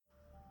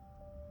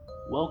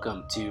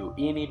Welcome to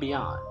E&E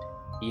Beyond.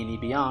 E&E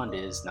Beyond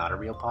is not a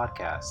real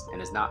podcast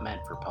and is not meant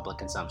for public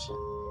consumption.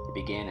 It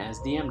began as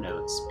DM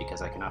notes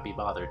because I cannot be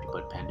bothered to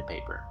put pen to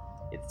paper.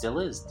 It still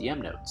is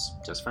DM notes,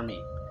 just for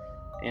me.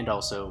 And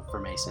also for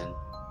Mason.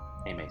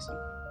 Hey Mason.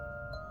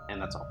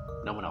 And that's all.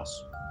 No one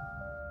else.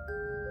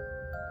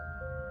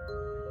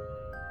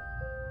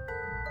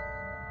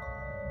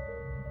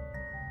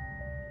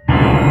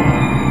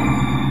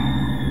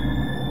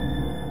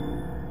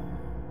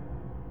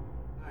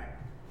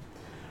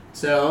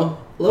 So,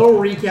 a little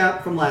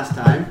recap from last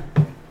time.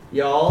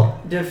 Y'all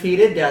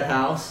defeated Death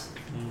House.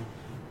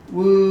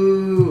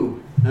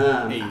 Woo!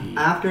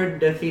 After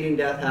defeating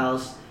Death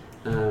House,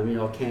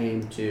 y'all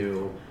came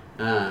to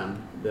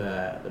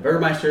the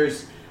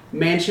Burgermeister's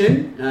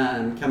mansion.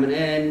 Coming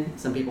in,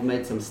 some people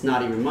made some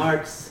snotty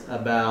remarks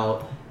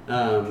about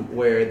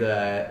where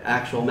the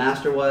actual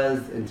master was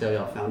until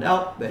y'all found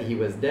out that he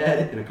was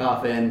dead in a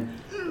coffin,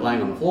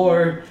 lying on the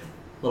floor.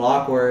 A little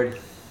awkward.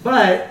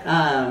 But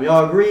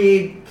y'all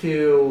agreed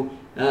to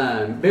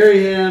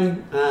bury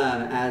him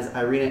as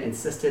Irina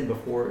insisted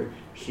before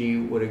she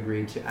would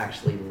agree to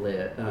actually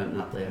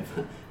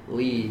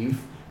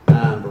leave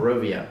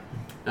Barovia,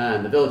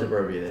 the village of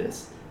Barovia, that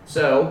is.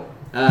 So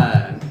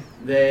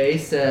they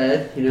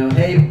said,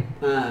 hey,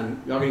 y'all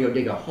gonna go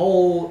dig a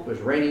hole. It was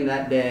raining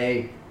that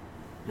day.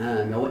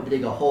 Y'all went to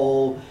dig a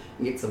hole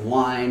and get some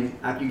wine.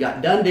 After you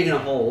got done digging a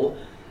hole,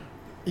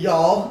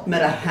 y'all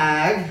met a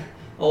hag.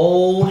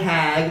 Old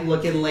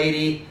hag-looking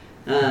lady.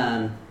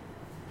 Morgan.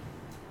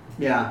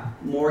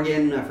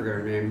 I forgot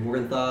her name.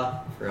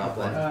 Morgantha. Forgot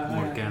what.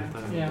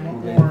 Morgantha. Yeah,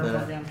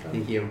 Morgantha.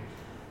 Thank you.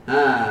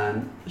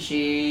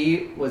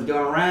 She was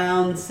going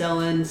around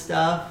selling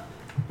stuff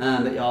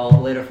that y'all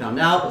later found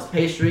out was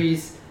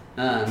pastries.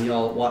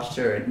 Y'all watched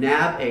her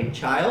nab a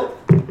child,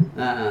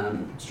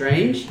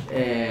 Strange,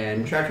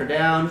 and tracked her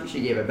down.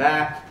 She gave it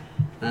back,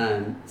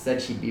 said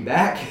she'd be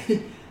back,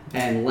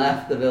 and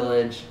left the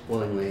village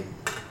willingly.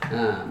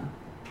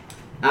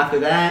 After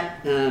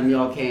that,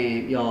 y'all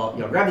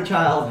grabbed the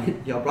child,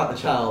 y'all brought the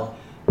child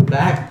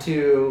back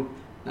to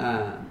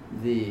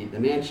the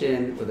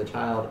mansion where the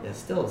child is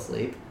still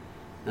asleep.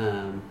 I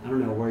don't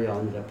know where y'all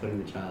ended up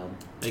putting the child.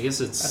 I guess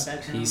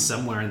he's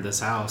somewhere in this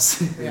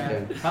house. Yeah,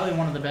 Okay. probably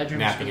one of the bedrooms.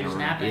 Napping in a He's room.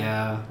 napping.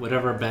 Yeah,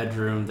 whatever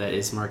bedroom that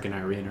Ismark and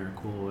Irina are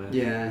cool with.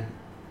 Yeah,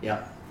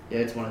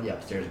 it's one of the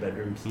upstairs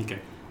bedrooms. Okay.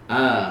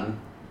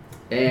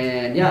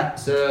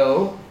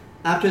 So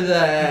after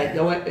that,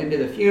 y'all went into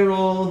the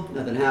funeral,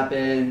 nothing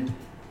happened.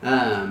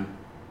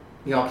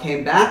 Y'all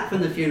came back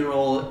from the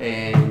funeral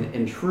and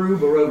in true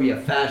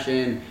Barovia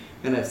fashion,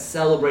 kind of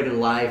celebrated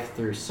life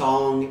through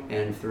song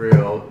and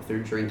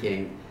through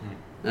drinking.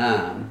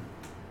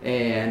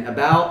 And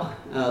about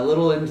a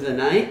little into the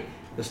night,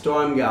 the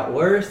storm got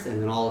worse,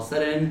 and then all of a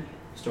sudden,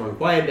 the storm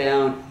quieted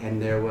down,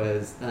 and there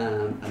was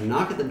a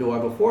knock at the door.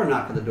 Before a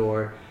knock at the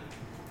door,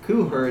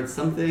 Ku heard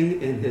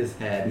something in his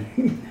head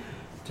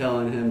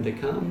telling him to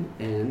come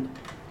and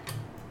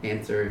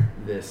answer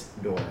this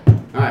door.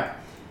 Alright.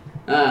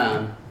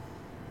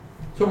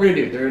 So what we're going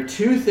to do, there are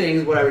two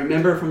things, what I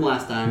remember from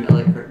last time,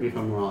 Elliot, correct me if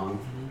I'm wrong,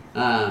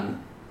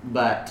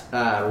 but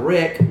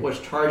Rick was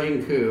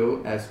charging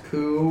Ku as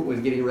Ku was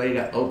getting ready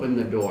to open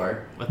the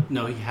door. But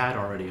no, he had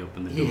already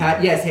opened the door.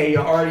 He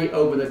already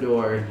opened the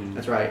door, Mm-hmm.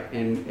 That's right,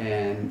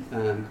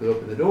 and Ku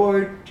opened the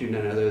door to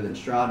none other than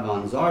Strahd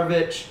von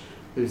Zarvich,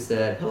 who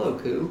said, "Hello,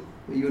 Ku,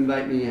 will you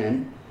invite me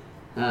in?"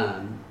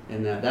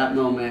 And at that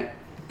moment,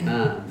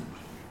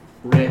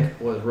 Rick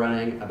was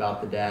running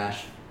about the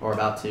dash, or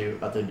about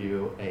to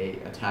do a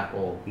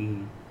tackle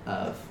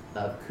of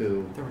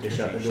Ku to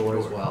shut the door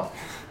as well.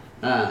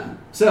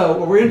 So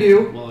what we're gonna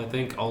do? Well, I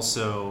think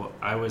also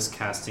I was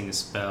casting a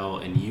spell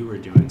and you were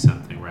doing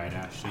something, right,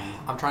 Ashton?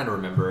 I'm trying to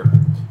remember.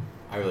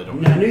 I really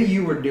don't I know. knew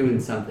you were doing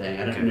something.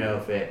 I don't Okay. know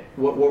if it.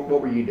 What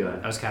were you doing?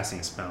 I was casting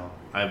a spell.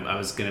 I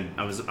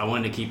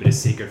wanted to keep it a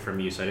secret from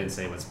you, so I didn't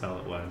say what spell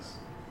it was.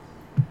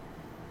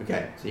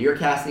 Okay, so you're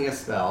casting a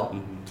spell.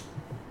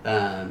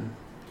 Mm-hmm.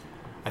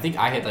 I think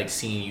I had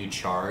seen you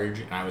charge,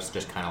 and I was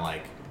just kind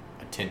of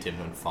attentive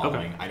and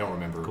following. Okay. I don't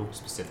remember Cool.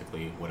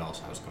 specifically what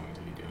else I was going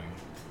to be doing.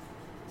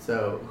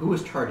 So who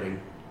was charging?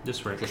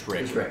 Just Rick. Just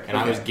Rick. Just Rick, And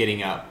I okay. was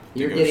getting up to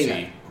You're go getting see.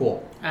 it.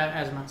 Cool.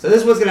 Asthma. So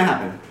this is what's gonna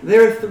happen.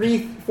 There are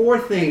four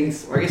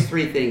things, or I guess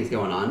three things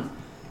going on.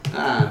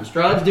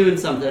 Strahd's doing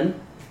something.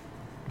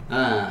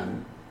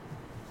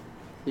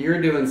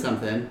 You're doing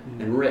something,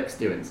 and Rick's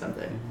doing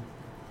something.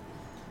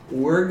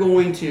 We're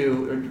going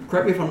to,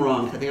 correct me if I'm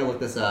wrong, 'cause I think I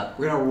looked this up.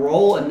 We're gonna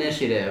roll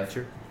initiative,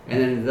 Sure.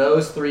 and then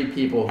those three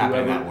people Happen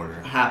in whoever that order.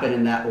 happen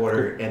in that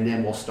order, and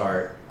then we'll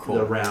start Cool.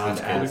 the round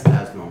That's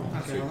as normal.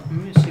 Okay, well, let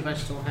me see if I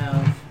still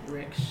have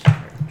Rick's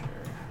character.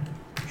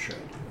 Sure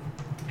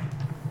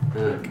I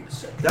do.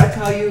 Did I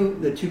tell you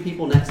the two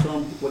people next to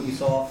him what you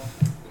saw?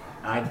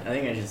 I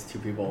think it's just two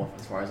people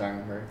as far as I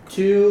remember.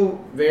 Two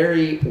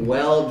very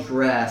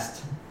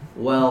well-dressed,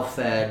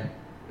 well-fed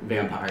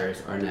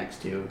vampires are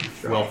next to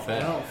Strahd. Well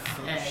fed. Oh,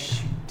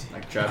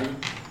 Like chubby.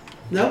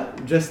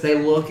 Nope, just they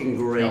look in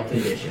great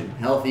condition.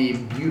 Healthy,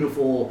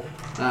 beautiful,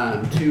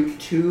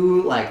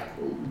 Two like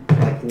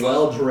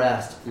well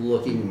dressed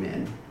looking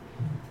men.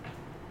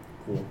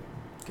 Cool.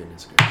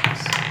 Goodness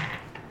gracious.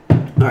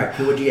 All right,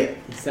 who would you get?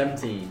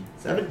 17.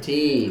 I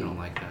 17. don't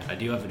like that. I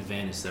do have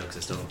advantage though because I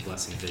still have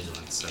blessing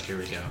vigilance. So here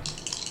we go.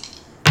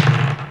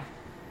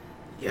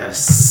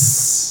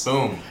 Yes.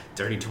 Boom.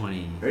 Dirty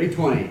 20. Ready,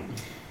 20.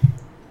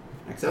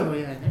 Oh XO?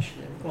 yeah,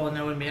 initiative. Well, and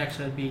that wouldn't be X,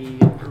 that'd be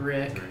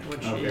Rick,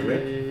 which Okay,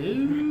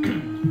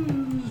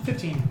 is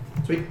 15.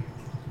 Sweet.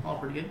 All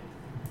pretty good.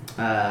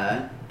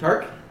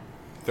 Tark?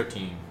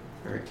 13.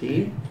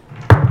 13.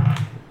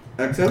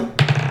 XO?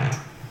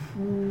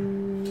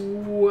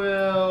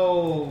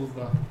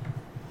 12.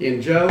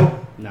 And Joe?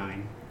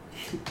 9.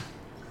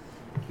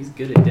 He's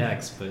good at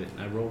dex, but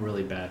I roll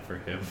really bad for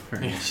him for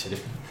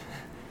initiative.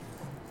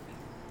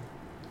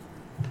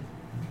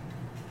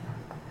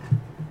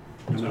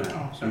 I'm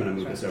gonna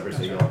move this over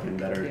so y'all can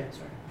better Yeah,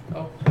 sorry.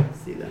 Oh,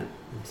 see that.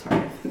 I'm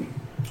sorry.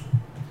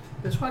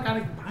 that's why I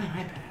gotta buy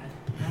an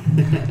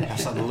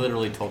iPad. I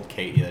literally told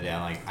Kate the other day,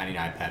 I need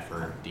an iPad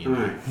for D&D. All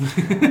right.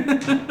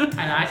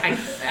 And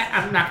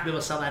I'm not gonna be able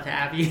to sell that to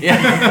Abby.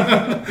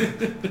 Yeah.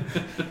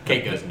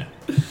 Kate goes, no.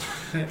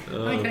 I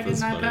think I get an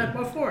iPad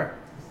before.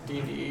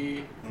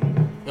 D&D.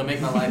 It'll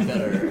make my life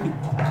better.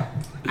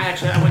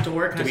 I went to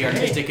work and To I be said,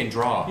 artistic and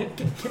draw. hey,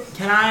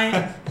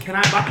 can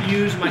I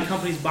use my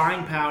company's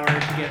buying power to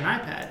get an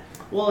iPad?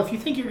 Well, if you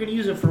think you're gonna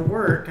use it for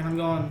work, and I'm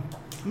going,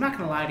 I'm not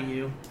gonna lie to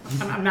you.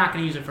 I'm not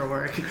gonna use it for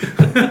work.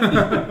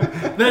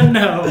 Then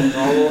no.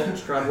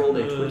 Strahd rolled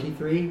a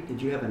 23.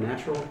 Did you have a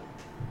natural?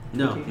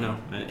 No,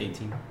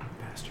 18.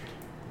 Bastard.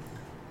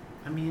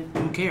 I mean,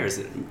 who cares?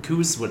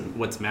 Who's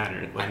what's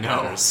mattered? What I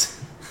know. matters.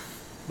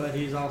 But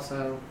he's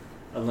also.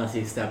 Unless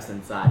he steps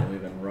inside and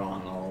we've been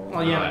wrong all along.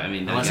 Oh, yeah. I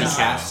mean, Unless he that's-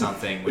 casts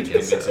something which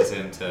convinces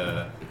him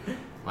to,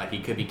 like, he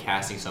could be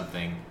casting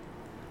something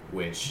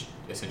which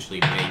essentially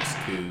makes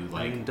Ku,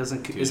 I mean, to his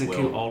isn't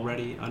will. Ku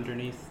already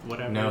underneath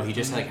whatever? No, he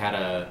just, I he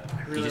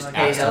really just like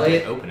Hey, asked something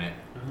Elliot. to open it.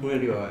 We're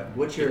gonna do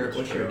what's your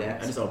I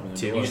dex? just opened the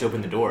Two. door. You just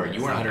opened the door. It's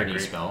You weren't not under that any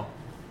great. spell.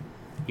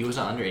 He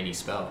wasn't under any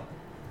spell.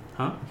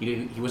 Huh?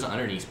 He wasn't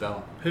under any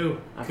spell. Who?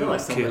 I feel like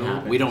something Ku?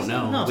 happened. We don't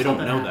know. No, we don't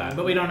something know happened, that.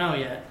 But we don't know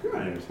yet.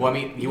 Well, I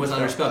mean, he wasn't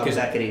under spell because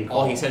that getting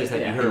all he called. said is that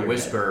Yeah, you in heard a your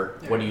whisper,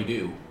 head. what do you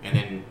do? And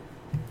then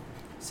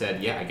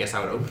said, yeah, I guess I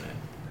would open it.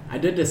 I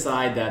did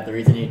decide that the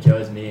reason he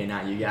chose me and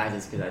not you guys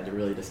is because I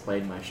really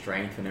displayed my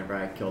strength whenever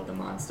I killed the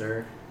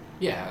monster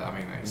Yeah, I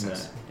mean, that makes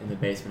sense. in the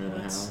basement of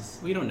the house.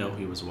 We don't know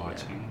he was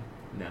watching.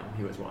 No,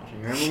 he was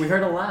watching. Remember, we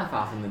heard a laugh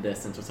off in the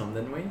distance or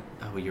something, didn't we?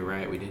 Oh, well, you're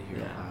right. We did hear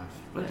Yeah. a laugh.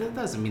 But Yeah. that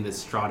doesn't mean that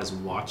Strahd is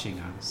watching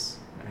us.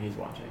 No, he's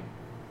watching.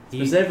 He-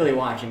 Specifically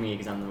watching me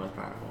because I'm the most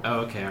powerful. Oh,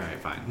 okay. All right.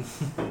 Fine.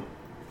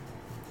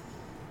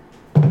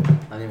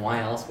 I mean, why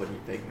else would he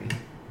pick me?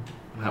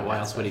 Why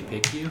else would he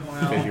pick you? Well,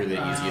 Because you're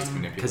the easiest to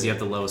manipulate. Because you have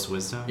the lowest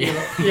wisdom. Yeah.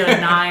 You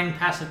have 9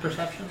 passive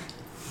perception.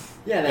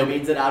 Yeah, that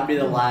means that I'd be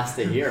the last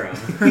to hear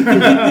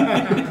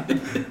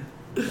him.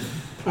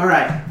 All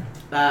right.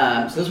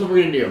 So this is what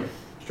we're gonna do.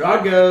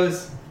 Strahd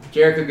goes,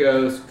 Jericho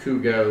goes,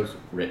 Ku goes,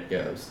 Rick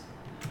goes.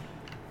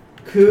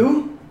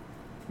 Ku,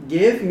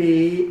 give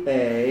me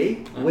a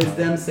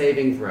wisdom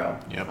saving throw.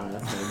 Yep.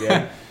 That's no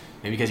good.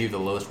 Maybe because you have the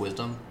lowest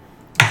wisdom.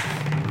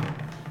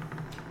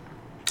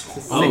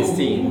 Oh,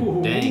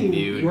 16. Dang,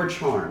 You dude. were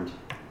charmed.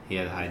 He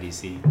had high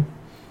DC.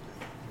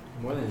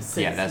 More than 6.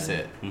 Yeah, that's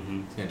it.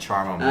 Mm-hmm. He's gonna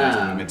charm him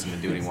and convince him to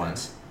do what he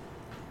wants.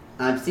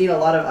 I've read a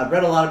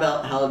lot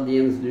about how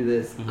DMs do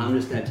this. Mhm. I'm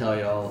just gonna tell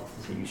y'all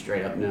so you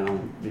straight up know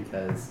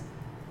because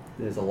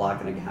there's a lot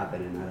gonna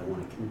happen and I don't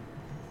want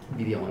to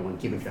be the only one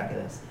keeping track of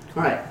this.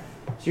 All right,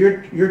 so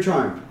you're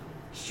charmed.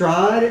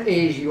 Strahd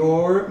is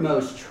your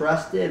most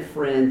trusted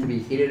friend to be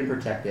heated and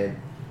protected.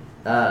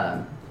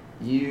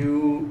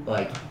 You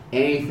like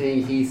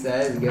anything he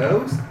says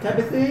goes type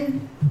of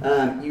thing.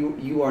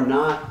 You are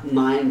not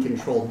mind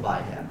controlled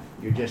by him.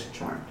 You're just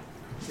charmed.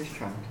 Just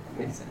trying.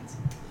 Makes sense.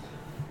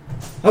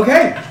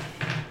 Okay,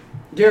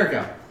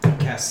 Jericho.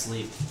 Cast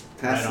sleep.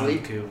 Cast right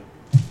sleep. On Ku.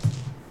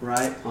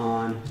 Right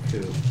on Ku.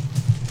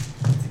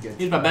 That's a good.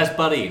 He's my best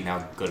buddy. Now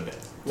go to bed.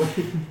 What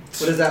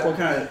is that? What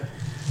kind of?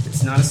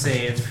 It's not a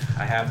save.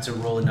 I have to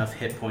roll enough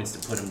hit points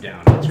to put him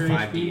down. What's your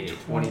 5d8.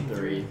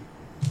 23.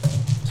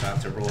 So I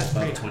have to roll That's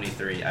above great.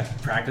 23.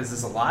 I've practiced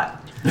this a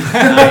lot. I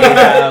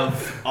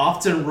have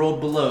often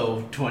rolled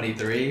below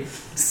 23.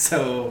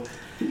 So,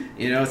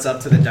 it's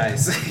up to the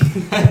dice.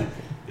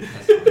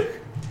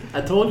 I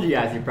told you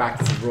guys he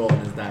practices rolling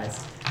his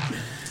dice.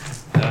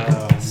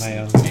 Oh,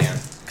 man. Man.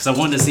 Because I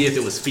wanted to see if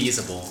it was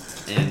feasible,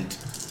 and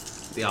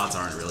the odds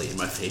aren't really in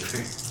my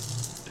favor.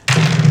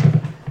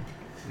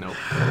 Nope.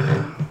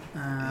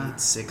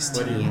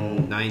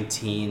 16,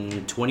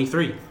 19,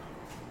 23.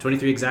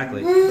 23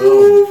 exactly.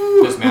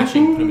 Boom. Just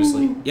mashing, put him to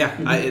sleep. Yeah,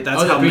 that's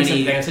Oh, that how brings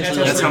many. him- that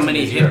essentially That's how brings him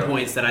many to hit 0.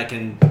 points that I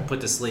can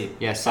put to sleep.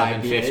 Yeah,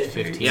 7, 5d8,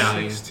 15.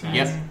 Yeah.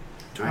 Yep.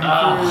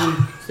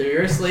 So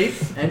you're asleep.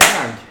 And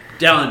charmed.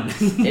 Done.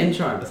 in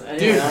charm. Does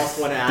anyone else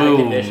want to add a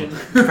Boom. condition?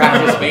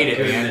 Practice made it,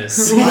 man.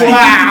 Goodness.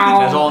 Wow.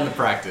 That's all in the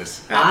practice.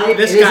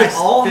 This It is guy's-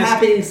 all this-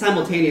 happening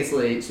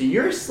simultaneously. So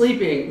you're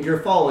sleeping, you're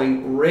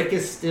falling. Rick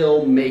is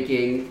still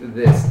making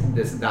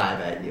this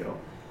dive at you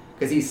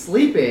because he's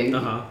sleeping.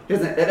 Uh-huh.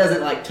 That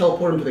doesn't like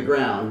teleport him to the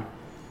ground.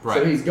 Right.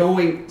 So he's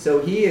going.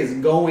 So he is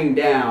going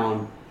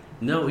down.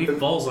 No, he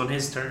falls on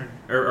his turn.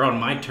 Or on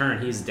my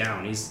turn, he's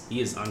down.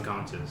 He is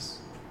unconscious.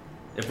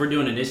 If we're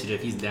doing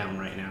initiative, he's down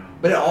right now.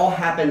 But it all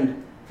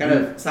happened kind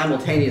of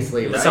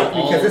simultaneously, That's right? how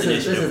all Because this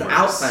initiative is works.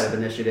 outside of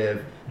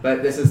initiative,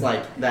 but this is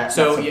like that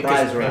So, that yeah,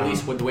 surprise 'cause round. at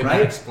least with the way Matt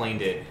right?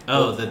 explained it,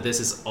 Oh, that this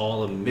is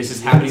all a this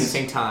is happening at the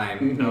same time,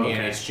 Mhm. Oh, and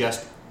okay. it's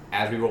just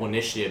as we roll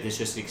initiative. This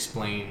just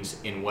explains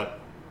in what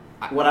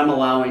What I'm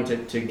allowing to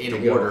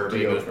in go, order, to but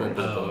it go goes boom, first.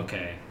 boom, Oh,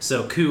 okay.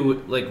 So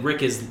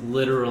Rick is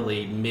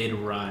literally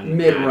mid-run.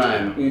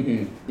 Mid-run. at you.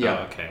 Mm-hmm. Yeah.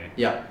 Oh, okay.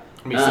 Yeah.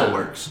 I mean, it still Um,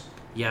 works.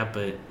 Yeah,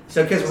 but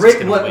So, because He's Rick,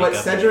 gonna what wake up and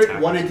Cedric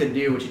attack wanted us. to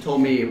do, which he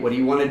told me, what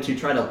he wanted to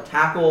try to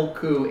tackle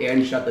Ku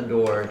and shut the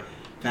door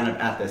kind of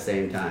at the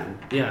same time.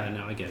 yeah,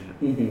 no, I get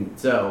it. Mm-hmm.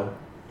 So,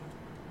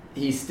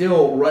 he's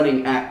still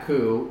running at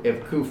Ku.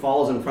 If Ku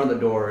falls in front of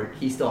the door,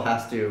 he still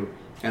has to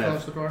kind Close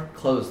of the door.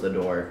 close the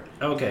door.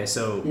 Okay,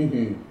 so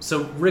Mm-hmm.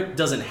 so Rick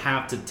doesn't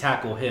have to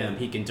tackle him.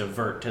 He can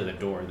divert to the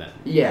door then.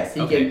 Yes, he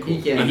Okay, can. cool.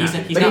 He can. And he's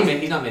but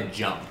he's not mid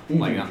jump.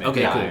 Like not mid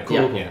Okay, dive. cool,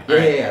 yeah, cool.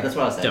 Yeah. Yeah, that's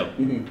what I was saying. Dope.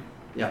 Mm-hmm.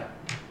 Yeah.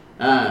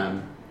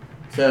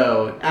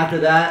 So after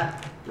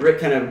that, Rick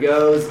kind of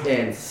goes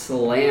and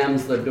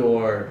slams the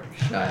door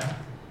shut,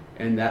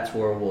 and that's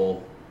where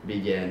we'll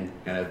begin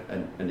kind of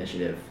an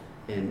initiative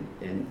in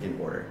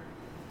order.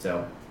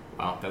 So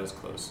Wow, that was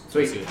close.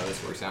 Sweet. Let's see how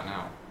this works out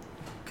now.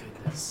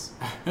 Goodness.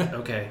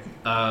 Okay.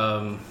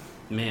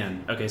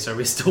 Man. Okay, so are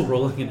we still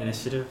rolling an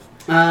initiative?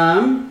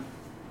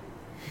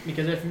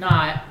 Because if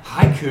not,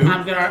 Haiku.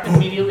 I'm gonna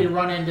immediately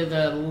run into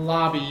the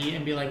lobby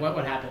and be like, "What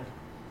would happen?"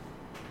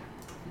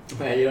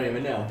 Man, you don't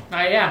even know.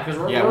 Yeah, because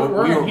we're we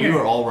in here.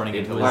 were all running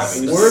into the was-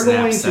 lobby. Just we're snap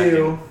going second.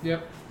 to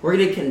Yep. we're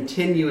going to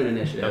continue an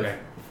initiative Okay.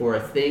 for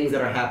things that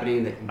are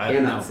happening that you I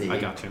cannot know. see. I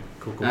got you.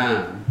 Cool, cool.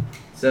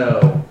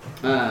 So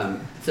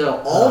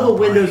all Oh, the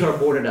windows boy. are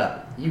boarded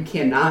up. You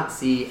cannot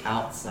see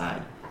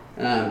outside.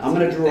 I'm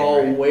going to draw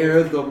Right.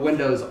 where the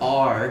windows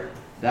are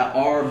that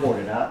are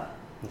boarded up.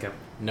 Okay.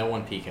 No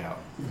one peek out.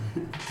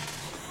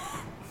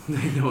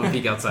 You want to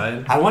peek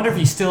outside? I wonder if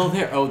he's still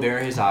there. Oh, there are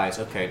his eyes.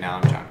 Okay, now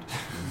I'm jumped.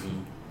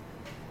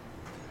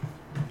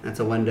 That's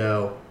a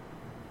window.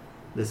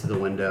 This is a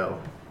window.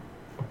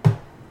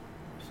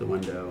 This is a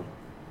window.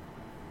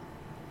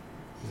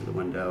 This is a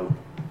window.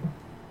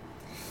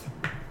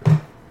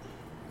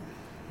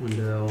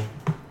 Window.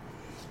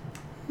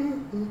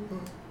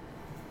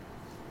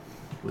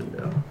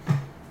 Window.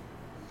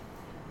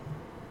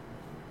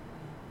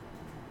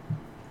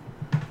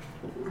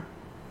 Floor.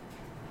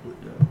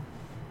 Window.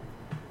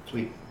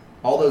 Sweet.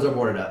 All those are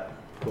boarded up.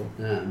 Cool.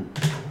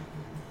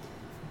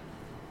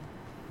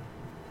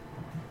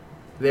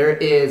 There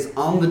is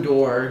on the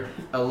door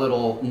a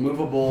little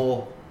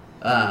movable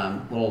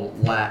little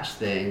latch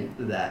thing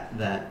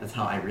that's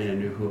how Irina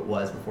knew who it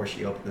was before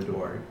she opened the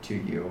door to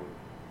you.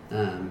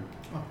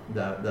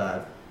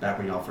 The back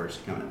when y'all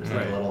first come in, there's like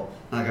Right. a little,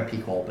 not like a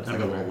peek hole, but it's like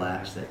a Okay. little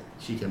latch that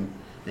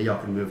that y'all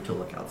can move to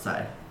look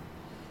outside.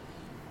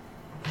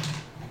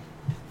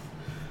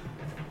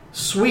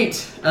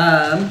 Sweet.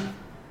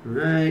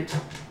 Right.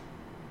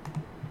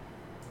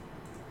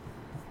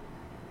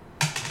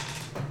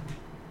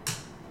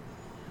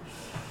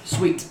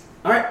 Sweet.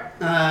 All right.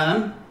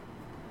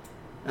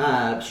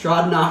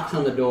 Strahd knocks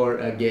on the door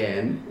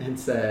again and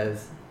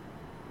says,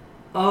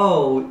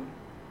 "Oh,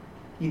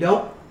 you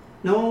don't?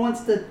 No one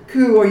wants to.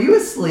 Ku, are you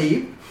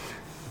asleep?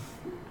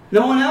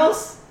 No one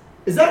else?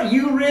 Is that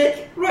you,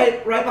 Rick?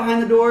 Right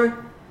behind the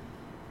door."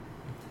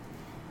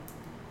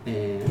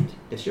 And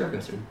it's your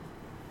turn.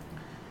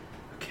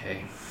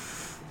 Okay.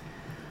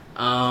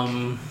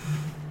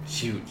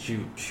 Shoot.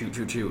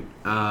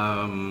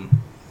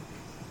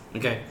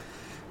 Okay.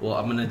 Well,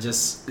 I'm gonna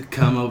just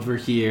come over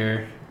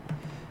here,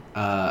 and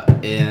I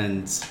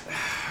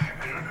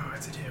don't know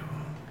what to do.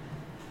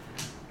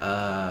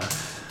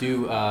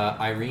 Do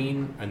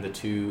Irene and the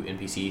two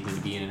NPCs need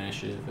to be in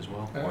initiative as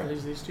well? Or-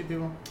 These two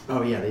people.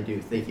 Oh yeah, they do.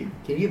 Thank you.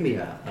 Can you give me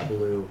a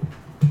blue,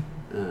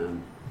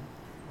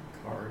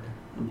 Card.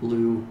 a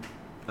blue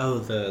Oh,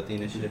 the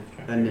initiative.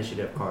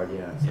 initiative card?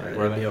 Yeah. Yeah, Sorry.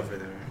 it'll be over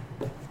there.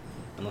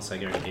 Unless I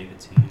already gave it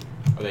to you.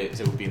 Oh,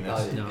 so it would be in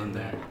this. No, in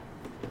there.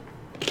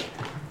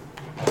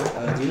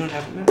 Do you not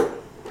have it, man?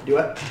 Do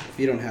what? If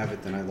you don't have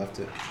it, then I left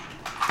it.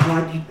 No,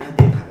 I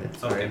did have it.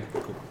 Sorry. Okay,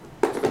 cool.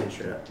 Stand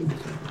straight up.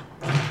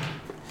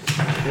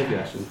 Thank you,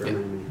 Ashton, for Yeah.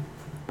 reminding me.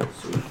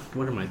 Sweet.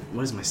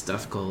 What is my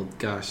stuff called?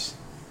 Gosh,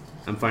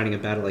 I'm fighting a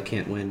battle I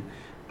can't win.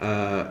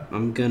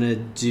 I'm gonna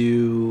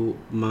do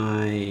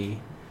my.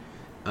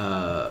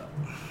 Oh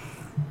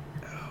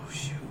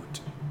shoot.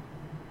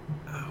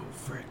 Oh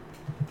frick.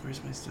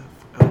 Where's my stuff?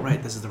 Oh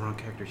right, this is the wrong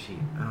character sheet.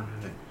 I don't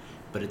have it.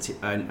 But it's.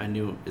 I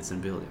knew it's an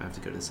ability. I have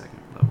to go to the second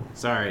level.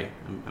 Sorry,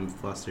 I'm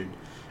flustered.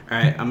 All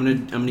right, I'm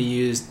gonna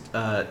use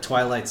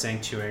Twilight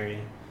Sanctuary.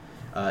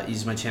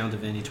 Use my Channel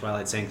Divinity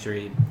Twilight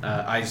Sanctuary.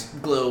 Eyes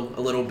glow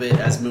a little bit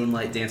as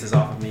moonlight dances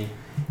off of me,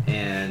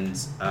 and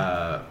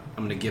I'm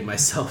gonna give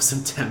myself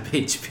some temp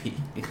HP.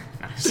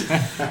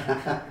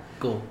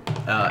 Cool.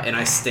 And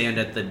I stand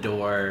at the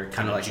door,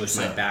 kind of like with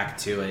my back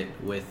to it,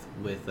 with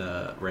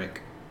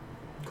Rick.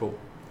 Cool.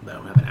 But I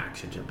don't have an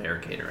action to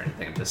barricade or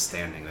anything. I'm just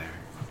standing there.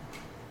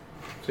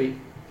 Sweet.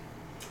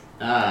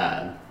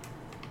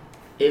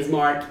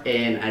 Ismark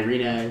and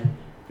Irina,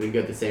 we go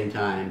at the same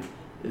time.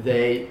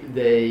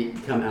 They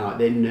come out.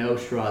 They know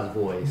Shra's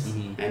voice,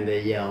 and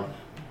they yell,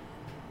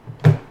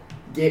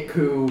 "Get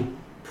Ku!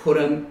 Put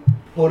him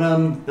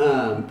in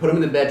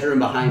the bedroom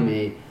behind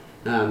me."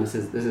 This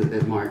is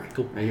Ismark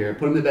right here.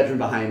 Put him in the bedroom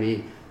behind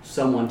me.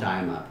 Someone tie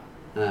him up.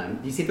 Do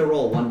you see the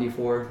roll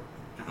 1d4?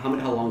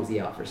 How long is he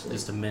out for sleep?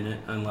 Just a minute,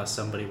 unless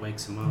somebody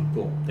wakes him up.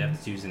 Cool. They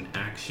have to use an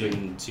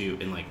action to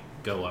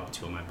go up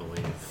to him, I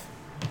believe.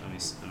 Let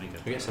me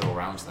get. We get several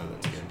rounds though.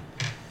 That's good.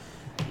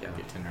 Yeah.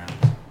 Get 10 rounds.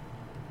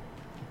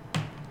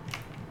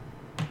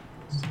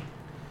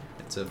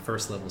 It's a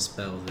first level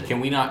spell. Can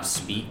we not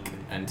speak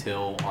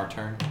until our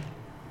turn?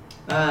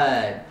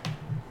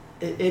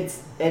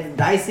 It's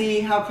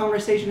dicey how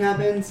conversation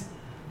happens,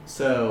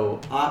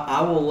 so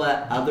I will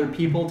let other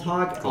people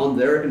talk on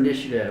their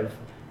initiative,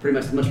 pretty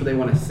much as much what they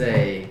want to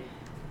say,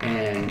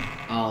 and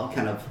I'll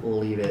kind of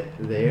leave it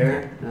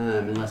there,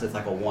 unless it's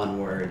like a one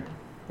word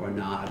or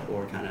nod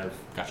or kind of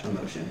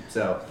emotion.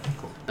 So,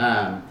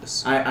 Irina,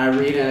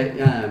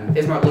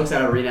 Ismark looks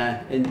at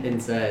Irina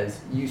and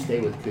says, "You stay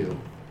with Ku."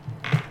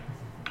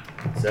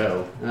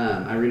 So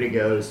Irina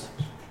goes,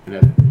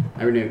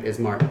 Irina and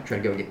Ismark try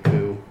to go get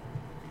Ku.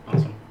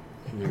 Awesome.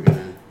 And they're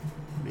gonna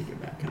make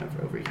it back kind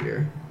of over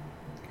here.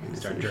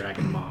 Start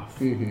dragging them off.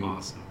 Mhm.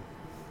 Awesome.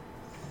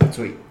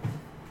 Sweet.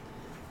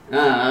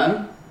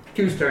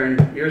 Ku's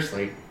turn. You're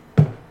asleep.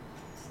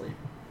 Sleep.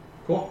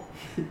 Cool.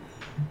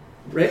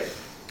 Rick?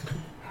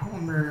 I don't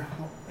remember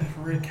if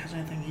Rick has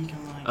anything he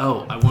can like.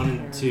 Oh, I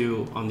wanted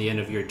to, on the end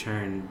of your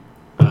turn,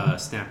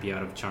 snap you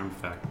out of charm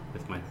effect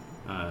with my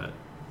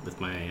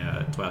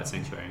Twilight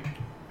Sanctuary.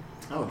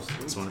 Oh,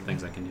 sweet. It's one of the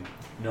things I can do.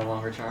 No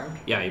longer charmed?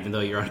 Yeah, even though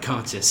you're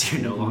unconscious,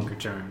 you're no longer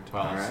charmed.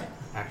 Well, Alright.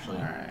 actually,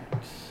 Alright.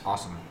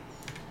 awesome.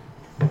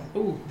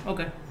 Ooh,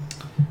 okay.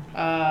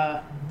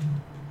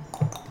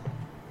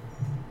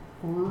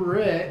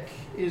 Rick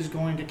is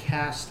going to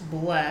cast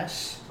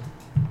Bless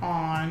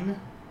on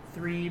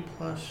 3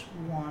 plus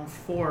 1,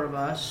 4 of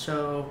us.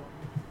 So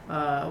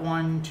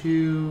 1,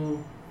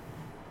 2,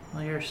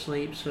 well, you're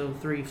asleep, so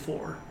 3,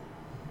 4.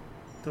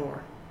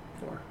 4.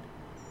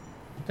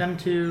 Them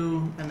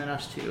 2, and then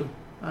us 2.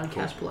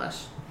 Cast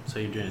Bless. So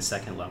you're doing a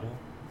second level?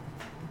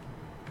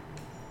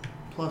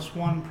 Plus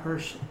 1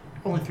 person.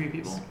 Only 3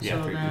 people. Yeah,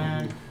 so 3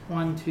 then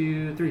 1,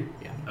 2, 3.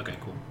 Yeah. Okay,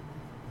 cool.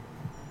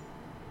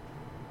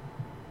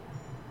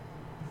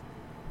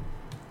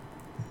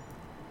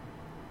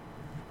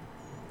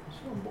 So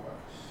Bless.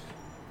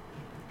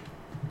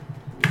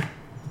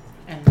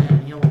 And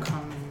then he'll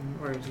come.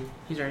 Where is he?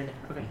 He's already there.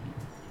 Okay.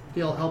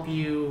 He'll help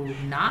you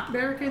not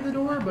barricade the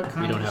door, but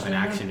kind We of. don't have an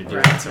action to do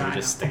Right, it, so I we're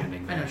just know.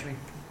 standing I know there. what you mean.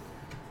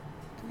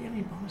 Does he have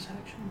any bonus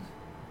actions?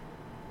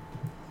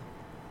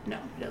 No,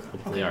 he doesn't.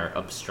 Hopefully Okay. our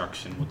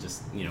obstruction will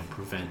just,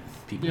 prevent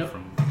people Yep.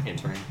 from,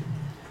 Entering.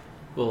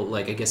 well,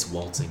 like, I guess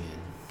waltzing in.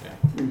 Yeah.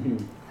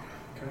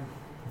 Okay.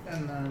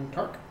 And then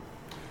Tark.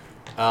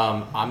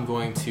 I'm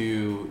going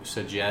to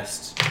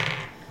suggest.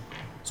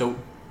 So,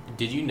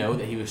 did you know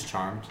that he was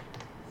charmed?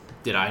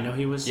 Did I know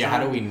he was Yeah. How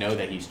do charmed? we know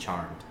that he's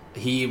charmed?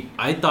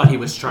 I thought he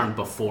was charmed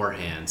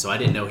beforehand, so I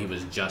didn't know he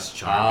was just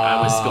charmed. I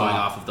was going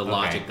off of the okay.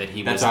 logic that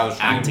he That's was what I was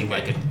trying to acting get.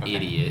 like an Okay.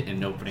 idiot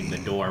and opening the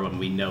door when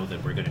we know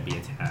that we're going to be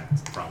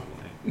attacked, probably.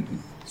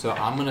 So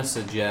I'm gonna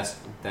suggest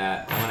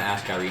that I'm gonna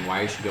ask Irene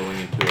why is she going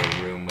into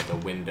a room with a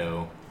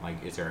window?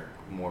 Like, is there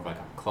more of like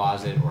a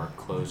closet or a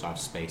closed-off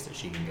space that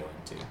she can go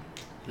into?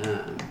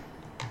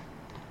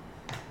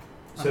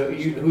 So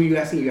who are you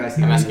asking? You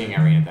asking? I'm asking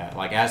Irene that.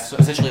 Like,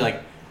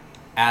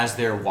 as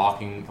they're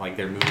walking, like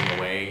they're moving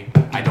away,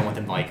 I don't want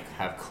them to like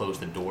have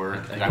closed the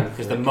door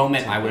because the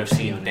moment I would have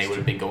seen that they would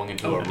have been going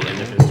into a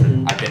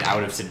room, I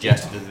would have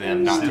suggested to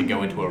them not to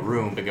go into a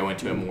room but go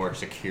into a more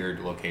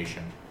secured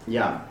location.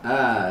 Yeah.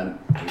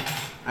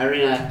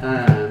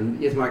 Irina,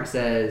 Ismark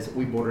says,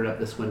 we boarded up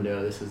this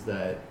window. This is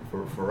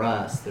for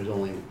us, there's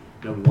only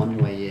one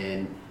way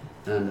in.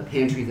 The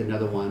pantry's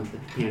another one. The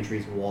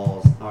pantry's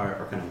walls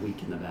are kind of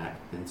weak in the back.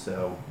 And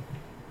so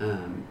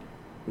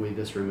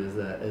this room is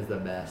the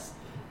best.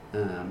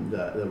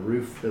 The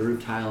roof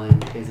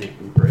tiling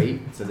isn't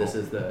great. So this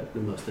is the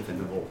most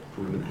defendable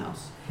room in the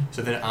house.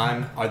 So then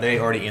are they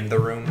already in the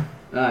room?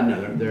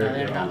 No,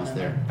 they're not almost in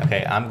there.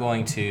 Okay, I'm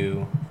going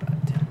to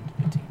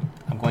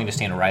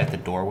stand right at the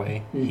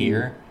doorway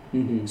here,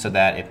 Mm-hmm. so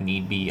that if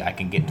need be, I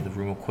can get into the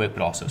room real quick,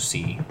 but also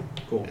see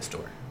Cool. this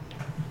door.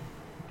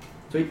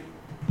 Sweet.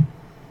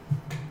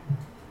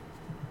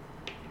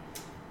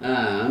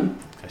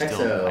 I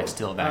Exo.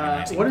 still have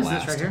agonizing what is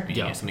blast. this right here? But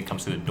yeah, if something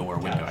comes through the door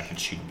window, I can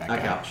shoot it back A out.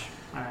 couch.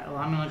 All right. Well,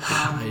 I'm gonna I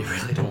come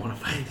really don't want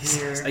to fight these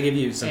here, guys. I give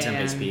you some temp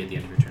and- HP at the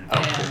end of your turn.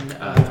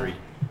 Oh, and 3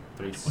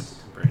 points of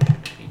temporary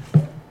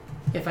HP.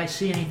 if I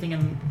see anything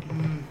in,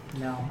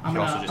 no, I'm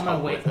You also gonna just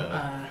help wait. with,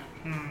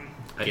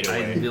 Get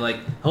away. I'd be like,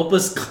 help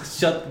us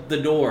shut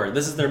the door.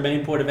 This is their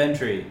main point of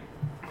entry.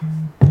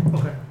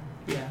 Okay.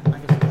 Yeah. I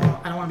guess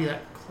I don't want to be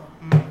that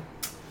close.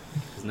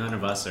 Because none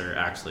of us are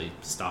actually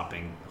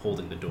stopping,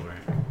 holding the door.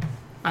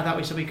 I thought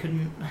we said we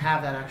couldn't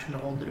have that action to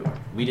hold the door.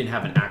 We didn't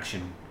have an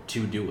action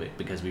to do it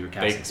because we were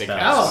casting they spells.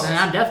 cast- Oh, then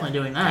I'm definitely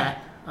doing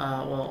that.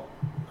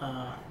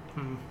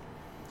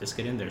 Just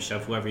get in there.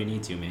 Shove whoever you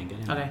need to, man. Get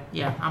in there. Okay,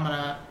 yeah, I'm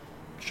gonna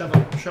shove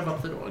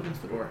up the door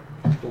against the door.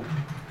 Cool.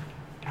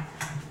 I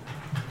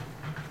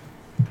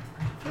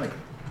feel like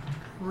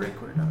Rick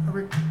would have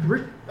done.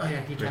 Rick. Oh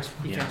yeah, he cast.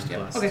 He yeah, cast. Yeah.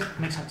 blast. Okay,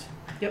 makes sense.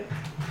 Yep.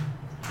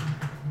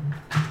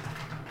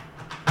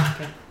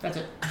 Okay, that's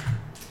it.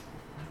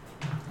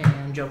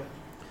 And Joe.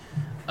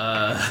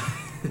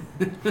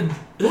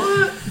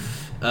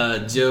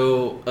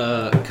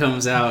 Joe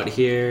comes out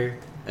here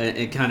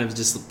and kind of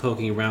just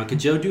poking around. Could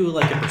Joe do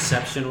like a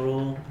perception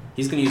roll?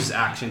 He's gonna use his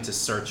action to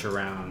search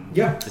around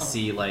to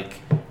see like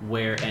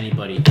where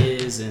anybody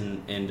is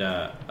and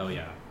oh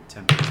yeah,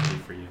 temp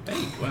HP for you.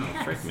 Hey,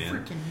 wow, frick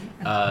man.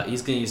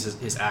 He's gonna use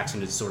his action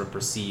to sort of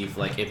perceive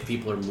like if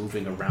people are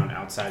moving around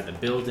outside the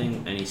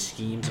building, any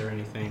schemes or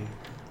anything.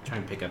 Try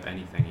and pick up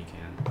anything he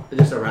can.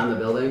 Just around the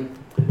building?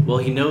 Well,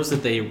 he knows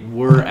that they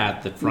were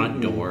at the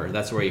front door.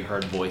 That's where he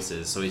heard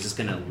voices. So he's just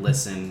going to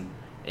listen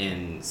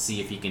and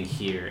see if he can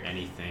hear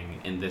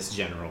anything in this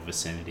general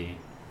vicinity.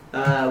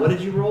 What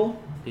did you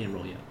roll? He didn't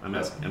roll yet. I'm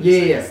asking. I'm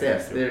Yes.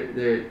 just saying.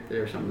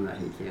 There's something that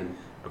he can.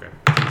 Okay.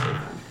 say.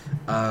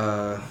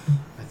 I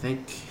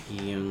think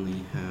he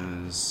only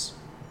has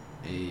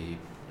a...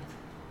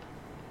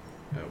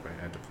 Oh, right,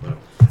 I had to pull it up.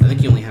 I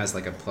think he only has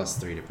like a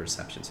 +3 to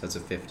perception, so that's a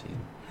 15.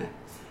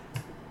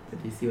 The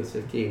DC was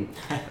 15.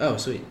 Oh,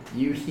 sweet.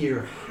 You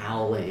hear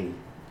howling.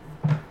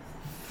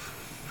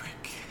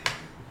 Frick.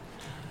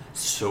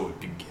 So it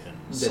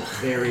begins. That's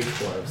very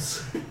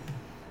close.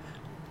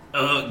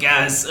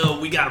 Guys,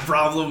 we got a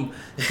problem.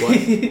 What?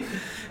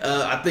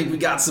 I think we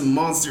got some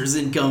monsters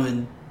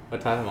incoming.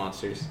 What type of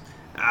monsters?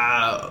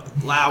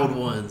 Loud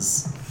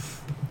ones.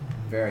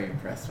 Very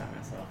impressed by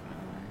myself, by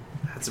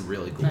the way. That's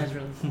really cool. That's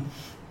really cool.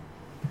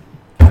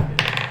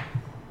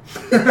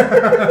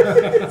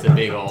 It's a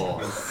big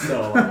ol'.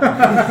 So,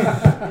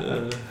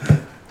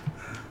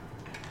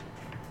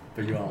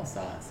 but you all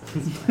saw it, so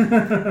it's fine.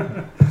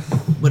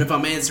 What if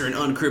I'm answering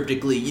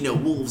uncryptically,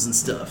 wolves and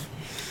stuff?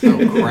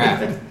 Oh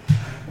crap.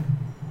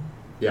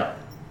 Yeah.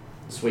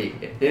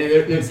 Sweet.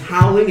 There's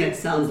howling. It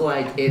sounds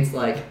like it's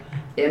like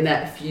in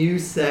that few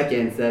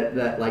seconds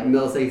that like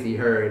milliseconds he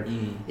heard,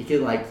 you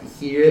could like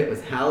hear it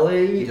was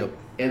howling Yep.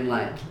 and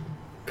like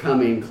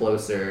coming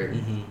closer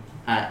Mm-hmm.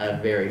 at a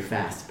very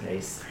fast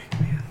pace.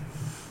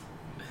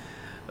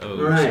 Oh,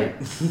 All right.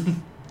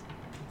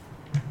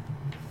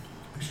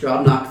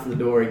 Straub knocks on the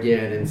door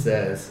again and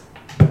says,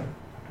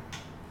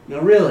 "Now,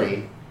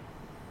 really,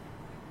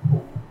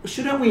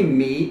 shouldn't we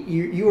meet?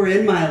 You are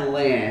in my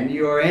land.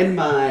 You are in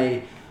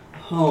my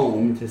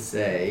home, to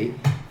say.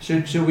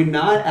 Should we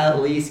not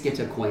at least get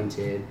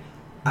acquainted?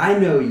 I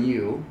know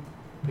you,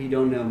 but you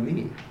don't know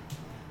me.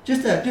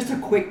 Just a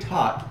quick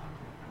talk.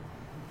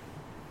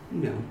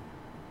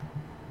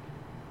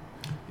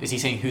 Is he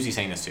saying? Who's he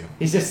saying this to?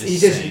 He's just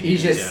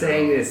general.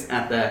 saying this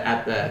at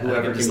the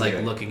whoever I'm just can like do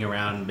it. looking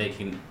around,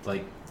 making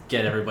like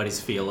get everybody's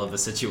feel of the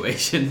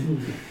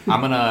situation.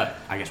 I'm gonna.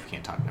 I guess we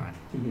can't talk now.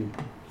 Mhm.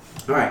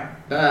 All right.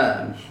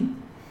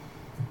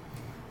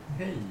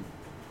 Hey.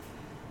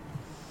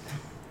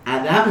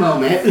 At that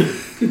moment,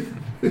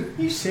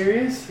 You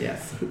serious?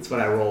 yes, that's what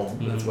I rolled.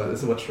 This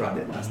is what Straub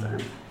did last time.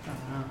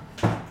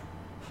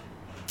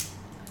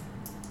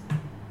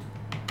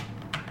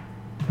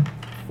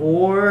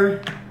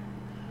 For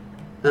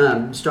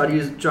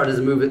Straub tries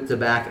to move it to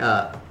back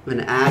up,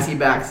 and as he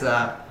backs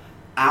up,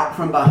 out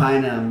from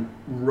behind him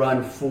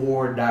run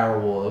 4 dire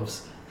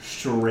wolves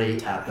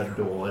straight at the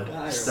door.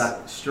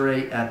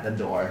 Straight at the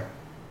door.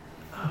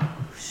 Oh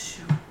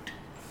shoot!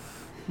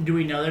 Do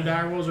we know they're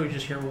dire wolves, or we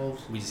just hear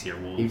wolves? We just hear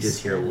wolves. You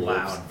just hear wolves.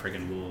 Loud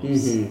friggin'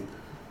 wolves. Mm-hmm.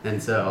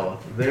 And so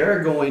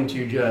they're going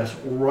to just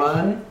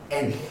run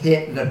and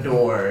hit the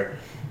door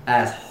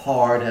as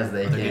hard as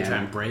they They're can. gonna try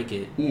and break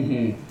it.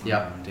 Mm-hmm.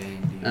 Yep. Oh,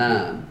 dang, dude.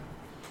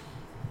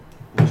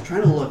 I was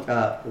trying to look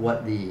up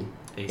what the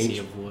AC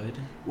of wood.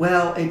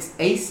 well, it's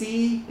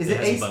AC. Is it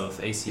has AC?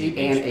 both AC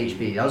and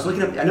HP. I was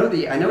looking up. I know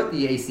what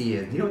the AC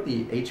is. Do you know what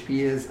the HP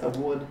is of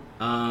wood?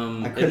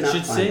 I could It not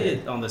should find say it.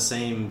 it on the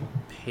same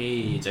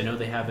page. I know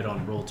they have it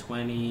on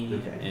Roll20,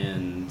 Okay.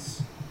 and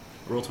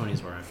Roll20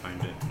 is where I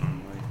find it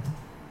normally.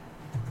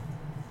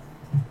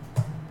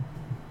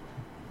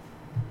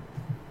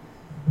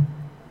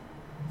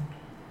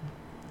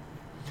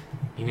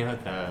 You know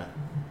the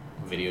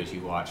videos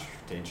you watch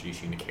to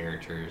introduce you to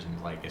characters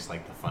and like it's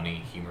like the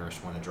funny, humorous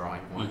one, the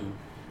drawing one. Mhm.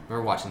 I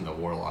remember watching the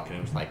Warlock and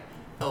it was like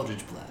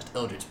Eldritch Blast,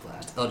 Eldritch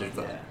Blast, Eldritch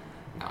Blast. Yeah.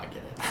 Now I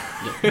get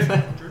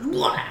it.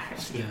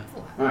 Blast. Yeah.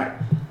 All right.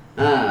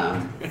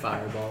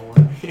 Fireball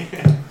one.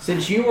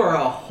 Since you are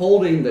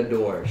holding the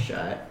door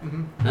shut,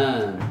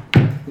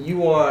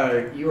 you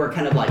are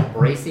kind of like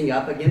bracing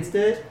up against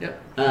it.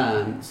 Yep.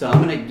 So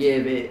I'm gonna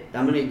give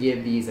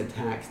these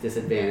attacks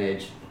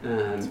disadvantage.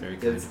 That's very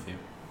kind of you.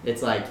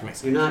 It's like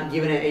Makes you're not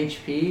giving it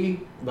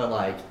HP, but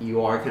like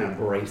you are kind of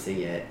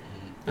bracing it.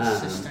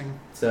 Assisting.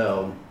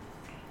 So,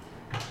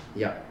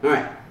 yeah. All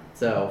right.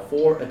 So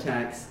 4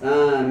 attacks.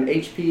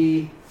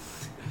 HP.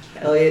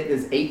 Elliot,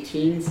 does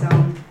 18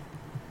 sound?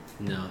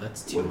 No,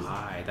 that's too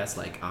high. That's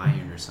like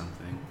iron or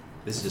something.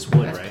 This is just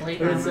wood, That's right? plate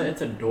But armor.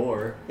 it's a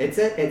door. It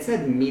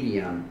said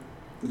medium,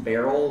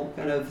 barrel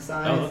kind of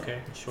size. Oh, okay.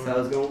 Sure. So I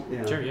was going.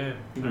 Yeah. Sure, yeah.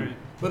 Mhm. All right.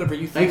 Whatever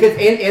you And,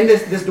 think. and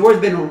this door's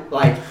been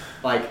like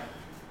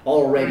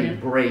already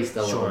Right. braced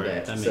a little Sure,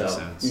 bit. that makes so,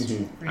 sense.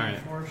 mhm. Alright.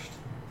 Reinforced.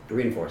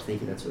 Reinforced.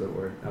 Thank you. That's the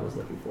word I was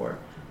looking for.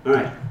 All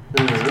right.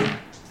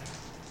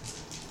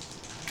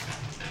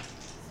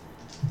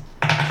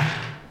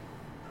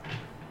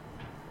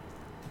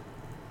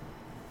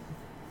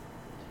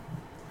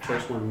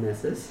 First one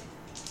misses.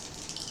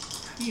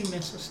 How do you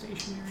miss a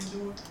stationary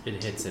door?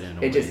 It hits it in a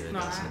It way just- that No,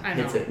 doesn't. I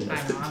know. Hits it and I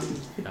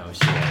misses. know. Oh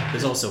shit.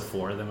 There's also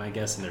 4 of them, I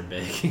guess, and they're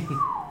big.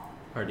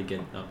 Hard to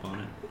get up on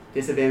it.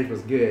 Disadvantage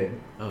was good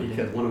Oh,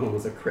 because yeah. one of them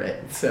was a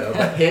crit. So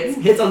but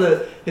hits on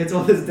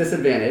this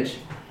disadvantage.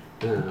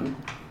 You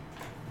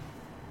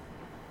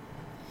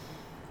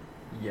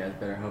guys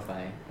better hope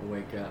I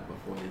wake up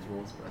before these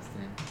wolves bust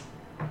in.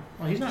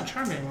 Well, he's not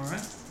charmed anymore,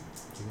 right?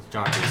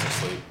 Johnny's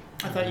asleep.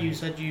 I thought you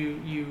said you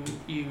did.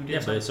 Yeah,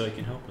 something. but so he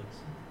can help us.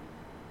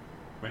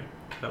 Right?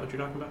 Is that what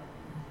you're talking about?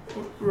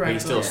 Right.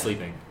 He's still Yeah.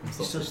 sleeping. I'm He's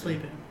still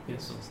sleeping.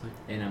 Yes, I'll sleep.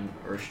 And I'm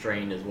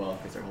restrained as well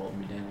because they're holding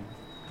me down.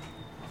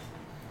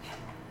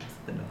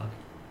 The dog.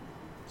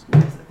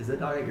 Is the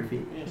dog at your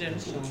feet? Yeah,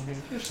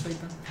 you're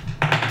sleeping.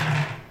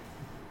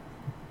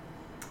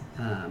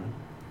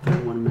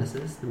 One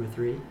misses. Number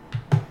 3. One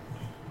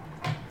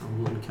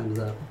comes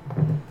up.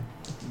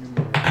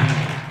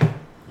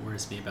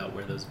 Worries me about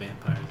where those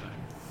vampires are.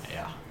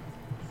 Yeah.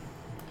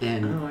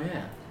 And Oh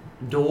yeah.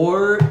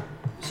 door.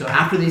 So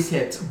after these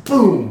hits,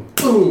 boom,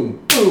 boom,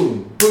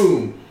 boom,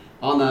 boom.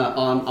 On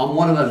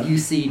one of them, you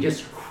see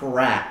just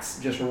cracks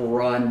just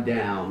run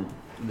down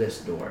this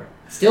door.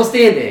 Still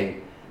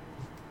standing,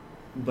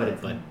 but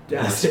it's worse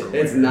for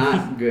it's wear.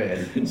 not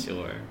good.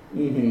 Sure.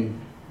 Mm-hmm.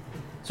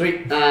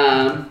 Sweet.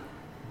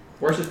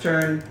 Worcester's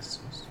turn.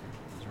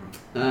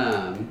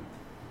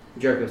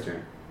 Jericho's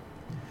turn.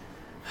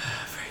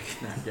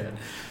 Not good.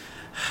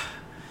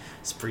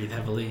 Just breathe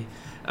heavily.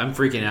 I'm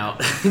freaking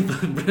out.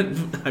 I'm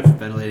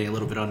ventilating a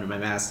little bit under my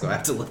mask, so I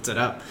have to lift it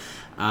up.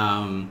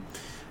 I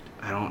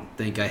don't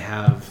think I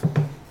have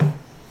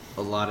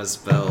a lot of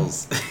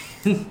spells.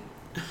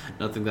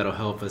 Nothing that'll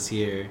help us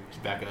here.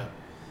 Just back it up.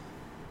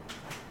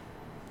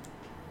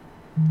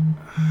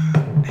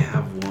 I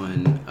have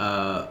one.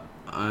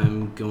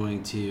 I'm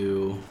going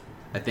to,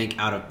 I think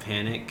out of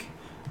panic,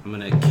 I'm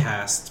going to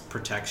cast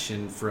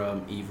protection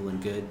from evil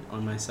and good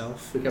on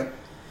myself. Okay.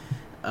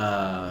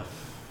 Yeah.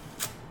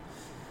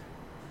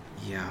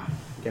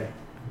 Okay.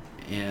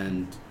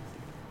 And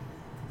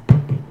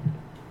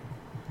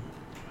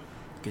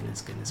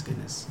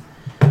goodness.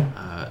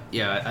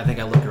 Yeah, I think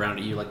I look around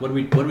at you like, what are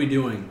we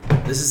doing?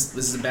 This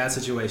is a bad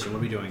situation. What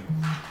are we doing?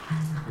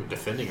 We're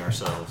defending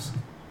ourselves.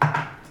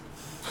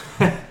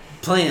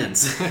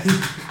 Plans.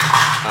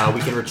 We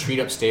can retreat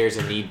upstairs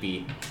if need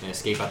be and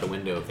escape out the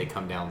window if they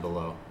come down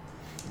below.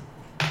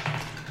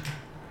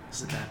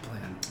 This is a bad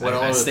plan. What I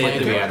other stay plan at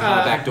do the we door. have?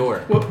 Not a back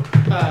door.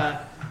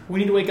 We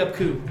need to wake up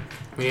Koo.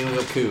 We need a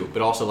little coup,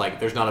 but also like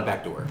there's not a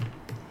back door.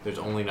 There's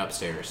only an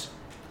upstairs.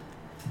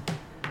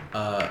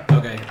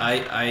 Okay,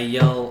 I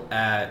yell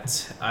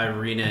at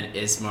Irina and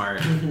Ismar.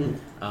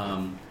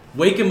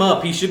 Wake him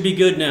up. He should be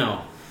good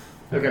now.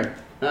 Okay.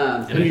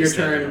 And I Your just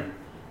start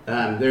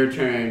turn. Their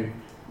turn.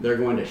 They're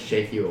going to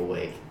shake you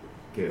awake.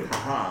 Goo.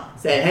 Haha.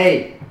 Say,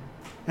 hey.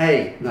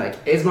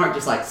 Like Ismark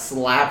just like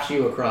slaps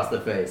you across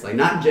the face, like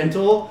not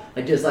gentle,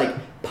 like just like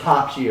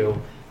pops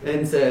you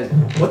and says,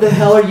 "What the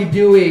hell are you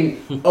doing?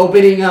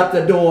 Opening up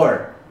the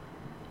door."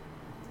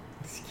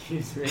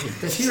 Excuse me.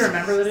 Does he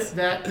remember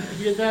that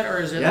he did that, or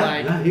is it Yeah.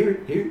 like? No, he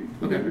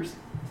remembers.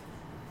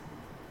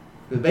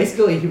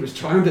 Basically, he was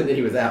charmed and then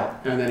he was out,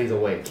 and then he's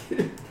awake.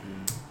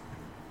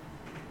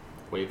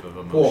 Wave of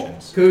Cool.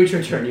 emotions. Cool, it's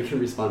your turn. You can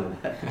respond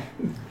to that.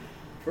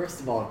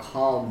 First of all,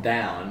 calm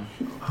down.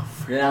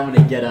 Then I'm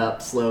gonna get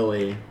up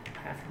slowly,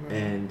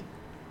 and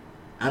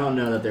I don't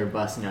know that they're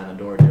busting down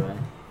the door, do I?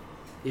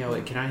 Yeah,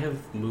 wait, can I have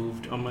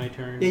moved on my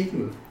turn? Yeah, you can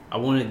move. I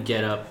want to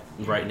get up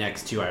right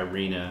next to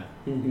Irina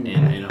Mhm.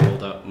 and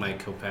hold up my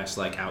Kopesh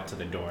like out to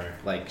the door,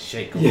 like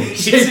shake him. Yeah,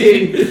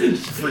 shaking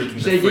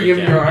Freaking shaking freak him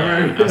in your out.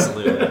 armor. Yeah,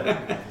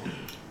 absolutely.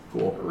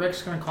 Cool.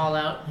 Rick's gonna call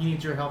out. He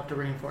needs your help to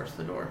reinforce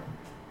the door.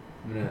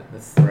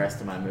 That's the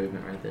rest of my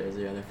movement right there. Is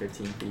the other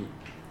 15 feet.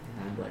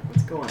 And I'm like,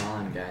 what's going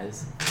on,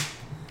 guys?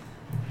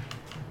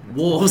 And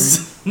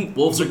wolves.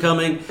 Wolves are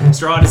coming.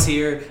 Strahd is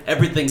here.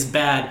 Everything's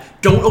bad.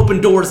 Don't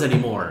open doors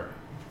anymore.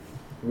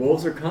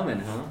 Wolves are coming,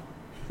 huh?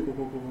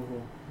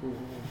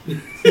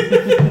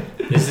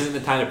 This isn't the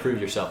time to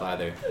prove yourself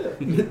either.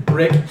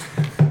 Rick.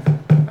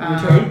 Your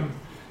turn.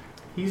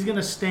 He's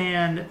gonna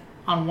stand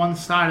on one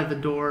side of the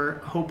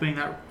door, hoping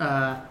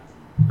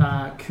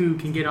that Ku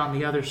can get on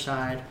the other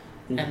side,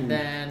 and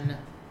then.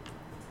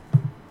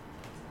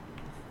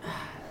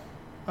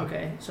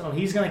 Okay, so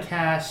he's gonna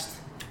cast.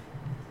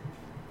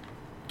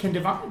 He's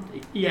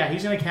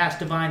gonna cast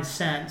Divine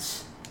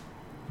Sense,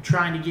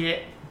 trying to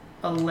get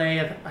a lay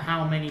of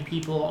how many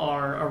people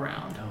are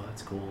around. Oh,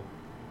 that's cool.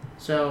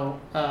 So,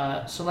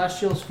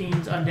 Celestials,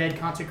 Fiends, Undead,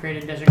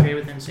 Consecrated, and Desecrated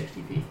within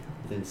 60 feet.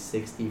 Within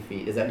 60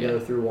 feet. Does that go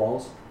through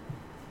walls?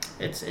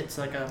 It's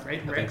like a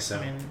right. I think so.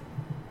 I mean,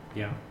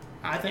 Yeah.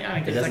 I think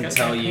It it's doesn't like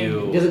tell a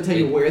you. It doesn't tell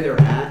you where they're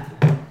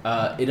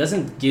at. It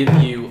doesn't give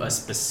you a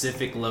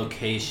specific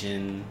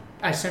location.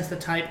 I sense the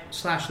type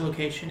 /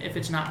 location if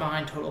it's not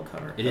behind total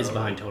cover. It is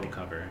behind total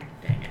cover.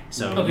 Dang it.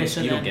 So, Okay, you,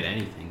 so you don't then- get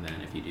anything then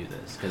if you do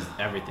this because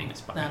everything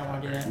is behind I don't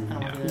want to do that. I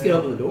don't want to You do can that.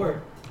 open the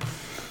door.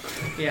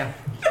 Yeah.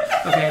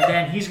 Okay,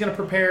 then he's going to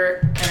prepare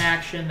an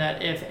action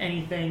that if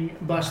anything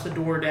busts the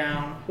door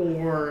down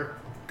or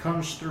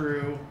comes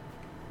through,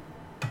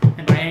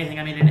 and by anything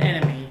I mean an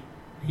enemy,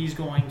 he's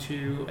going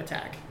to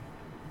attack.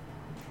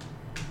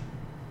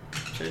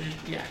 So his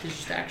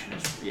just action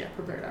is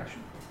prepared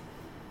action.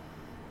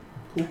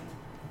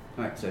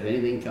 Alright, so if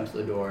anything comes to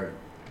the door,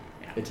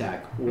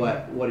 attack.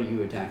 What are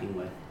you attacking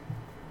with?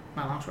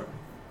 My longsword.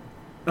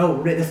 Oh,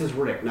 Rick, this is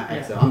Rick, not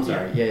Yeah. Exo. I'm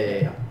sorry.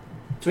 Yeah.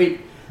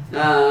 Sweet.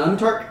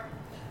 Tark.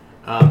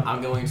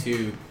 I'm going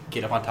to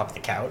get up on top of the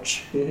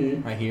couch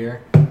Mm-hmm. right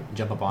here,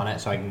 jump up on it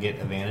so I can get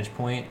a vantage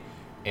point,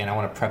 and I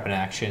want to prep an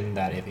action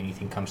that if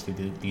anything comes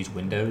through these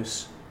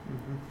windows,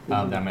 that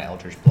I'm going to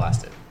Eldritch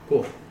Blast it.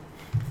 Cool.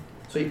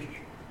 Sweet.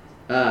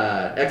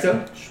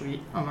 Exo.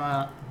 Sweet. I'm going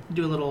to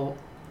do a little.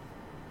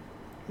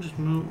 Just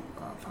move.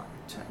 5,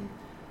 10,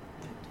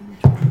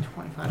 15, 20,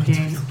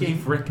 25.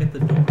 Gain. Rick at the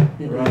door.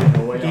 Running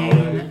away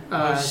Gain.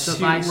 Oh, So shoot,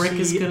 if I Rick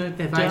is see gonna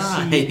if I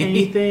die. see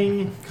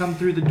anything come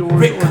through the doors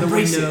Rick, or the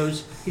embrace it.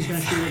 windows, he's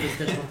gonna shoot with his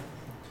pistol.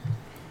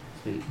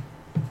 Sweet.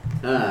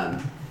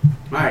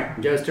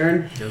 Alright, Joe's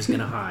turn. Joe's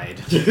gonna hide.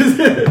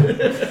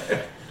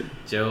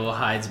 Joe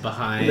hides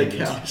behind The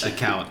couch. a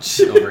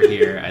couch over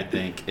here. I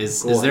think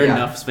is Cool, there yeah.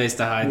 enough space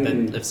to hide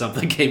that if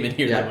something came in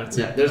here, that would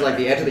There's like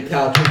the edge of the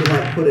couch. He can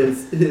like put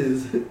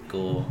his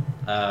cool.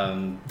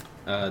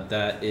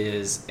 That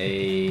is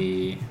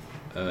a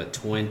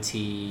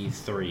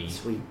 23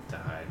 Sweet. to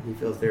hide. He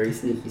feels very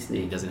sneaky He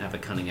sneaky. doesn't have a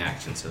cunning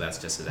action, so that's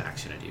just his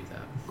action to do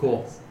that.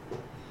 Cool.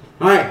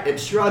 Alright,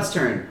 it's Shroud's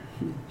turn.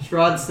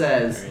 Shroud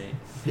says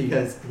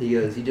Alright.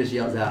 he just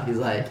yells out, he's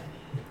like,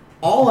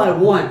 all I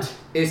want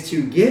is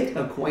to get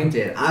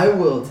acquainted. I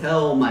will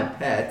tell my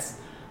pets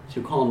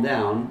to calm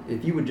down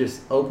if you would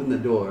just open the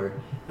door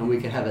and we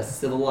could have a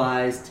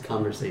civilized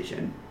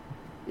conversation.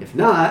 If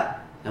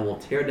not, I will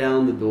tear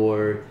down the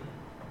door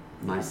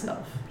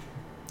myself.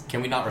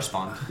 Can we not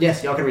respond?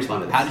 Yes, y'all can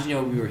respond to this. How did you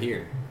know we were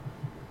here?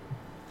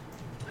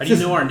 How do you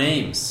know our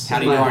names? How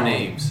do you My know our home.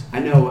 names? I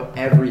know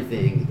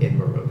everything in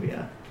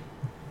Barovia.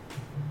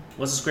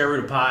 What's the square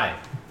root of pi?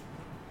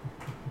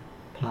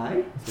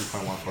 Pi?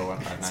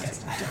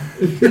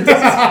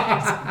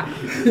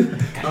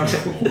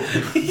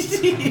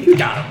 3.141596.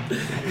 Got him.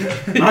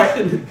 Alright.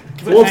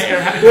 We'll We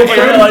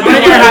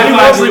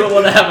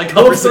want to have a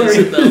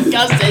conversation though.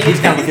 God dang It's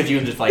it. kind of because you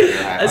and just like your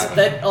high I five.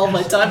 spent all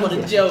my time on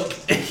a joke.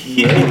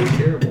 That was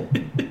terrible.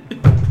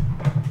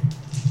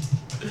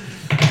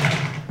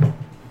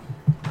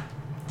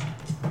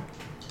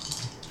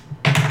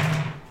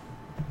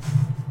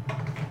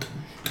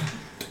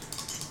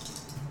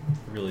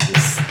 Really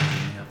just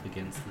standing up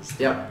against this.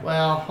 Yep.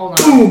 Well, hold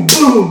on. Boom,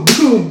 boom,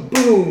 boom,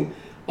 boom.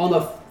 On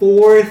the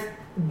fourth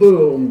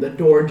boom, the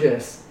door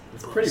just.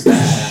 It's pretty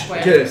bad.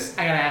 Wait, Just.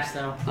 I gotta ask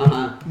though.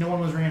 Uh-huh. No one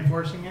was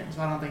reinforcing it,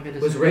 so I don't think that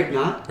this Was Rick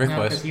not? Rick No,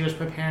 because was. he was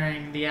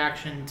preparing the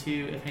action to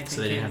if anything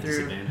So they came didn't have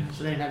through, disadvantage.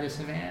 so they didn't have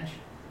disadvantage.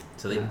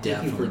 So they Thank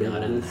you for definitely being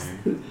got in honest.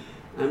 there.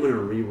 I'm gonna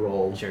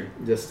re-roll. Sure.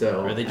 Just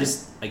so. Or they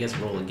just, I guess,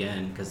 roll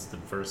again because the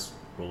first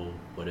roll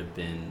would have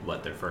been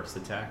their first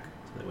attack.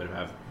 So they would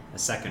have a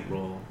second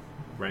roll,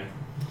 right?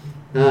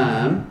 Do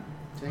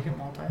they get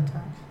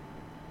multi-attacks?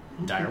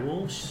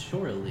 Direwolf,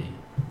 surely.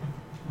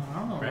 Well, I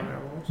don't know Right.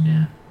 werewolves.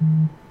 Yeah.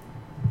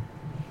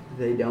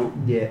 They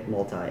don't get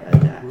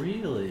multi-attack.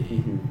 Really?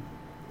 Mhm.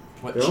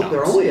 What They're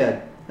chunks? only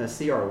a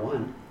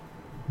CR1.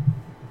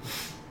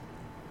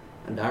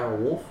 A dire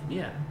wolf.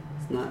 Yeah.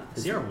 It's not.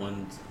 It's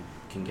CR1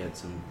 can get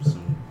some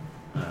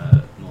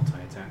multi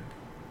attack.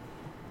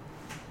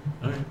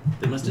 Alright.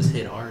 They must just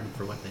hit hard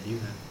for what they do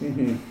then.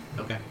 Mm-hmm.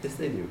 Okay. Yes,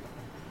 they do.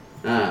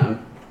 So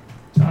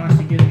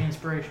honesty gives me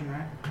inspiration,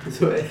 right?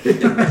 So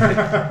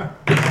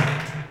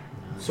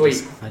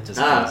Sweet. That just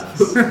Ah.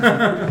 kills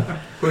us.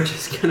 we're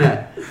just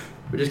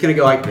gonna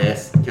go like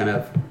this, kind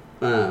of.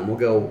 We'll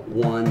go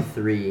 1,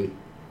 3,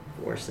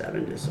 4,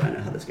 7, just so I know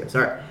how this goes.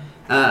 All right.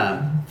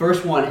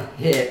 First one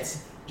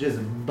hits, just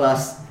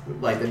busts,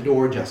 like the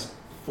door just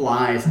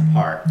flies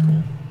apart.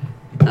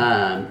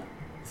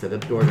 So the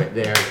door's right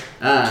there.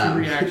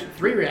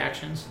 Three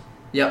reactions.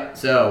 Yep.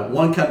 So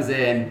one comes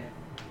in,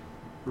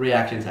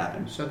 reactions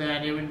happen. So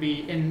then it would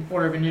be, in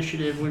order of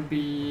initiative, would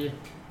be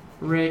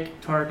Rick,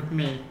 Tark,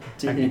 me.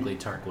 Technically,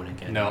 Tark wouldn't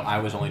get. No, I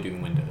was only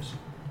doing windows.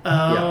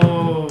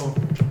 Oh.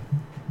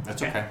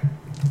 That's okay.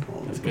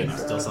 That's good.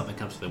 Still something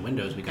comes to the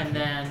windows. We got. And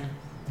then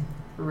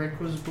Rick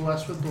was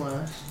blessed with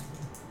bless.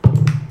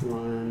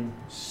 One.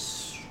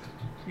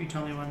 You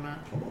tell me when, Matt.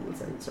 Hold on 1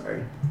 second.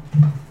 Sorry.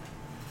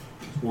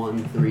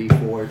 1, 3,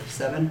 4,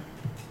 7.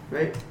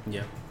 Right?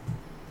 Yeah.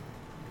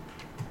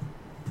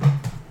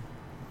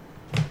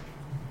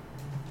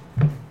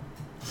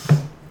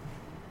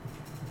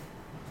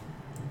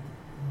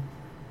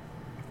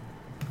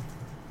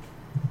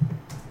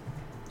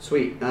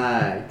 Sweet.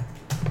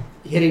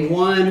 Hitting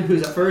 1.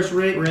 Who's at first?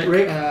 Rick.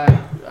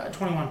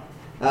 21.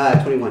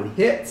 21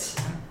 hits.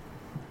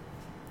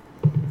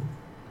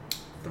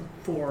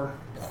 4.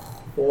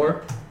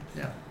 4.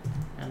 Yeah.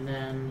 And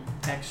then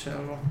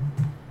Exo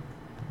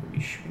would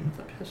be shooting with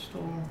a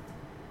pistol.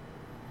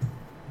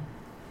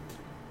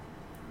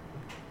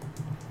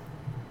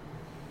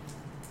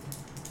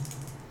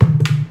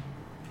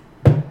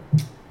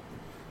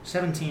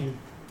 $17.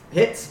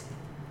 Hits.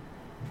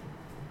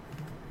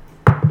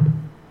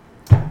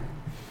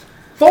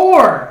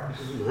 4!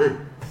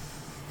 Man.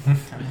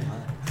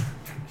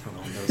 From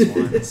all those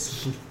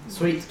ones.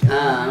 Sweet. Yes.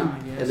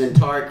 And then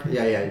Tark.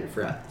 Yeah, you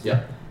forgot.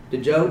 Yep.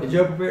 Did Joe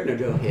prepare it? No,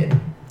 Joe hit.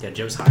 Yeah,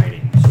 Joe's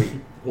hiding. Sweet.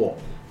 Cool.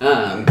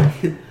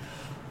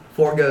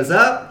 4 goes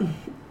up.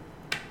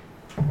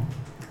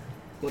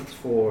 Looks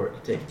for to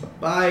take a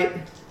bite.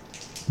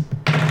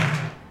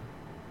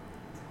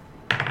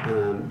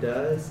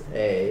 Does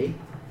a.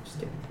 Just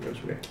kidding.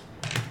 Where's Rick?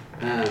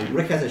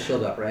 Rick has a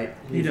shield up, right?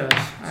 He does,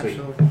 Sweet.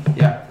 absolutely.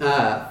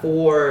 Yeah.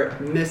 4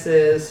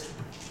 misses.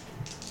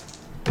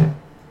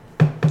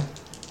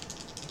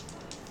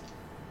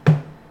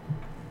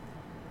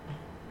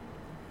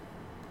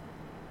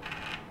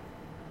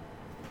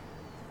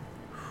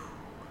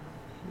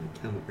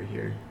 Come over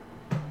here.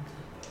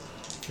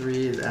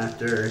 3 is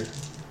after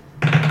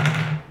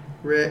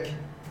Rick.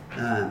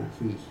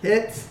 He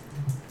hits.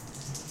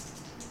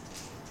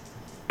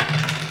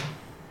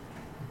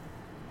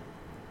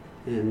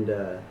 And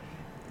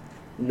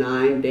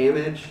 9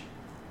 damage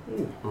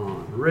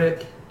on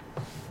Rick.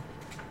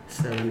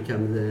 7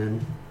 comes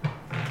in.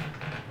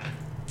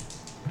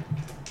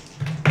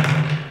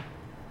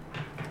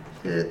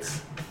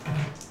 Hits.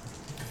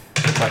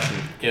 Question: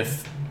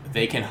 if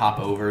they can hop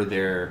over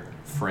their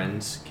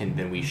friends, can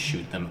then we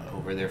shoot them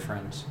over their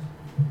friends?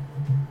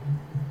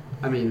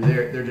 I mean,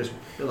 they're just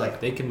like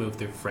They can move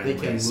through they friendly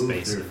can move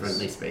spaces. through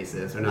friendly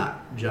spaces. They're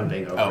not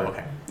jumping over. Oh,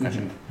 okay. Gotcha.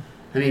 Mhm.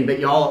 I mean,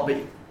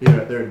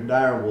 but they're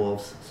dire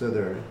wolves, so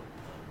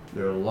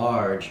they're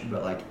large,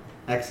 but like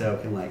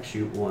Exo can like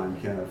shoot one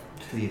kind of.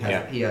 He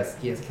has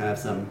kind of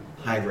some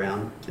high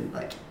ground and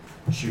like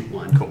shoot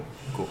one. Cool.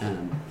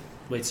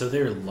 Wait, so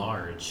they're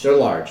large. They're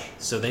large.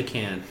 So they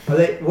can't. Are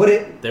they? What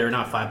it? They're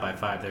not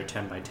 5x5. They're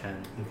 10x10.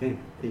 Okay,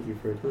 thank you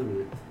for telling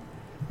me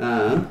that.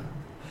 I'm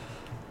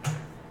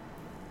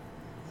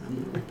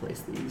gonna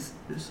replace these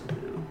just so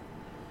you know.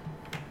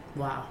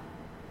 Wow.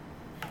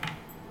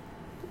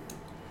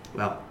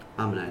 Well,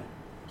 I'm gonna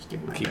just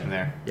give my Keep them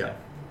there. Yeah,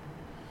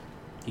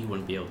 He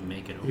wouldn't be able to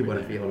make it over he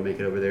wouldn't be there. able to make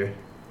it over there.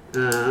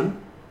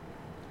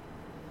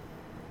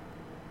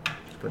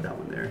 Just put that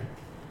one there.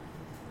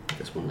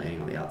 This one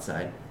laying on the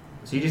outside.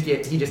 So he just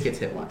gets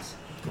hit once,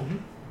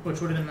 Which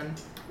would have been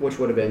which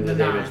would have been the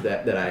The damage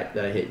 9.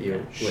 that I hit you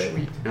with.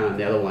 Sweet.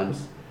 The other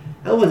one's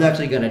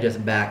actually gonna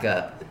just back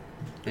up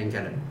and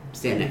kind of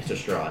stand next to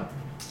Strahd.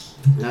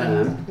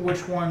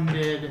 which one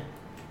did? It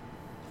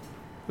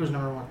was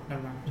number 1.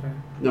 Never mind. Sorry.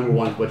 Number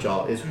 1, which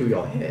is who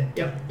y'all hit.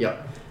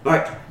 Yep. All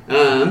right.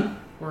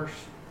 Worse.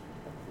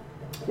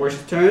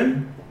 Worst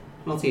turn.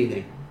 I don't see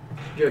anything.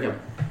 Jericho.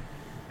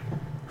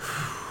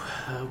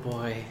 Oh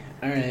boy.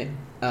 Alright.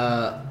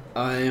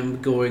 I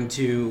am going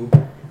to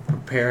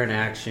prepare an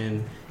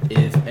action.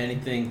 If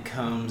anything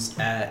comes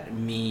at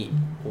me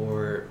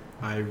or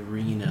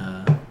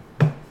Irina,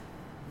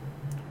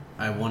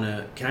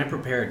 can I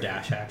prepare a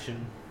dash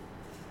action?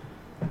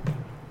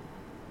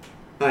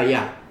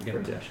 Yeah. Yep.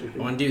 For dash. I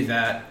want to do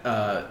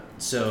that.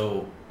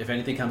 So if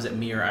anything comes at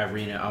me or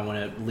Irina, I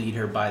want to lead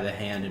her by the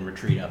hand and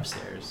retreat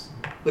upstairs.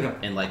 Okay.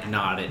 And like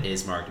nod at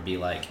Ismark to be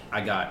like,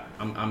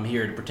 I'm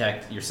here to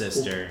protect your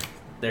sister.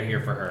 They're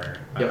here for her.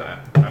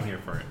 Yep. I'm here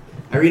for it.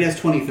 Irina's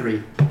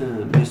 23.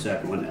 Just so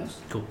everyone knows.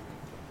 Cool.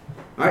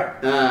 All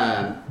right.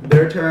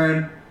 Their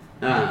turn.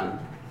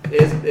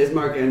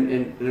 Ismark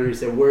and Irina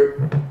said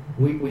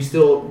we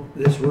still,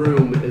 this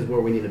room is where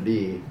we need to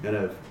be. Kind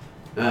of.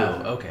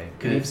 Oh, okay.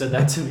 Could you have said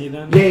that to me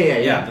then?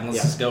 Yeah. Then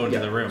let's just go into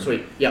the room.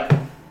 Sweet. Yep.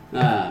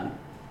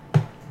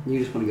 You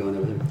just want to go in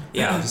there with him.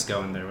 Yeah, I'll just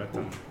go in there with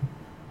them.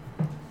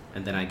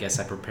 And then I guess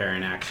I prepare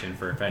an action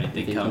for if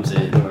anything Anything comes to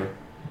the in. door.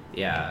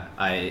 Yeah,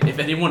 if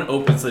anyone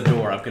opens the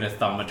door, I'm gonna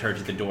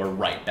thaumaturgy the door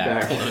right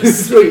back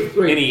close. Sweet.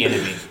 Any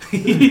enemy.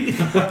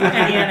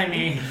 Any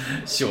enemy.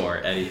 Sure,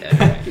 any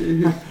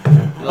enemy.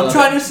 I'm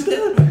trying to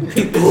spin.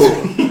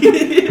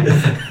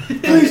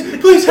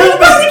 Please help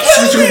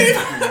me!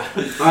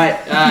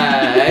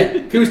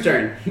 Alright, Koo's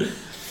turn.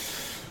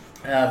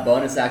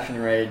 Bonus action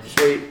rage.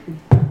 Sweet.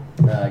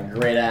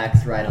 Great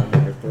axe right on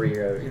number 3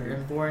 over You're here.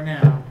 in for it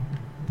now.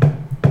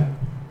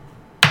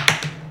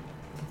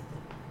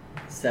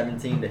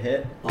 17 to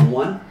hit. On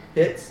 1,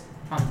 hits.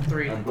 On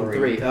 3. On On 3.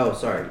 3. Oh,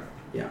 sorry.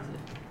 Yeah.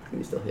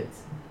 He still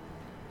hits.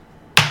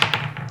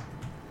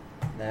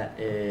 That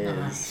is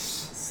Nice.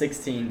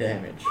 16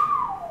 damage.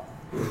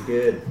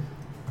 Good.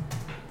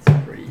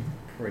 It's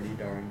pretty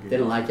darn good.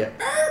 Didn't like it.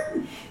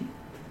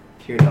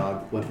 Pure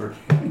dog. Whimper.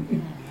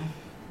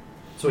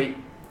 Sweet.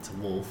 It's a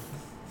wolf.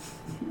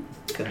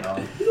 Good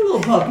dog. He's a little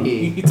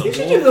puppy. It's a He's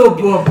such a wolf.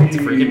 little puppy. It's a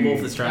freaking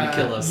wolf that's trying to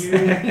kill us.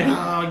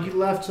 You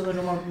left so there's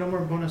no more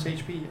bonus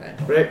HP. I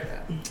don't Rick.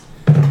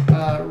 like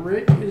that.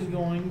 Rick is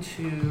going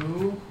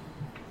to.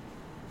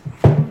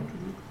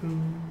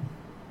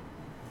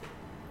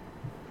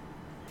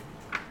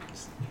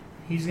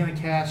 He's going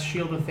to cast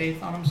Shield of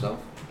Faith on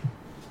himself.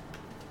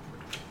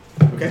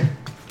 Okay.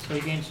 So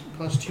he gains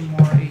plus 2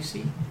 more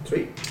AC.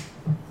 Sweet.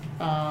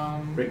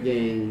 Rick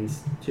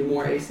gains 2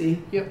 more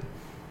AC. Yep.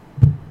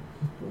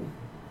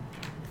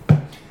 Oh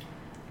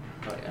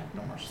yeah,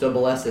 no more. So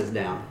Bless is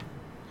down.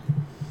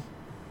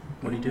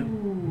 What do you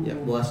do? Yeah,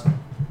 Bless.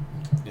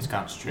 It's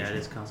concentration. Yeah, it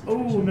is Oh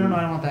concentration. no,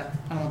 I don't want that.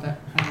 I don't want that.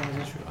 I don't want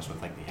that. That's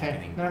with like the Okay.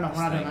 happening. No, we're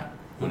not doing that.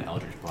 When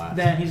Eldritch Blast.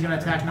 Then he's going to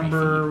attack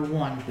number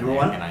 1. Number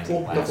 1? And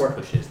Cool. Isaac Go for Blast it.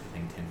 pushes the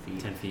thing 10 feet.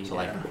 10 feet, So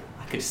like, yeah.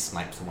 I could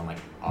snipe someone like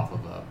off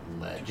of a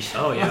ledge.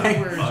 Oh yeah,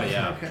 Where is oh it?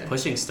 yeah. Okay.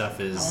 Pushing stuff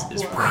is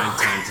Oh. prime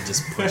time to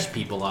just push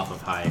people off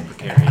of high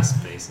precarious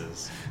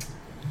spaces.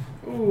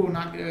 Ooh,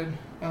 not good.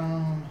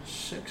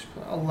 6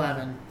 plus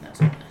 11. That's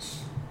a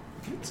miss.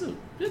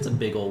 It's a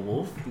big old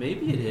wolf.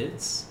 Maybe it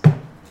hits.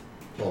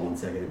 Hold on 1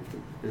 second.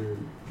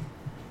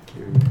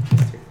 Karen,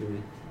 just check through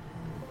me.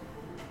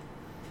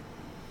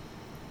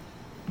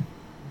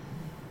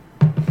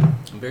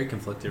 I'm very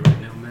conflicted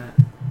right now, Matt.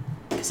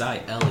 Because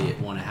Elliot,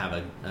 want to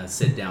have a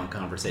sit-down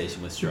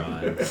conversation with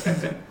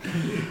Strahd.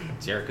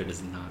 Jericho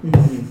does not.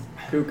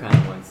 Who kind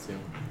of wants to?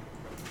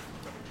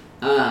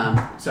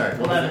 Sorry.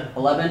 what was 11. it?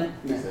 11?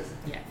 Misses.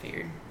 Yeah,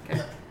 figured.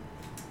 Okay.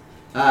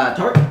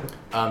 Tark.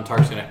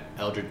 Tark's gonna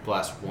Eldritch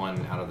Blast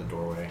 1 out of the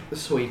doorway.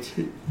 Sweet.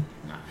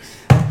 Nice.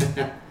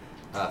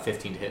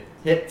 15 to hit.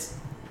 Hits.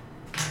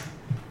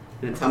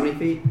 And it's how many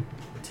feet?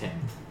 10.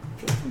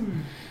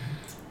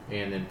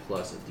 And then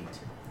plus a d10.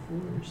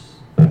 Force.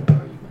 Or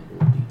you might do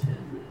a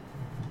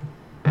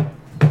D10.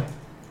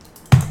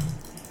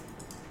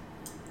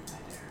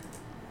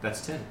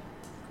 That's 10.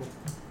 Cool.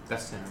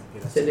 That's 10. Okay,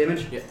 that's 10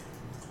 damage? Yeah.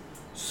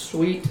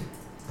 Sweet.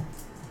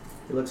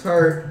 It looks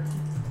hurt.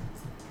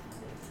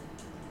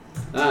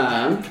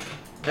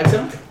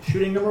 Exo?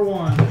 Shooting number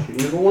 1. Shooting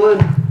number 1.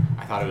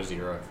 I thought it was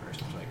 0 at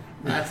first. I was like,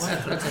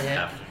 That's a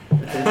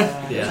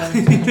hit. Yeah.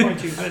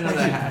 22. Good.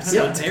 That's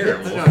so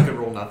terrible. I could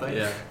roll nothing.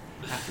 Yeah.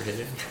 After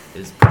hitting.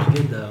 It's pretty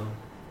good though.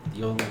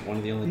 One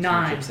of the only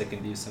 9. cantrips that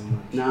can do so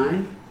much.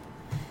 9.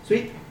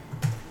 Sweet.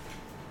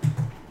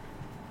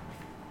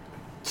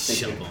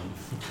 Shove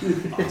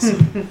him.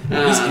 Awesome.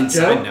 He's inside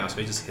Joe? now, so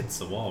he just hits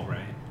the wall, right?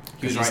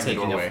 He was 'Cause right in the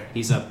taking doorway.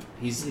 He's up.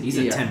 He's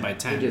a 10 by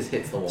 10. He just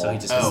hits the wall. So he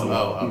just hits the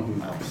wall.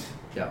 Mhm.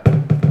 Yep.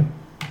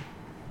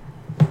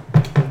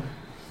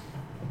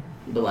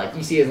 But like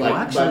you see his like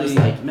Well, butt actually, just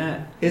like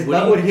Matt, his would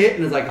butt he- would hit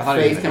and his like I thought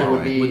he was face in the kind of would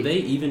doorway. be. Would they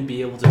even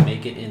be able to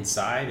make it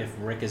inside if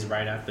Rick is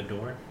right at the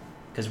door?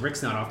 Because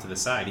Rick's not off to the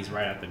side; he's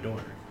right at the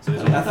door. So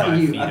there's I only thought 5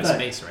 you- feet I of thought-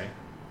 space, right?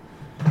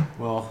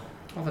 Well,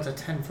 Oh, that's a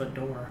 10-foot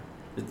door.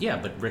 Yeah,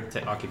 but Rick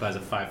occupies a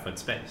 5-foot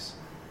space.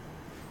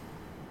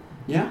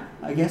 Yeah,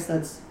 I guess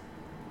that's.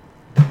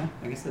 Yeah,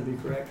 I guess that'd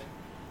be correct.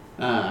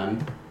 I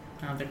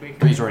don't think we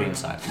can. he's already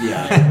inside.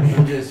 Yeah.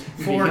 We'll just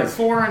Four, because-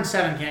 4 and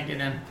 7 can't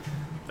get in.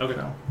 Okay.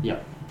 So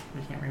Yep.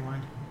 we can't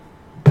rewind.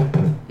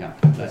 Yeah.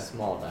 The That's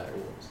small dire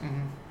wolves.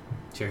 Mm-hmm.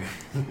 Sure.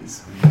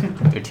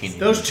 13.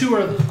 Those two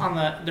are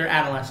on they're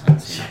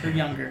adolescents. You know, they're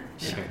younger.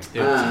 Sure.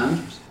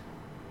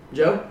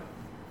 Joe.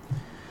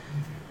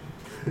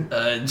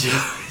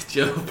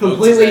 Joe Completely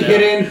pokes his head out.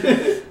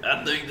 hidden.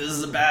 I think this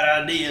is a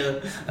bad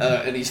idea.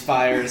 And he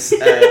fires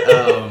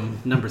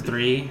at number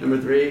 3. Number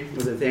 3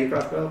 was it hand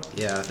crossbow.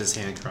 Yeah, with his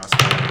hand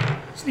crossbow.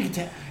 Sneak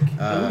attack.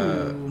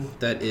 Ooh.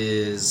 That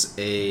is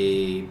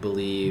a,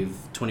 believe,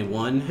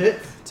 21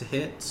 Hit. to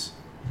hit.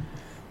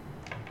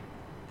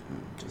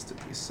 Just a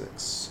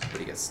d6. But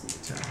he gets sneak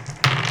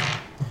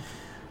attack.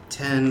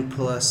 10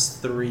 plus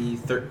 3,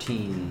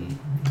 13.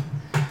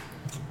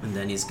 And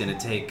then he's going to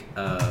take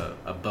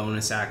a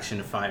bonus action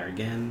to fire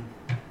again.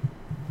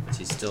 Which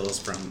he still is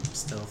from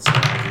stealth, so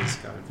he's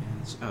got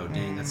advantage. Oh,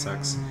 dang, that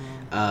sucks.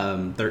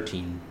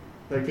 13.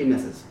 13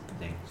 misses.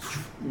 Dang.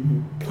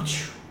 Mm-hmm.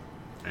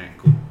 Alright,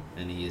 cool.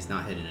 And he is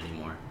not hidden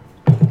anymore.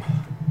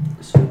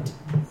 Sweet.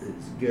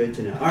 It's good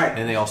to know. All right.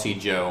 Then they all see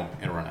Joe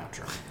and run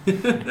after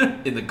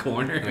him. In the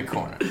corner. In the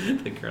corner.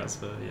 The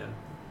crossbow, yeah.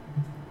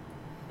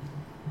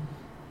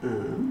 Hold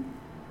on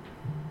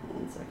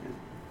a second.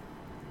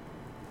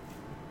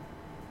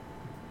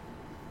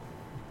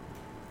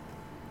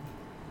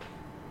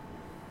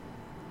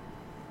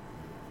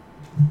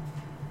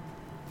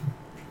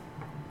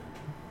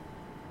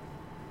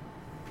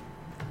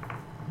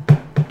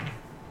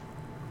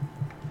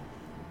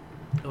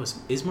 Oh,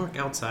 is Mark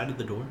outside of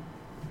the door?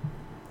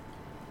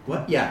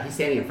 What? Yeah, he's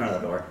standing in front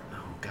of the door.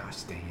 Oh,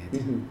 gosh dang it.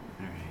 Mm-hmm.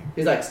 All right.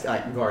 He's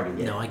like guarding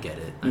it. No, I get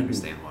it. I Mhm.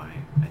 understand why.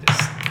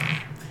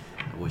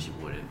 I wish you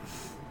wouldn't.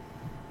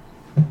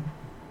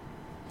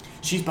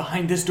 She's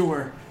behind this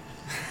door.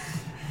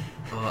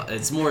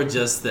 It's more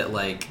just that,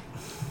 like,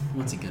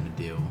 what's he gonna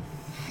do?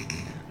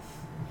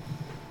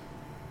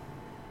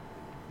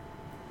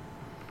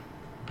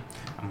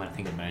 I'm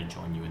gonna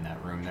join you in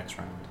that room next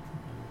round.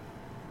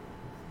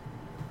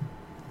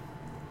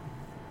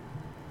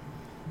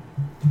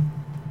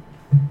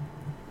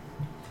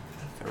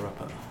 Throw up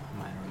a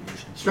minor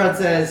illusion. Strahd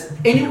says,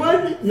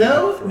 "Anyone?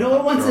 No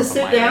one wants to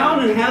sit down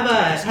and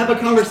have a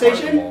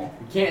conversation." You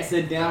can't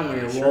sit down when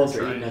your Sure, wolves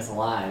are try. eating us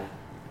alive.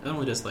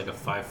 Only just like a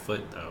 5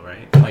 foot though,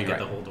 right? Oh, Like you're at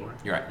the right. whole door.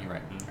 You're right.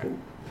 Mm.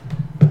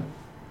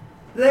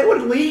 They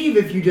would leave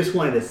if you just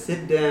wanted to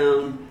sit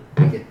down.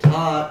 We could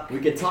talk. We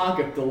could talk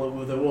if the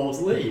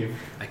wolves leave.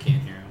 I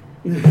can't hear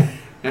him.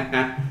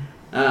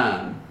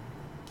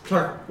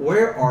 Tark,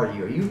 where are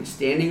you? Are you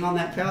standing on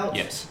that couch?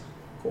 Yes.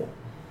 Cool.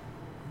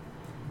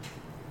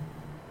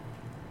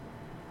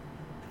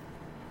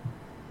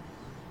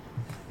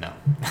 No.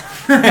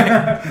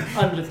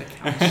 Under the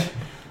couch.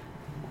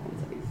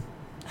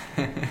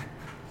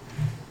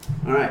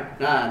 All right.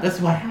 That's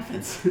what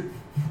happens.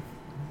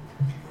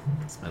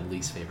 It's my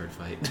least favorite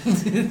fight.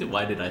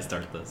 Why did I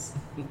start this?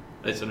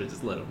 I should have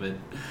just let him in.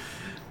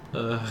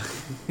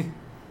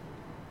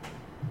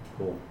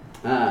 Cool.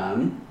 Let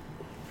me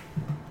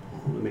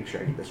make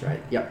sure I get this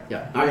right. Yep.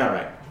 I got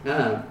it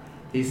right.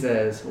 He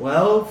says,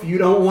 "Well, if you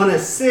don't want to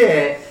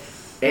sit,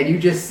 and you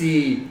just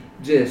see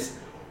just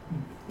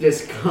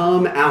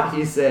come out,"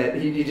 he said.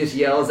 He just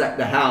yells at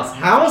the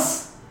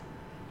house,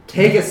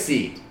 take a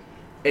seat,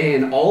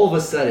 and all of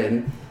a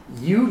sudden,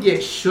 you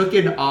get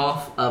shooken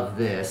off of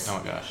this. Oh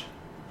my gosh.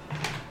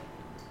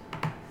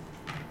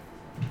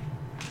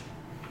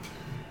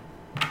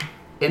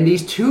 And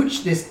these two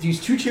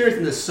chairs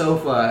and the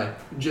sofa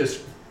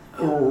just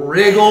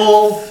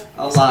wriggle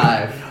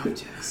alive.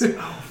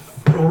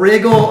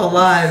 Wriggle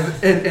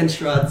alive. And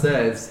Strahd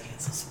says,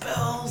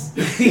 Spells.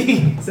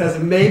 he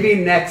says, maybe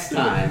next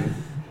time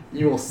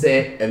you will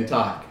sit and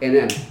talk. And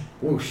then,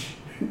 whoosh,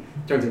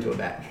 turns into a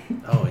bat.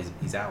 Oh,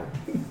 he's out.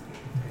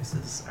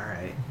 All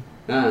right.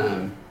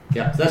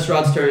 Yeah, so that's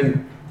Strahd's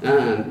turn.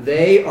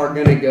 They are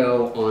going to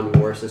go on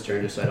Warris's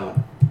turn just so I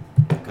don't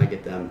kind of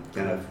get them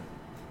kind of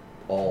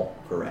all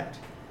correct.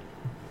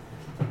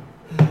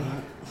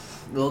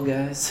 Well,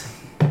 guys.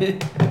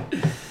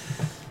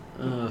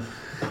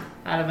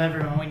 Out of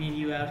everyone, we need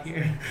you out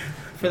here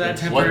for that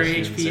The temporary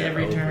questions HP are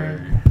every over.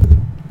 turn.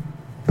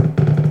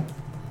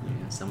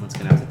 Yeah, someone's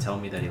gonna have to tell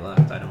me that he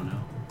left. I don't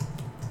know.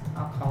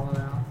 I'll call it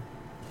out.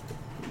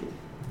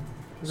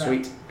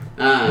 Sweet.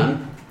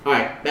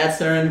 Alright, that's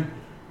turn.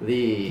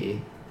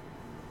 I'm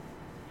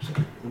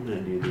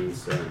gonna do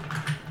these so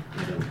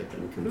I don't get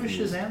them Who's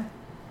confused. Shazam?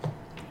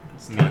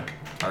 Me.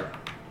 Tark.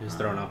 He was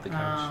thrown off the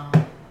couch.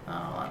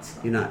 That's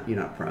You're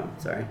not prone,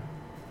 sorry.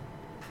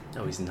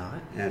 No, he's not.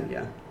 And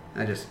yeah,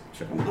 I just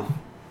shook him off.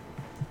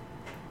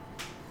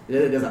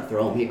 It doesn't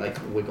throw him, he like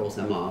wiggles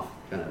him off,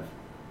 kind of.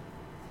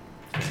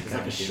 It's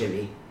like a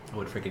shimmy. I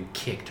would freaking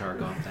kick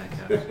Targ off that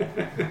couch.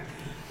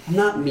 I'm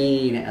not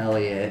mean,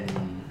 Elliot.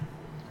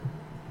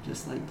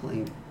 Just like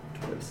playing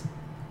toys.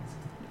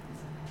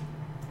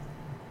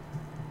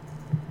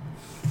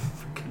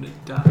 We're gonna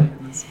die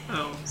in this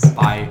house.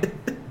 By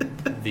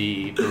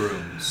the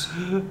brooms.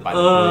 By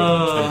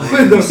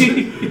the brooms.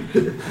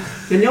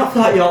 And y'all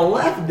thought y'all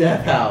left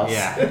Death House.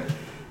 Yeah.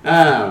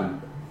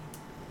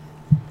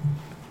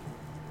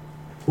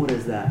 What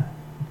is that?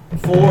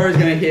 4 is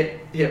gonna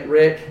hit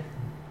Rick.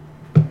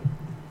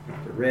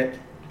 After Rick.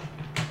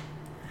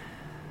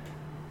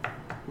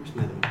 Where's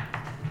my other one?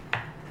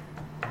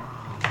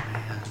 Oh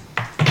man.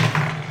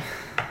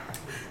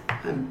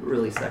 I'm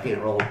really sucking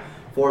at rolling.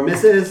 4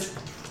 misses.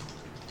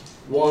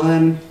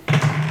 1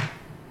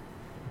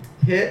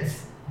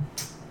 hits.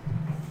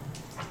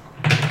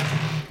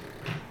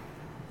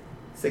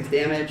 6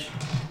 damage.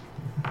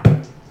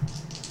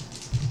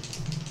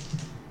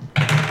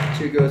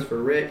 2 goes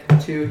for Rick.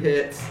 2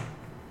 hits.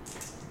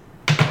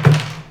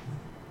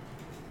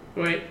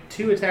 Wait,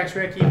 2 attacks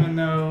Rick even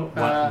though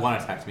One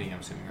attacked me, I'm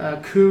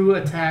assuming. Ku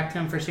attacked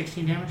him for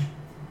 16 damage?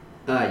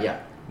 Yeah.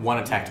 One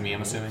attacked me,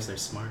 I'm assuming. They're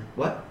smart.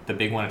 What? The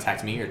big one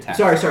attacked me or attacked?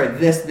 Sorry.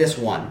 This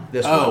one.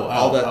 This one.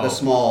 All the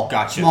small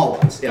Gotcha. small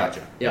ones. Yeah.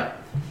 Gotcha.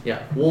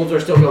 Yeah. Wolves are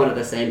still going to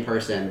the same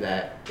person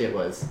that it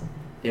was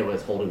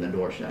holding the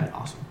door shut.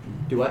 Awesome.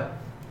 Do what?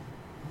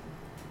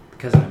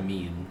 Because I'm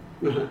mean.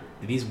 Uh-huh.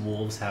 Do these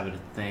wolves have a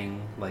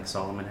thing like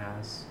Solomon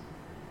has?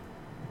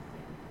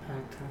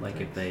 Like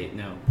if they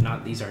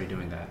not these already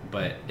doing that,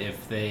 but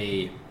if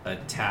they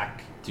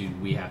attack, do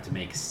we have to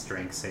make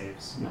strength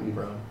saves? Not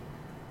prone.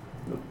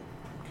 I'm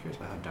curious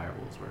about how dire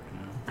wolves work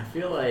now. I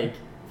feel like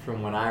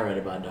from what I read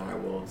about dire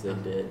wolves, they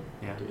did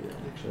Yeah. do that.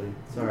 Actually,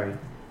 sorry.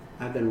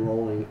 I've been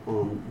rolling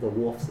on the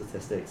wolf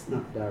statistics,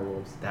 not the dire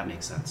wolves. That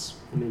makes sense.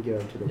 Let me go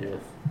to the Yeah.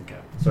 wolf. Okay.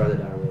 Sorry, the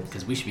dire wolves.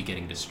 Because we should be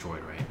getting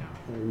destroyed right now.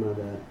 Oh, my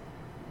bad.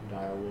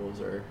 Dire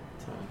wolves are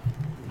tough.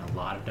 And a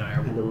lot of I dire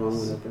had the wrong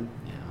wolves. one open.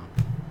 Yeah.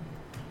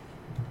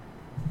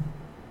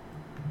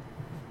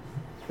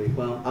 Sweet.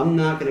 Well, I'm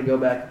not going to go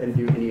back and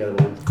do any other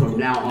ones. Cool. From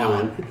now No.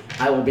 on,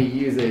 I will be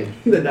using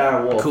the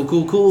dire wolf.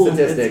 Cool.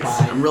 Statistics. It's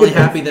fine. I'm really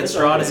happy that It's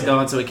Strahd is okay.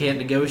 gone, so I can't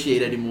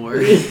negotiate anymore.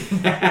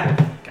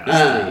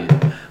 Gosh,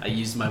 dude. I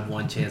used my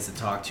one chance to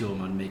talk to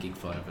him on making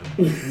fun of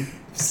him.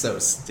 So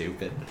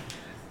stupid.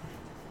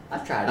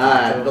 I've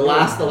tried. The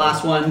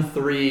last one,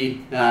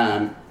 3.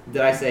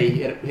 Did I say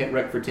hit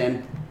Rick for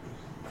 10?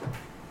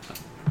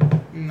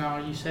 No,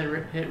 you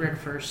said hit Rick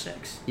for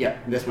 6. Yeah,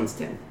 this one's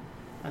 10.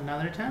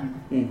 Another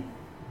 10?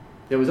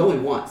 There was only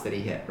once that he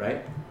hit,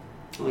 right?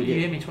 Only You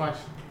did. hit me twice.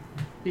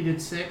 You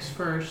did 6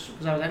 first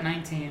because I was at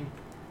 19,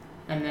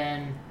 and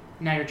then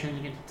now you're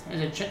changing it to 10.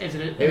 Is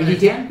it He another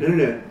did. 10?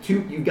 No.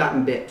 2. You've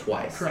gotten bit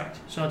twice. Correct.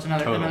 So it's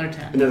another Total.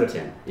 10. Another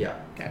 10. Yeah.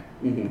 Okay.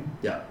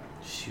 Yeah.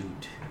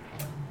 Shoot.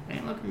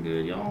 Ain't looking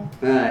good, y'all.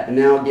 And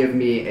now give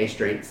me a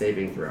strength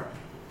saving throw.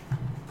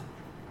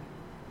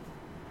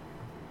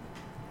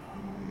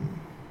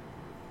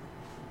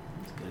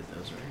 He's good at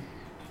those, right?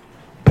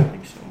 I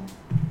think so.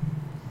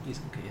 He's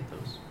okay at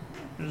those.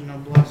 There's no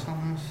bless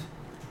on this.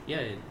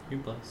 Yeah, you're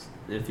blessed.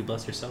 If you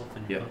bless yourself,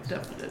 and you're blessed.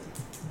 Definitely did.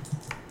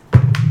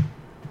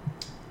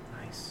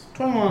 Nice.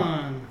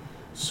 21.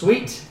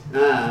 Sweet.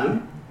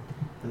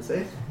 Let's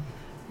see.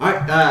 All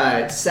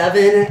right.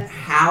 7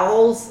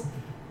 howls,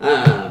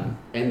 and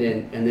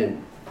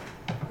then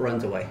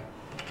runs away.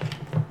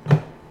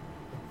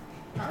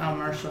 How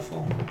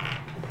merciful.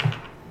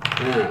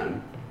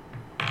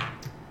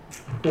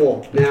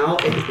 Cool. Now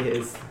it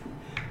is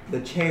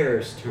the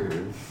chair's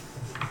turn.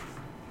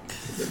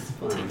 It's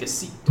fun. Take a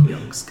seat,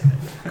 young Sky.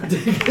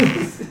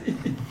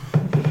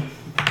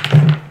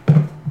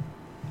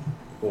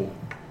 Cool.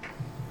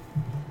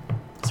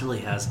 This really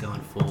has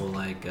gone full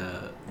like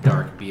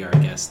dark. Be our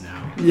guest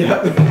now.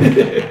 Yep.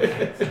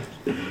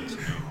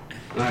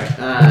 All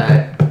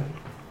right.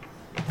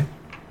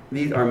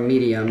 These are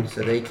medium,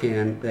 so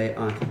they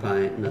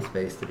occupy enough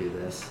space to do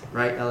this,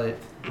 right, Elliot?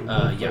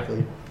 Yeah.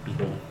 Cool.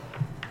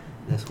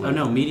 This Oh one.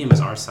 no, medium is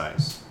our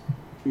size.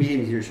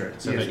 Medium is your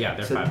shirt. So yeah,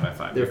 they're 5 by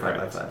 5. They're You're 5 by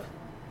correct. 5.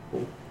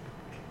 Cool.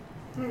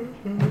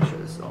 Make sure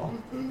this is all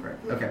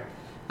correct. Okay.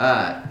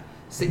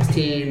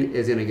 16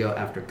 is gonna go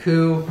after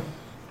Ku.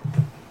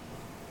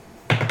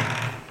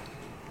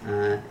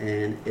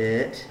 And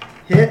it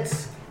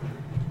hits.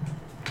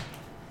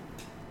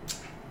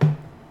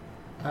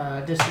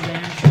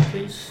 Disadvantage,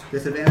 please.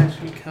 Disadvantage.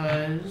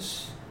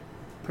 Because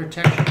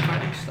protection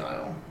fighting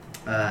style.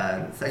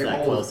 Is Second that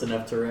roll. close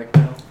enough to Rick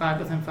now? 5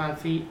 within 5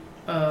 feet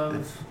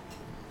of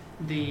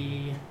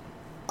the.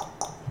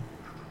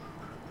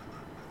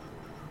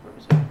 Where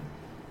is it?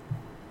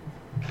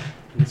 I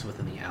think it's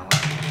within the ally,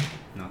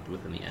 not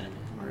within the enemy.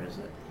 Where is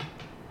it?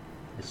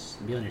 It's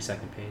be on your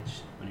second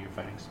page when you're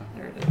fighting stuff.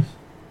 There it is.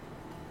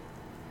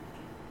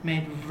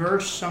 May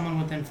verse someone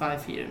within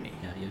 5 feet of me.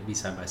 Yeah, you'd be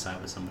side by side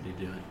with somebody to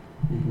do it.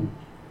 Mhm.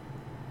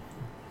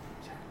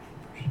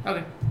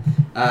 Okay.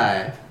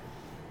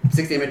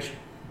 6 damage.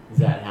 Is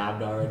that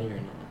halved already or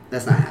not?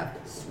 That's not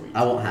half. Sweet.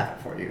 I won't have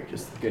it for you.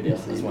 Just Good deal.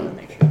 Just wanted to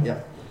make sure.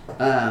 Yep.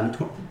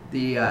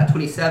 The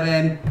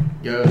 27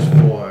 goes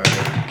for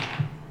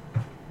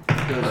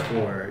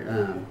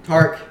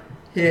Tark,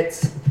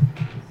 hits.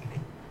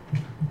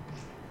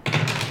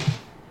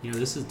 You know,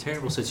 this is a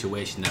terrible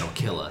situation that'll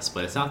kill us,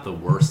 but it's not the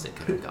worst it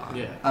could have gone.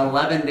 Yeah.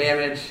 11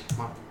 damage.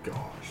 My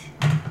gosh.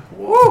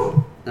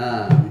 Woo!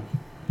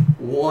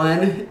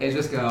 1 is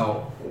just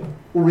gonna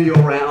reel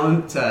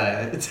around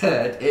to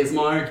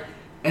Ismark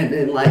and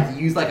then like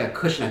use like a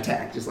cushion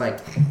attack, just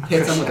like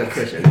hits him with a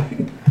cushion.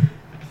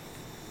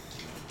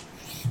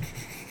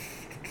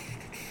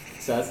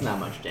 So that's not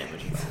much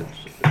damage at all.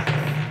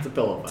 It's a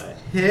pillow fight.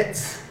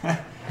 Hits.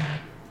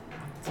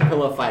 It's a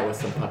pillow fight with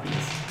some puppies.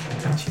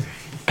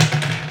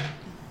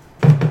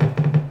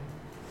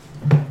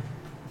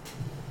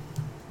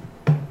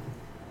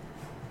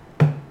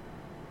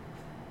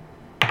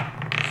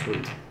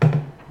 Sweet.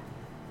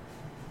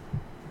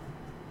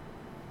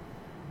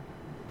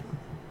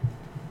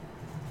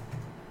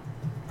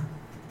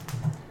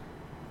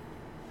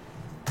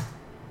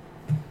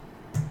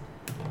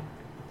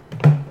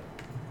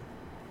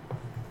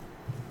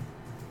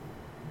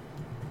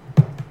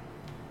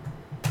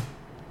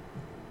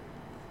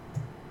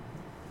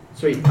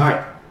 Sweet. All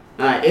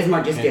right.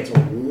 Ismark just gets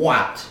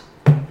whacked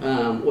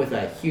with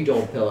a huge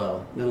old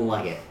pillow. Doesn't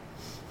like it.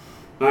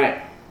 All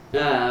right.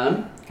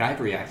 Can I have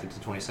reacted to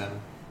 27?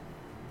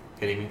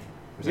 Hitting me? Or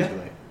is Yeah. that too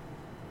late?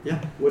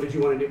 Yeah. What did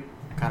you want to do?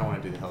 I kind of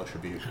want to do the Hellish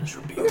Rebuke.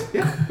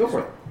 Yeah, go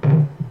for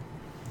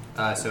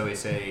it. So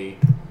it's a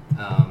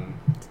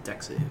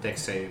Dex save.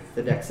 dex save.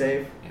 The deck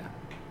save.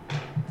 Yeah.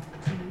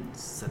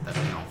 Set that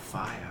thing on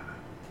fire.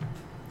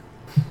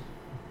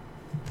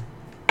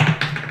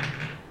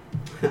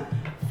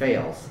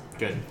 Fails.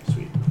 Good.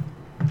 Sweet.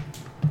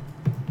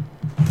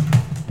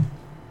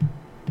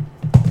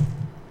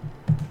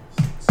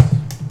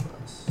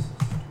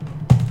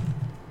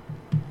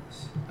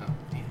 Oh,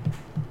 man.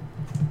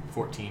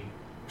 14.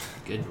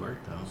 Good work,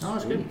 though. Oh,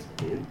 that's good.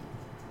 Sweet, man.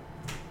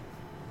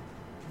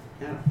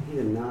 Yeah, he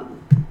did not.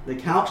 The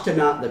couch did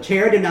not. The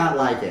chair did not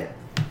like it.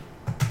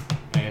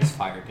 And it's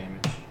fire damage.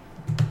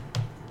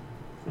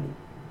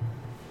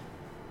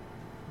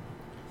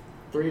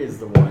 3 is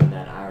the one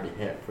that I already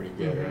hit pretty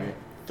good, Mhm. right?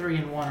 3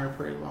 and 1 are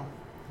pretty low.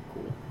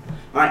 Cool.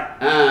 All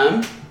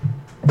right.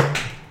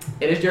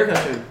 It is Jericho's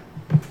turn.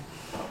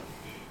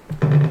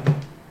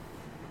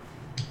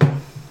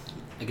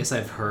 I guess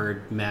I've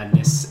heard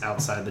madness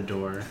outside the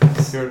door.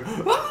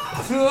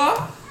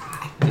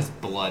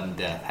 Just blood and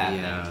death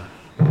happening.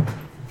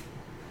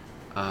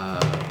 Yeah.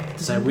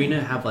 Does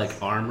Irina have like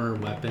armor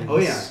weapons? Oh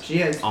yeah, she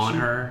has On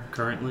her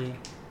currently.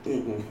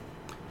 Mm-mm.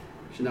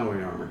 She's not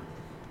wearing armor.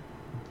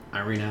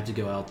 Irina, I have to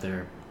go out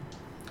there.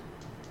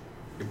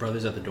 Your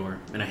brother's at the door,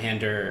 and I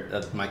hand her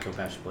my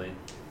Kopash blade.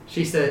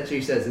 She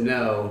says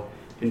no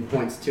and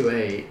points to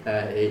a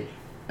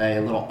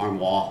little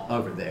armoire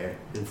over there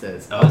and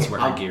says, Oh, that's where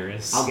I'll- her gear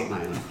is. I'll get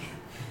my own.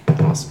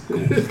 Awesome.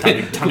 Cool.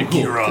 Time to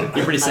gear up.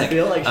 You're pretty sick. I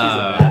feel like she's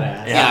a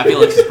badass. Yeah, I feel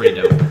like she's pretty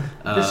dope.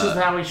 This is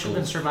how we should have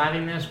been cool.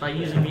 surviving this, by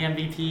using the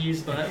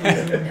MVPs, but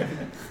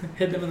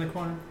hid them in the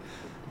corner.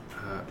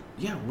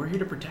 Yeah, we're here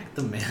to protect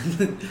them,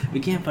 man. We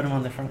can't put them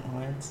on the front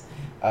lines.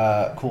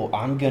 Cool.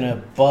 I'm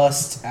gonna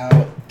bust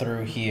out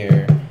through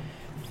here.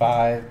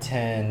 5,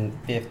 10,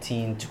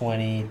 15,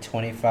 20,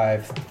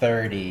 25,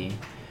 30.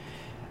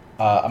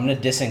 I'm gonna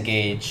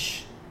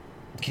disengage.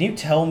 Can you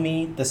tell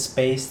me the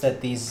space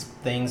that these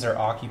things are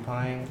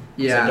occupying? 'Cause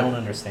Yeah. I don't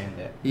understand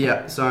it.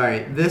 Yeah,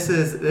 sorry. This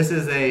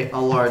is a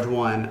large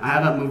one. I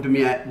haven't moved them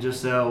yet,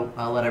 just so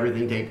I'll let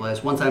everything take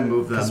place. Once I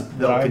move them, 'Cause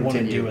they'll what I want to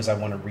continue. do is I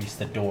want to reach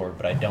the door,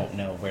 but I don't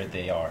know where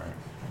they are.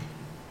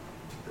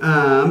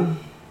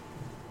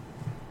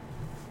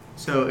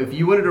 So if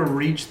you wanted to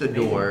reach the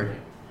door,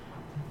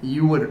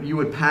 you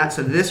would pass.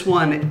 So this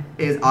one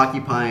is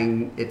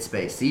occupying its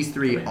space. These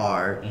 3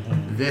 are.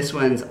 Mhm. This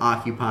one's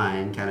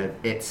occupying kind of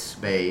its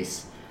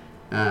space.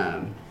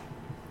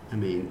 I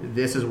mean,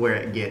 this is where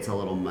it gets a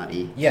little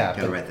muddy. Yeah,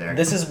 kind of but right there.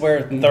 this is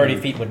where 30 Mhm.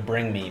 feet would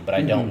bring me, but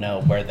I Mhm. don't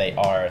know where they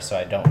are, so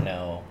I don't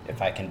know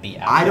if I can be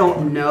out. I the don't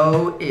door.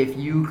 know if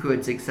you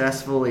could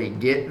successfully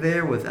get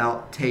there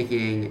without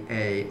taking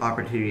a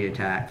opportunity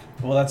attack.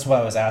 Well, that's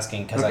why I was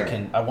asking because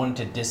Okay. I wanted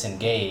to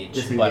disengage,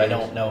 but Disengage. I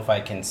don't know if I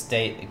can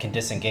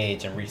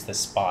disengage and reach the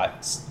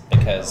spots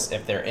because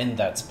if they're in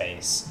that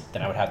space,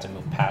 then I would have to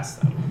move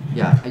past them.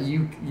 Yeah,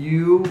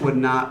 you would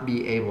not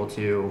be able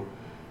to.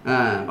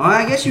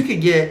 I guess you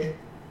could get.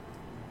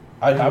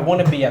 I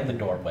want to be at the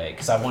doorway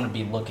because I want to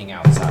be looking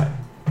outside.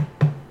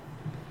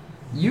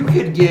 You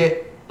could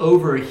get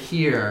over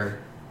here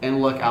and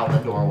look out the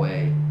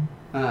doorway.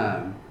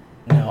 No,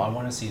 I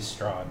want to see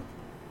Strahd.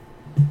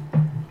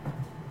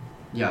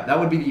 Yeah, that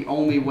would be the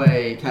only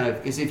way. Kind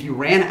of, is if you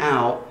ran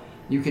out,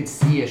 you could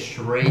see a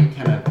straight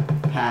kind of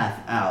path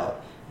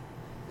out.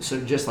 So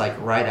just like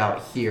right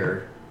out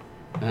here,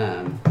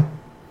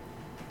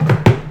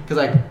 because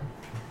like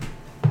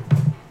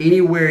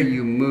anywhere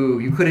you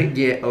move, you couldn't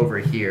get over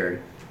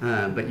here,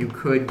 but you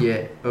could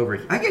get over.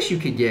 I guess you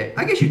could get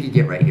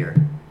right here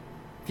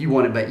if you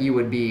wanted, but you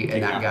would be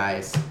in that Yeah.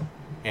 guy's.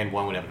 And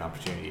one would have an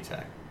opportunity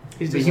attack.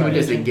 But he would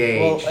disengage.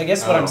 Well, I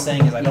guess what I'm Oh.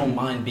 saying is I don't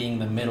mind being in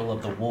the middle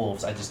of the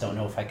wolves. I just don't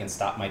know if I can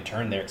stop my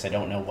turn there because I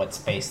don't know what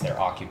space they're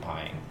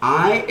occupying.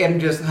 I am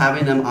just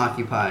having them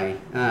occupy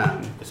The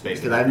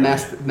space because I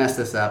messed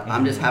this up.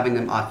 I'm just having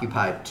them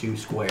occupy 2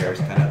 squares,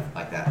 kind of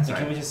like that. So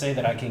can we Sorry. just say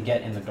that I can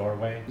get in the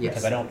doorway? Yes.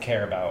 Because I don't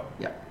care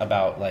Yeah.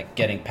 about like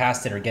getting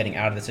past it or getting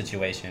out of the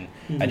situation.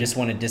 I just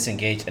want to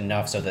disengage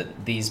enough so that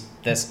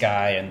this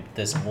guy and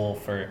this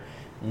wolf, or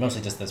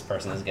mostly just this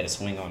person, doesn't get a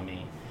swing on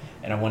me.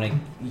 And I want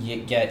to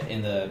get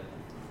in the.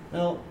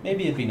 Well,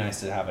 maybe it'd be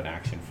nice to have an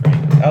action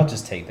frame. I'll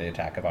just take the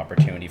attack of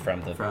opportunity from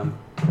the From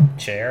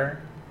chair.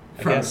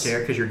 I from guess.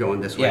 chair because you're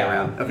going this way Yeah.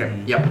 around. Okay.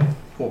 Mhm. Yep.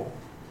 Cool.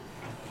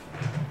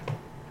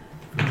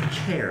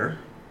 Chair.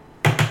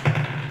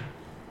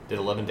 Did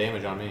 11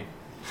 damage on me.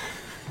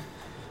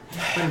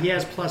 But he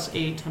has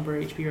 +8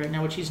 temporary HP right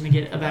now, which he's going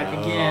to get back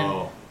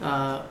again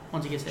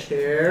once he gets hit.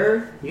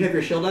 Chair. You have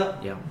your shield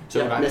up. Yeah. So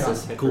Yeah, would I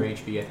misses. hit Cool. for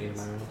HP at the end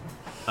of my round?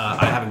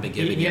 I haven't been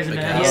giving He it hasn't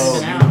been- because he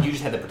hasn't been out. You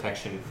just had the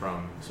protection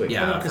from. Sweet.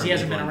 yeah, Well, 'cause from he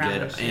hasn't been Evil around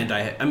Good. us. And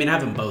I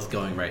have them both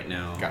going right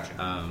now. Gotcha.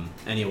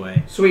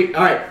 Anyway. Sweet.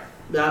 All right.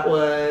 That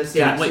was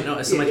yeah. Wait, no,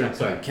 it's still my turn.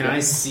 Sorry. Can I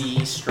see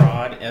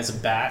Strahd as a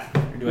bat,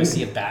 or do I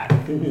see a bat?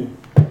 hmm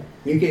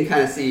You can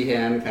kind of see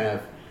him, kind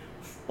of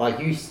like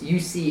you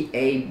see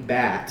a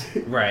bat.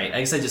 Right. I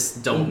guess I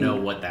just don't Mhm. know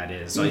what that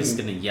is, so I'm just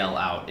gonna yell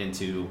out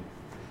into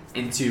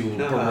into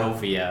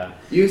Barovia.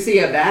 You see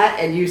a bat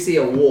and you see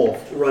a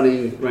wolf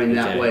running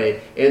that Okay.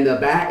 way, and the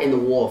bat and the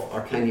wolf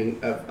are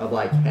kind of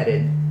like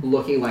headed,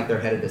 looking like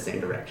they're headed the same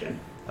direction.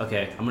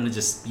 Okay, I'm gonna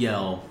just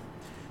yell,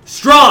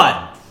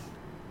 Strahd!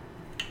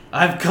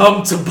 I've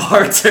come to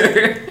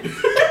barter!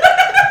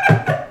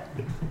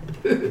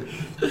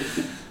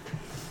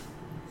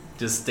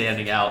 Just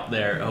standing out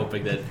there,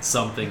 hoping that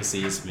something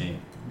sees me.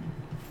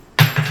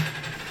 You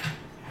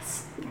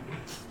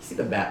see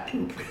the bat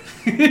poop.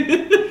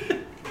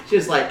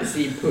 Just like to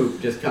see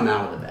poop just come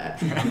out of the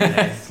bat.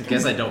 I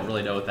guess I don't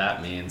really know what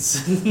that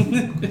means.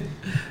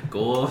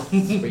 Cool.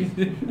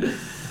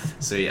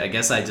 So yeah, I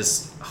guess I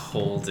just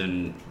hold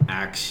an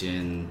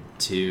action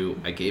to.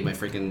 I gave my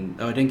freaking.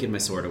 Oh, I didn't give my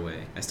sword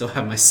away. I still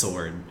have my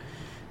sword.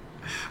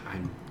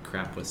 I'm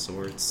crap with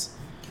swords.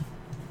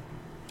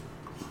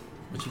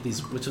 Which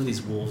of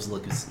these wolves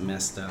look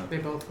messed up? They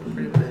both look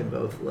pretty They bad.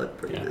 both look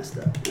pretty messed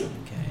up.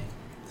 Okay.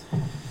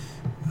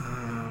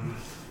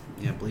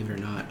 Yeah, believe it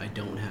or not, I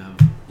don't have,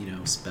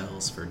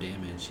 spells for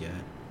damage yet.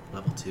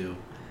 Level 2.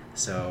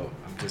 So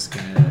I'm just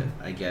gonna,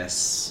 I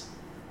guess.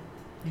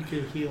 You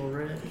could heal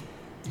Rit.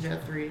 He's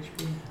at 3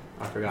 HP.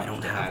 I forgot. I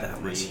don't to have add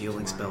that much 3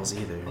 healing to my spells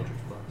either. Eldritch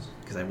Blast.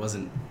 Because I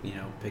wasn't,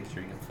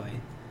 picturing a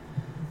fight.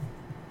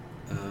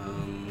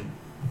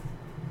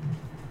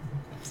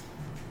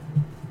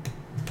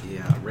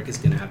 Yeah, Rick is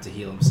gonna have to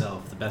heal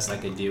himself. The best I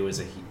could do is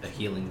a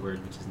healing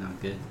word, which is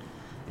not good.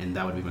 And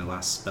that would be my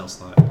last spell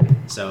slot.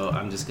 So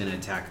I'm just gonna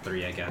attack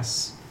 3, I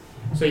guess.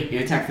 So you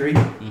attack 3?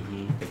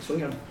 Mm-hmm. Swing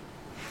him.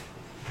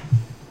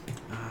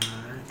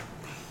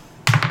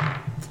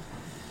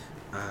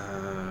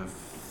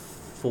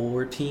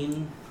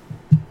 14.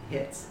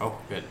 Hits. Oh,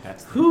 good.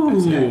 That's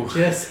Ooh. That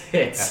just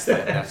hits.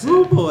 That's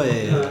Oh it.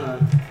 boy.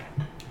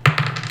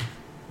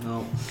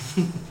 No.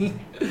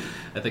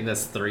 I think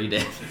that's 3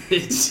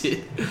 damage.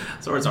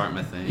 Swords aren't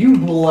my thing. You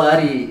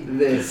bloody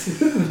this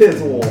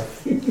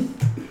wolf.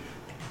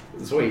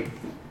 Sweet.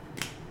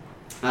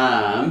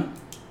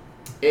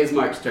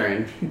 Ismark's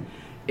turn.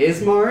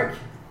 Ismark.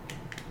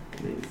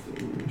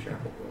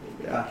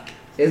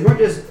 Ismark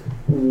just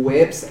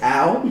whips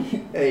out,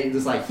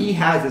 just like he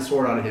has his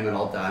sword on him at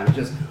all times.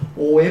 Just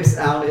whips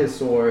out his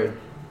sword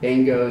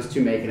and goes to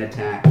make an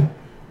attack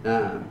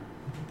on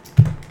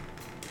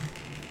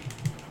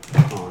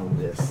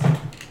this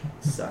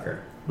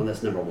sucker, on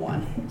this number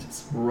 1.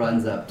 Just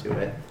runs up to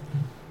it.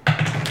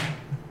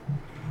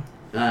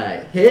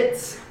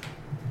 Hits.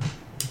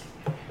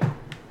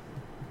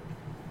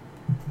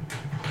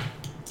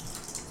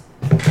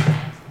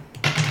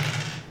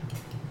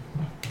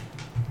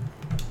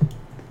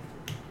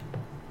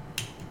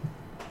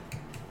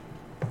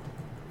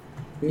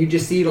 You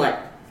just see like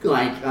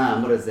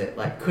what is it?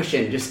 Like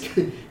cushion just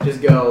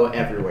go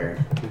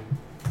everywhere.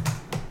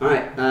 All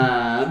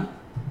right.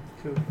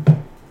 Cool.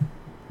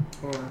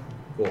 Or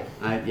Cool.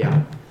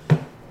 Yeah.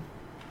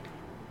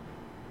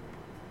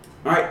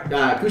 All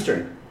right. Whose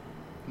turn?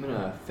 I'm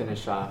gonna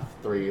finish off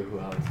 3 who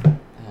have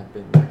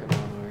been working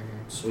on over here.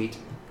 Sweet.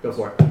 Go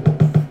for it.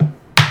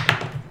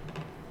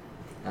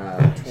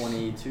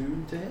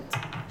 22 to hit.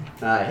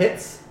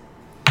 Hits.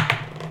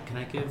 Can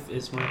I give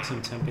Ismark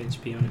some temp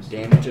HP on his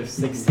Damage of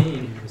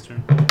 16. his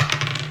turn?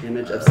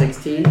 Damage of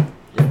 16. Yep.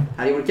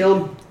 How do you want to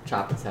kill him?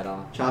 Chop its head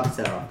off. Chop his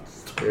head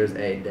off. There's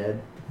a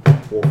dead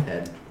wolf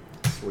head.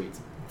 Sweet.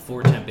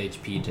 4 temp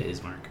HP to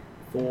Ismark.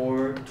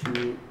 4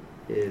 to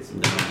is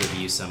And then I'll give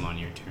you some on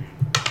your turn.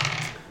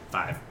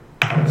 5.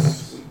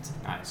 sweet.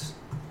 Nice.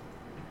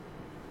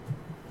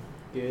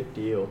 Good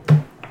deal.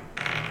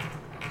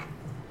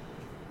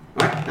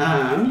 All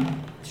right.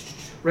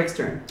 Rick's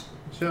turn.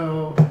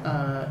 so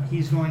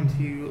he's going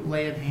to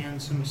lay of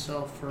hands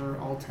himself for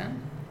all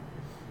 10.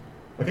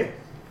 Okay.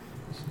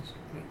 This is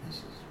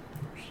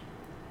first.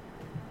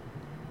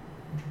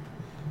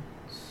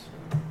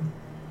 So,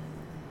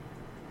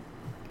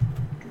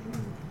 3,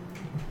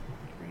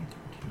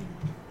 13.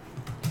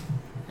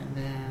 And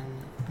then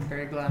I'm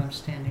very glad I'm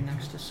standing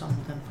next to someone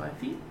within 5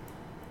 feet.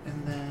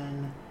 And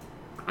then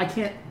I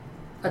can't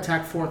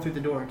attack 4 through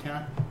the door, can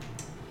I?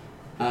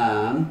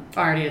 I I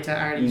already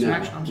used No, an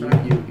action. I'm sorry.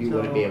 you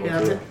wouldn't be able yeah,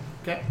 that's to. it.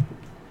 Okay.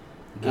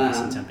 Give me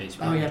some temp HP.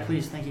 Oh yeah,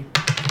 please, thank you.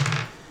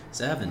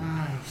 7.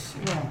 Nice.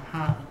 Oh, I'm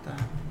hot with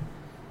that.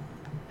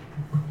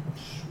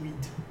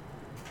 Sweet.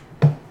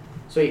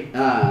 Sweet.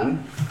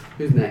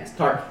 Who's next?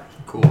 Tark.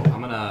 Cool.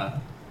 I'm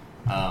gonna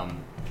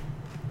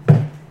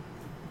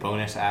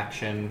bonus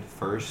action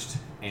first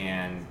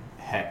and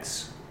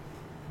hex.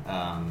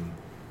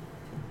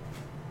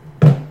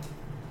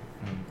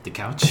 The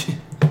couch.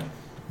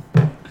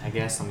 I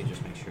guess. Let me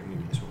just make sure.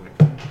 Maybe this will work.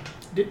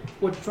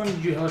 Which one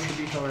did you hellish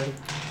rebuke already?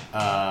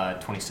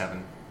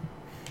 27.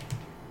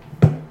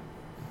 Might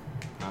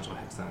as well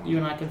hex that one. You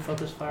and I can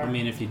focus fire. I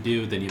mean, if you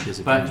do, then you have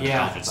disadvantage. But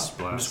yeah, Eldritch I'm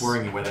Blast. just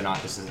worrying whether or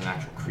not this is an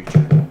actual creature.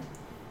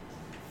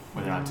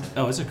 Whether or not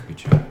Oh, it's a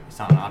creature. it's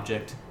not an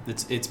object.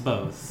 It's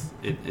both.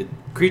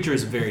 Creature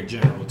is a very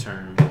general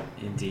term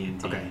in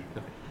D&D. Okay.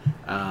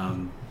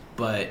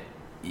 But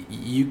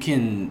you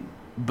can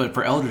But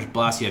for Eldritch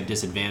Blast, you have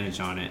disadvantage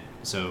on it.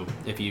 So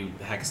if you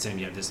hex him,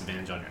 you have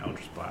disadvantage on your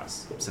Eldritch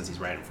Blast since he's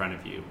right in front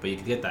of you. But you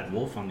can get that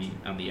wolf on the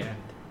end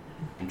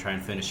and try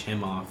and finish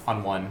him off.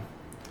 On one.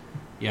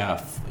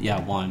 Yeah,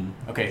 one.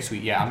 Okay,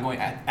 sweet. Yeah, I'm going.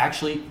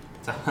 Actually,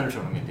 it's 100% what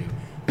I'm going to do.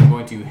 I'm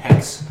going to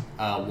hex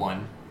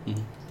one.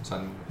 Mm-hmm. So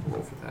I'm going to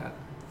roll for that.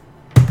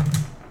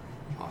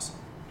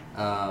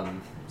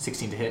 Awesome.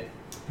 16 to hit.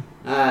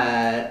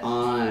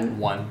 On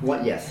one.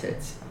 What? Yes,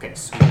 hits. Okay,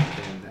 sweet.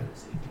 Then that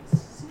is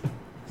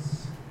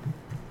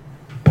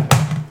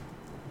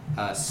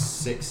a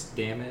 6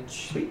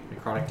 damage. Sweet.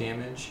 Necrotic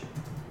damage.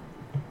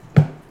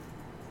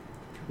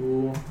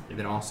 Cool. And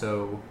then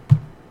also,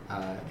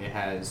 it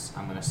has,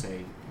 I'm gonna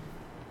say,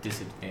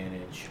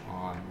 disadvantage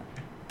on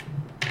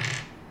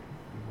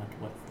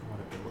what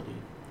ability?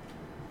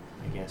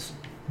 I guess.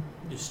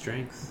 Just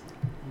strength.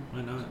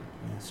 Why not?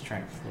 Yeah,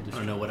 strength. I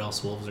don't know what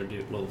else wolves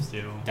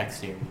do.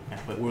 Dexterity. Yeah,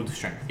 but we'll do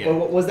strength. Yeah. Well,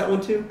 what was that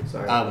one too?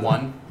 Sorry.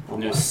 One. On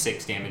There's one.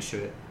 6 damage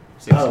to it.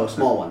 6. Oh, a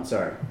small one.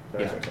 Sorry.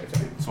 Yeah. Sorry.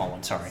 Small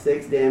one. Sorry.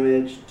 6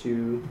 damage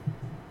to,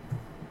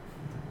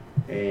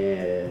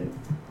 and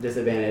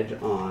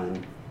disadvantage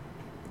on.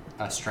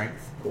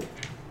 Strength. Cool.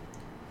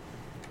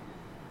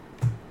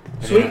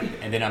 And Sweet.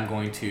 and then I'm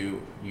going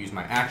to use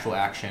my actual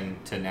action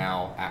to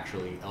now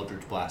actually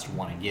Eldritch Blast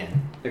 1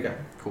 again. Okay.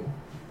 Cool.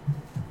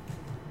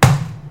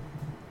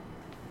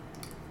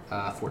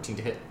 14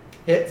 to hit.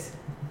 Hits.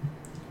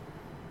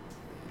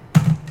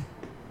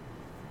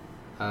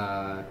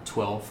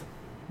 12.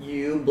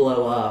 You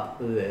blow up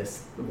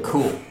this.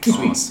 Cool.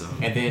 Sweet. Awesome.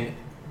 And then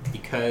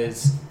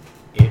because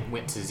it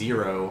went to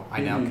 0,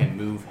 I now can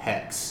move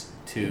Hex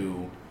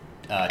to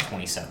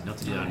 27. You have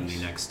to do that on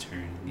your next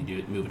turn.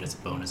 You move it as a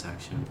bonus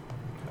action.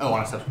 Oh,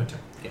 on a subsequent turn.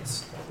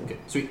 Yes. Good.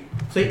 Sweet.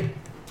 Sweet.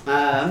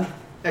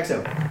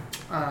 Exo.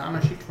 I'm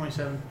gonna shoot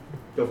 27.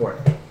 Go for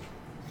it.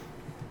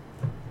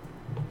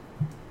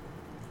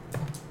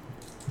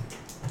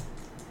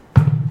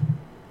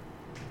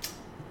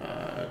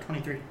 Uh,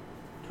 23.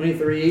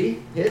 23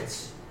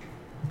 hits.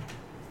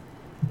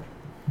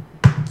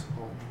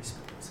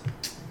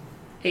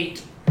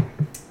 8.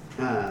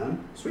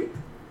 Sweet.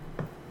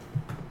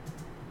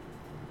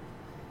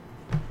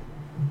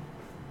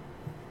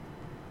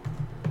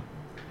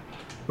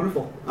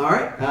 Wonderful. All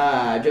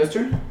right. Joe's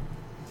turn.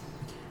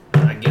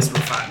 I guess we're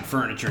fighting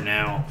furniture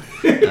now.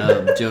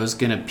 Joe's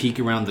gonna peek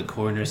around the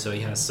corner so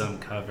he has some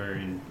cover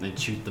and then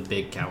shoot the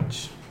big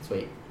couch.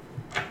 Sweet.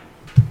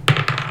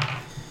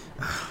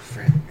 Oh,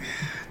 frick.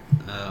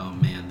 Oh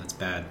man, that's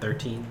bad.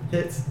 13?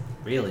 Hits.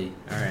 Really?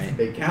 Alright.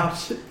 Big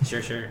couch.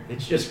 Sure.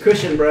 It's just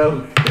cushion,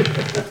 bro.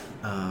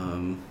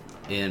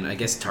 And I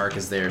guess Tark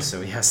is there,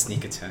 so he has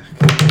sneak attack.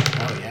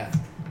 Oh, yeah.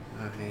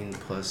 9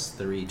 plus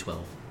 3,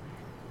 12.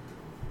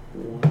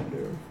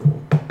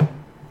 Wonderful.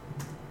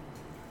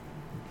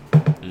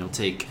 And he'll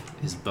take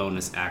his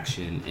bonus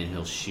action and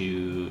he'll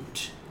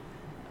shoot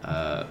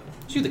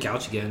the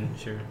couch again,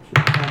 sure.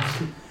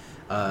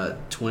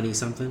 20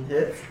 something?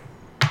 Hit.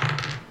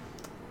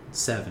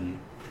 7.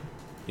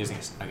 Using,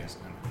 I guess.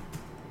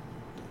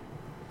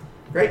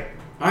 Great.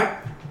 All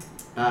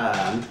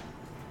right.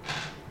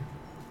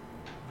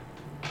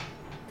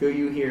 Who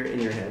you hear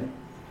in your head?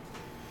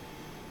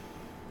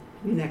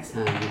 Maybe next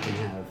time we can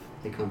have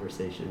a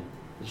conversation.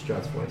 In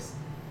Strahd's voice.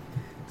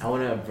 I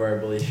want to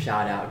verbally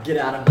shout out, "Get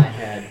out of my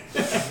head!"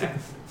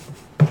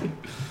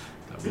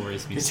 That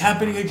worries me. It's so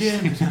happening much.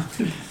 again.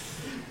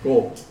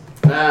 Cool.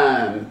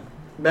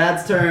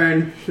 Bad's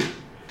turn.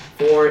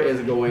 4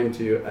 is going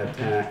to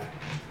attack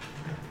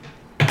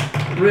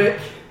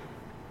Rick,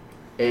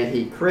 and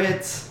he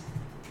crits.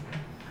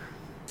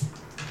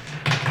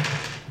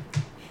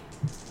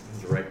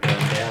 Is Rick going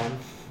down?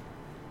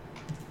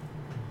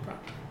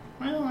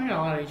 Well, I got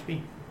a lot of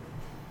HP.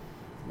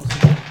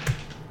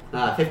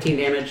 15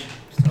 damage.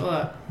 Still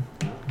up.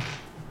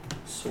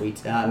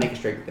 Sweet. Make a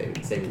strength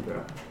saving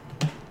throw.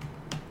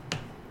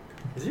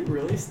 Is he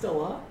really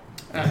still up?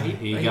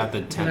 He got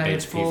the 10 I had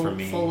HP from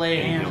me. Full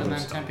lay and hands healed and then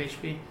himself. 10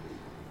 HP.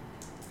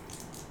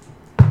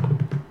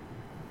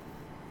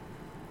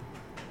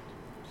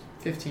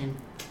 15.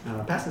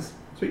 Passes.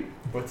 Sweet.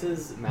 What's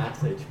his max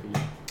HP?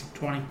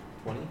 20.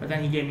 20? But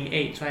then he gave me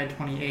 8, so I had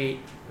 28.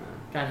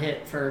 Got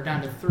hit for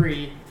down to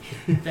 3,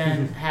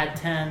 then had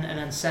 10, and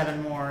then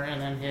 7 more,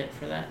 and then hit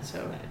for that.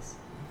 So Nice.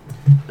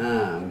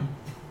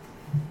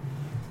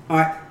 All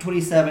right.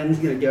 27 is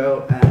gonna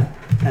go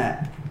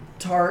at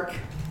Tark.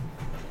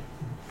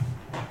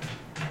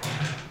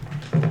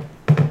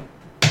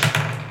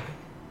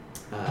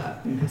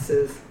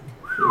 Misses.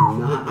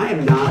 I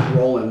am not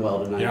rolling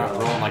well tonight. You're not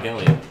though. rolling like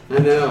Elliot. I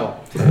know.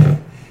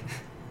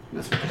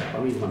 Let's switch it up.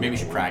 Let me do one Maybe you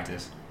should more.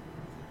 practice.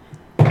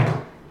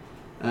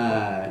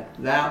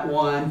 That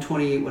one,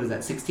 20, what is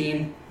that,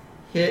 16?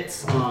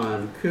 Hits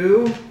on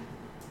Ku.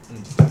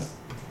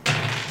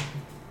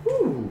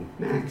 Ooh,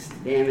 max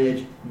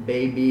damage,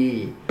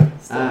 baby.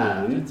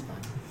 Still, it's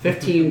fine.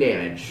 15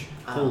 damage.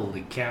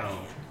 Holy cow.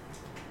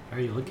 How are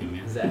you looking,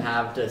 man? Does it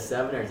have to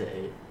 7 or to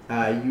 8?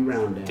 You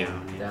round down.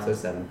 Down, yeah. So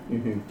 7.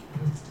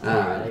 Mm-hmm.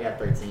 Alright, I got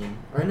 13.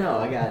 Or no,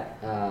 I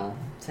got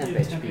 10 Dude,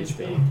 HP 10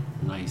 still. HP.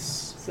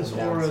 Nice. So This I'm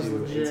down aura's to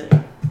legit.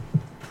 18.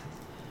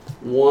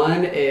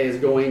 One is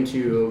going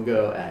to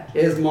go at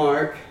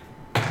Ismark.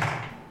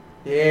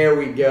 There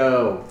we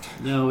go.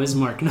 No,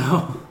 Ismark,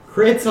 no.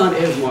 Crits on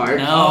Ismark.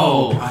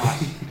 No.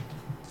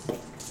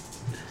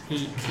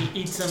 He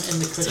eats them in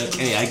the It's cushion.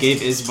 okay, I gave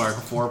Ismark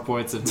 4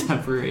 points of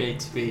temporary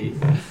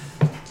HP.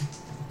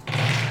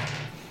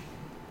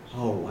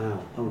 Oh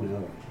wow. Oh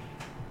no.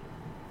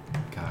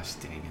 Gosh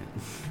dang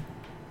it.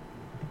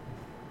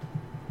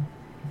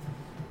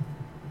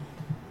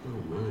 Oh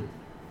my.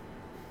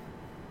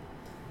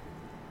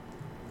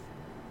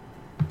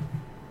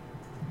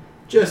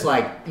 Just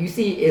like you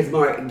see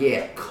Ismark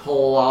get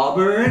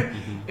clobbered,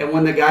 and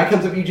when the guy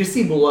comes up, you just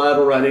see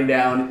blood running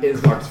down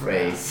Ismark's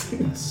face.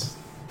 Yes.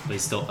 But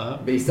he's still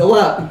up? But he's still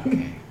up.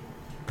 Okay.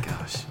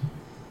 Gosh.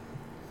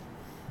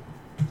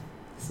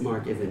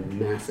 Ismark is in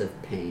massive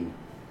pain.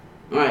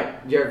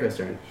 Alright, Jericho's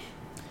turn.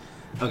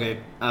 Okay,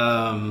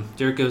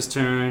 Jericho's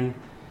turn.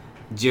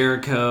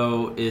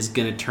 Jericho is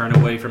gonna turn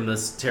away from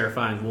this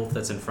terrifying wolf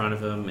that's in front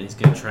of him, and he's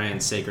gonna try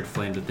and sacred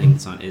flame the thing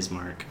that's on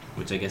Ismark,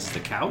 which I guess is the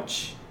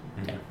couch.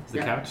 Yeah. Is the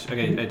Yeah. couch?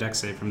 Okay, a dex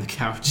save from the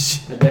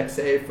couch. A deck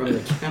save from the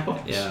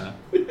couch. Yeah.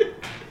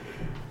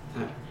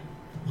 I'm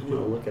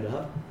gonna look it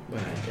up, but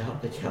I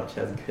doubt the couch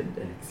has good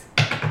decks.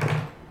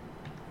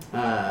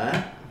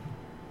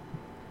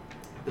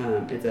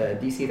 It's a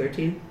DC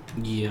 13.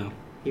 Yeah.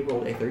 He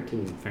rolled a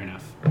 13. Fair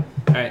enough.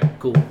 All right,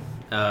 cool.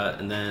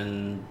 And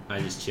then I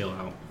just chill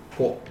out.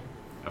 Cool.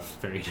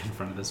 Buried in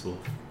front of this wolf.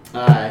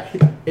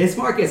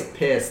 Ismark is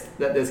pissed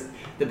that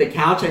the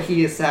couch that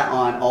he has sat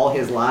on all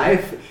his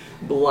life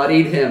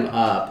bloodied him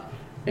up,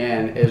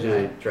 and is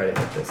gonna try to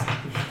hit this.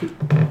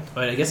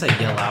 But I guess I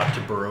yell out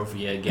to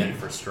Barovia again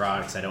for straw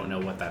because I don't know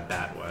what that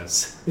bat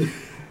was.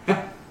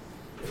 Yeah,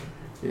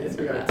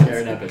 We're not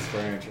tearing up his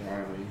furniture,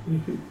 are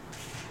we?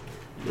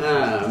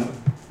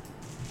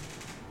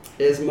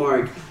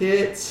 Ismark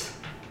hits.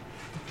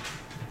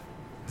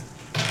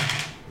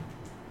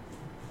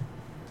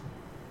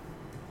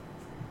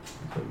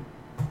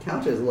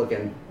 Couch is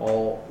looking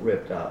all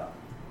ripped up.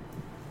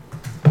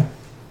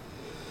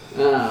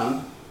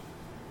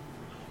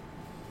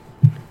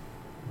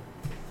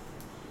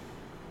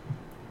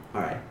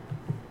 Alright.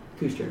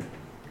 Whose turn?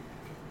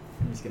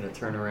 I'm just gonna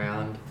turn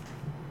around,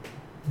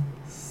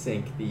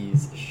 sink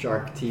these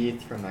shark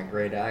teeth from my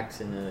great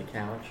axe into the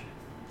couch.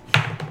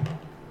 Oh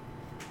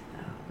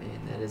man,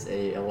 that is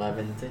a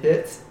 11 to hit.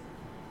 Hits.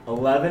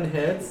 11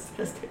 hits?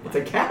 It's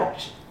a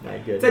couch. My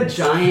It's goodness. a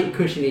giant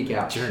cushiony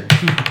couch. Sure.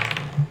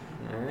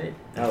 Alright.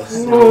 Oh,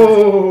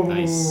 Whoa.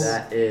 Nice.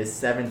 that is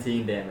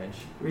 17 damage.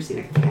 Ever seen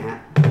a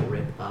cat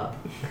rip up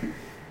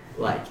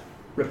like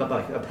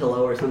a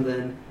pillow or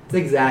something? It's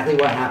exactly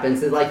what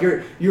happens. It's like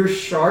your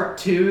shark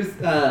tooth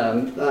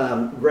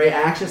gray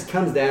axe just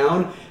comes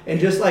down and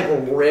just like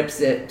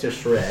rips it to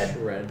shred.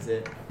 Shreds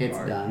it. It's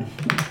Bark. done.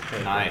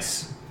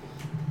 Nice.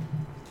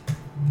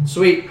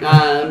 Sweet.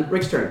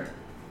 Rick's turn.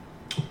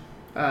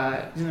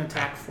 He's gonna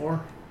attack 4.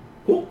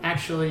 Cool.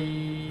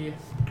 Actually,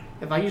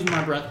 if I use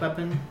my breath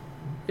weapon,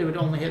 it would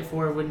only hit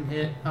 4. It wouldn't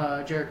hit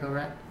Jericho,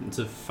 right? It's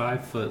a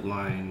 5-foot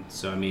line,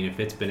 so I mean, if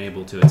it's been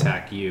able to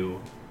attack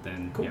you,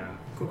 then Cool. yeah.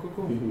 Cool.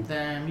 Mhm.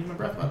 Then use my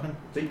breath weapon.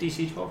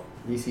 DC 12.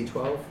 DC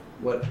 12.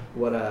 What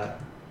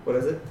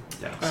is it?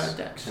 Dex.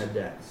 Dex. A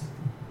dex.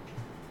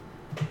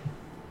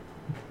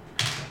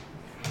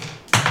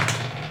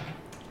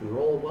 You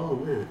rolled well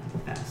on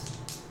that. Pass.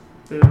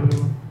 Boo.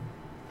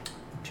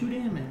 2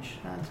 damage.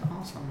 That's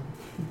awesome.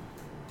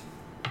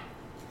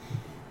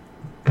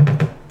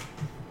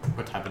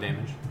 What type of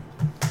damage?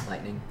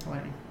 Lightning.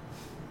 Lightning.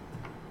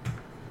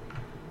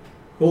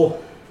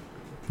 Cool.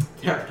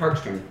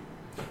 Tark's turn.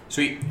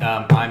 Sweet.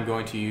 I'm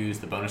going to use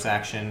the bonus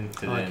action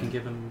to Oh, I can then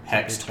give him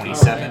hex advantage.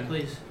 27. Oh, yeah,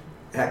 please.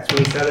 Act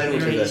 27,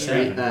 which is a Thirty.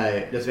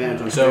 strength,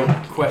 disadvantage on So,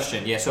 strength.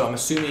 question. Yeah, so I'm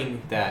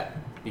assuming that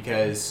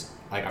because,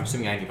 like, I'm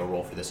assuming I need to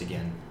roll for this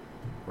again,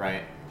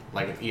 right?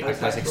 Like,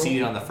 if I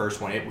succeeded on the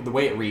first one, the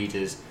way it reads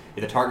is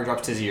if the target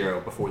drops to 0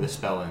 before the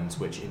spell ends,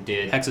 which it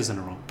did, Hex isn't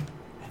a roll.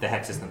 the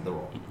hex isn't the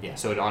roll. Yeah,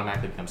 so it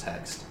automatically becomes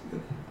hexed.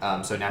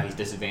 So now he's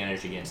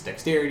disadvantaged against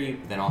dexterity,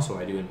 then also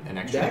I do an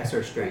extra. Dex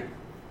or strength?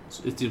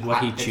 So it's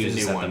what he It's a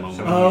chooses new at one, the moment.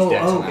 so- I'm gonna use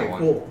Dex on that okay, one.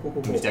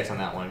 cool. Use dex on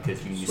that one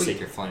because you use Sweet.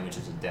 Sacred Flame, which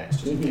is a dex,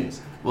 just in Mhm.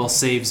 case. Well,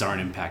 saves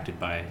aren't impacted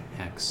by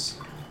hex.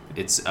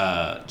 It's This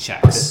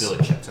checks.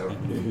 village checks over.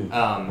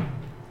 Mhm.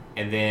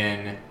 And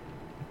then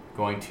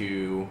going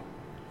to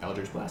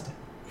Eldritch Blast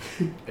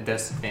it. At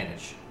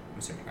disadvantage, I'm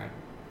assuming, right?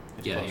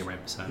 It's Yeah, close. you're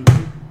right beside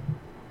him.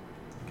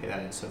 Okay, that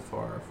is so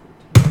far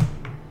 14.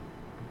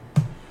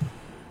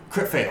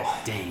 Crit fail.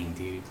 Dang,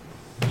 dude.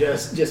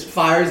 Just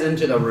fires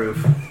into the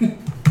roof.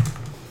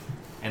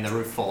 And the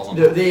roof falls on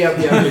Yep.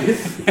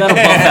 That'll buff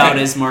out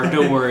Ismark.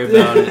 Don't worry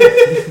about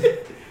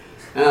it.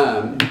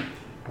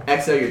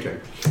 Exo, your turn.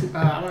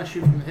 I want to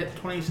shoot from the hip.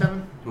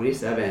 27.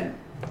 27.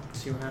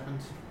 See what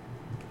happens.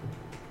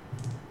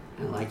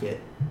 I like it.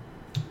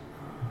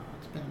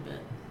 It's been a bit.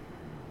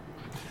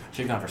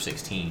 Should have gone for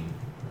 16.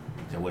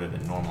 It would have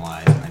been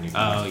normalized. And I knew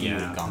Oh, you would yeah,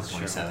 have gone that's for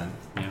 27.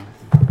 Yeah.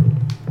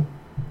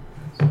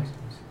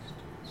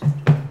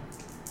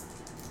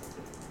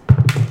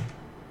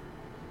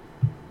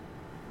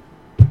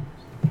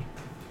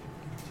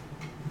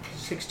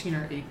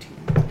 $16 or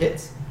 18.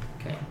 Hits.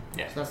 Okay.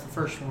 Yeah. So that's the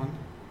first one.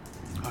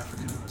 Oh, I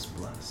forgot I was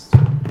blessed.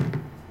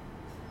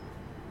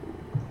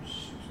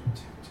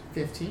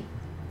 15.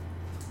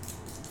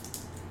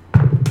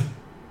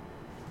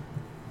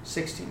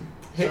 16.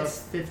 Hits.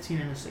 So 15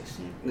 and a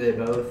 16. They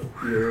both,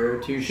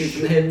 your 2 shoots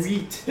and hits.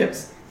 Sweet.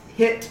 Hips.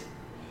 Hit.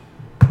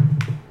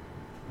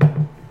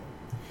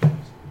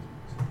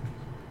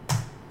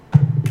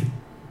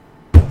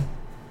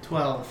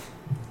 $12.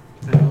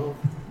 12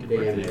 Good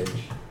work, damage. Nick.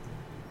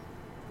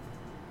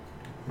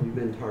 We've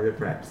been target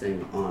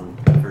practicing on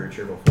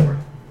furniture before.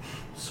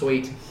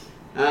 Sweet.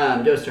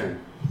 Joe's turn.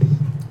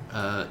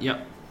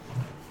 Yep.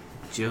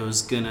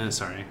 Joe's gonna.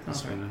 Sorry, I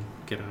was Okay. gonna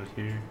get out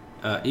here.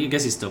 I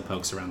guess he still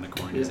pokes around the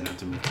corner. He doesn't have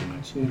to move too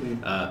much.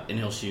 Mm-hmm. And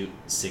he'll shoot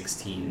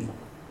 16.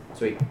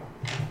 Sweet.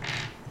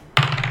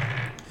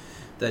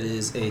 That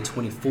is a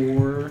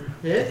 24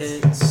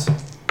 Hits.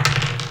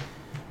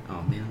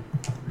 Oh man.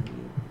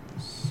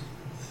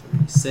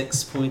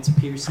 36 points of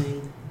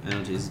piercing. And I'll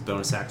use his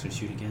bonus action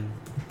shoot again.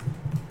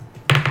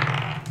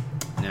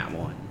 Nat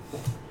 1.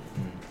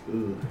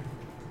 Ooh,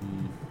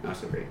 Mm, not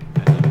so great.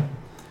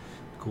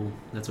 cool.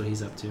 That's what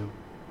he's up to.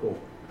 Cool.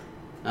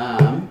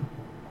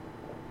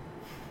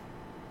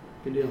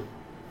 Good deal.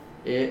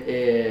 It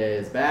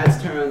is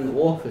Bad's turn. The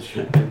wolf is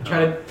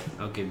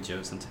I'll give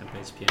Joe some temp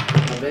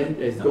HP.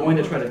 is going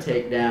to try to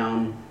take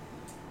down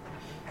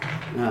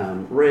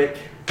Rick.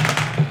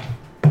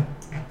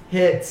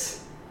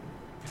 Hits.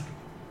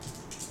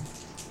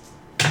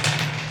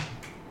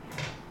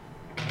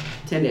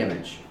 10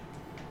 damage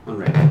on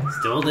Rick.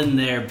 Still in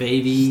there,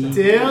 baby.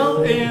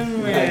 Still in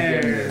My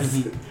there.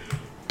 goodness.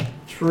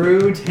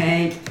 True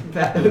tank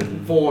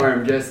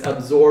form, just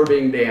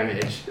absorbing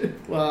damage.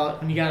 Well,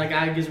 when you got a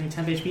guy who gives me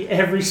 10 HP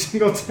every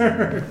single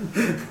turn.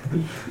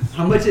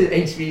 How much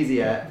HP is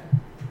he at?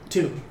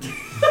 2.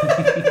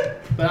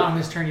 But on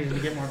this turn, he's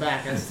going to get more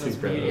back. That's the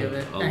beauty of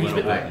it. A And he's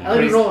little been, bit I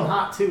think he's more. rolling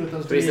hot, too, with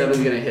those 27 is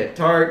going to hit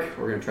Tark.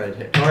 We're going to try to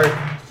hit Tark.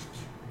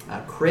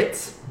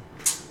 Crits.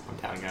 I'm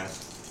counting,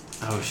 guys.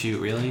 Oh shoot,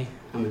 really?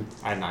 I mean,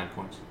 I had 9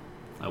 points.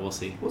 We'll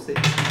see. we'll see.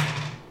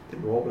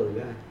 Did roll really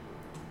bad.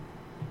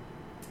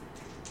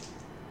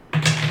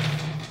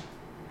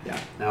 Yeah,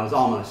 that was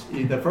almost.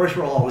 The first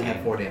roll only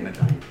had 4 damage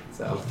on you.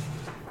 So,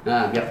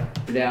 yep,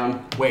 you're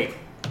down. Wait.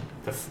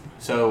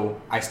 So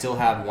I still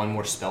have one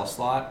more spell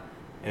slot,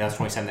 and that's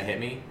 27 that hit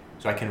me.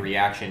 So I can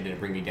reaction to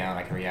bring me down.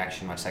 I can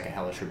reaction my second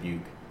Hellish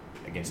Rebuke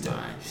against it.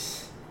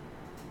 Nice.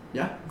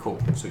 Yeah. Cool.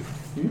 Sweet.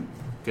 Mhm.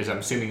 Because I'm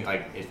assuming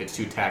like if it's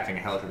 2 attacks, I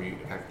can Hellish Rebuke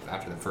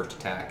after the first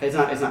attack. It's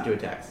not 2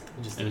 attacks. It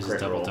was a just crit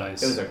double roll.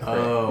 dice. It was a crit.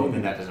 Oh, Mhm.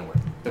 then that doesn't work.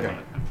 Okay.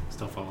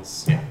 Still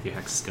falls. Yeah. Your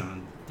hex is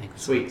gone. Thank you.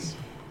 Sweet.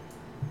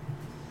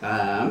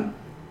 And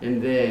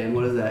then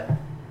what is that?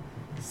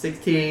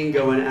 16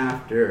 going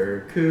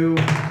after Ku.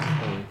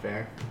 Totally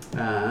fair.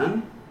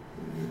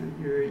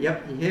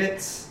 Yep, he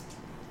hits.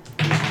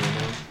 10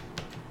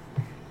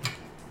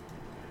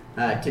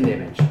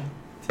 damage.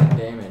 10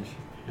 damage.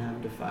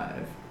 Half to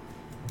 5.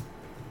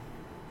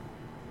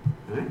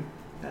 Alright,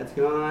 that's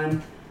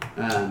gone.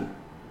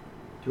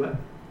 Do what?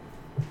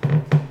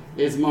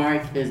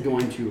 Ismark is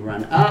going to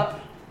run up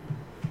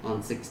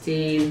on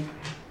 16.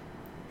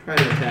 Try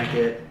to attack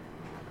it.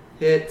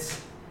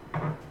 Hits.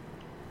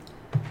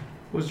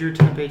 Was your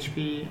temp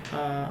HP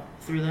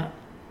through that?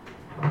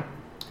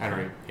 I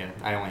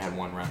only had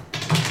 1 round.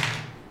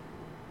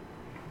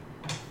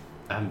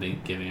 I haven't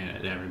been giving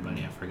it to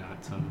everybody. I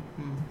forgot some.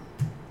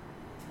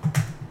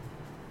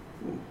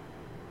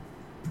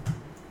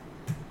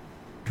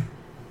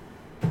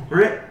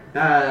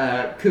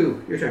 Alright,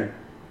 Ku, your turn.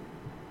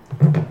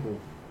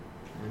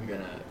 I'm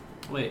gonna.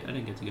 Wait, I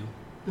didn't get to go.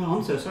 Oh,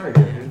 I'm so sorry, I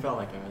man. felt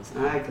like I was.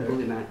 I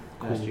completely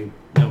passed you.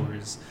 No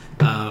worries.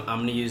 I'm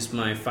gonna use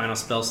my final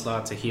spell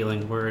slot to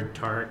Healing Word,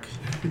 Tark.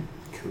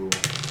 Cool.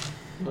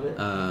 Love it.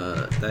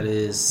 That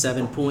is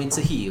 7 points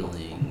of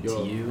healing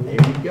Yo. to you.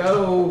 There you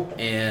go.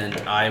 And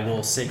I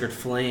will Sacred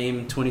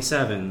Flame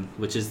 27,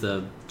 which is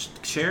the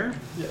chair.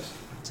 Yes.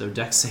 So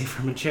Dex save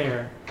from a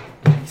chair.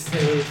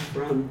 Save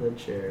from the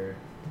chair.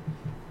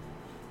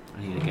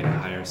 I need to get a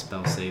higher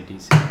spell save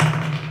DC.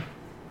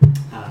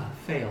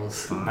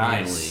 Fails. Finally.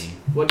 Nice.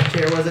 What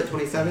chair was it?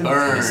 27?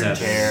 Burn, 27.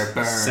 chair,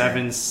 burn.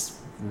 7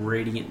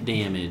 radiant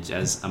damage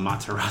as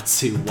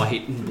Amaterasu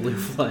white and blue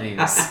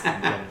flames.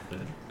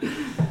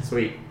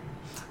 Sweet.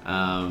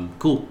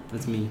 Cool.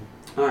 That's me.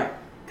 Alright,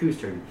 Ku's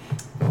turn.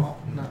 Well,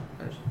 no.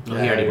 There's... Oh,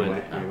 he already he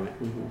went. Already went.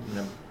 I'm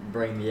gonna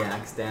bring the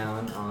axe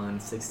down on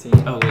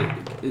 16. Oh wait,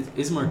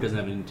 Ismark doesn't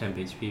have any temp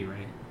HP,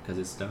 right? Because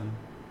it's done.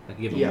 I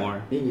can give him Yeah,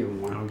 more. you can give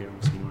him I'll more. give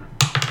him some more.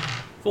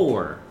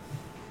 4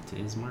 to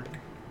Ismark.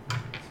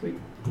 Sweet.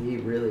 He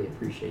really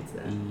appreciates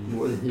that. Mm.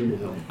 More than you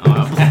know.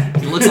 Oh,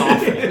 it looks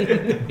awful.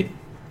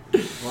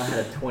 Well, I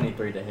had a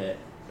 23 to hit.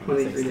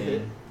 23 to 16.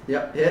 hit.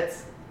 Yep,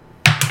 hits.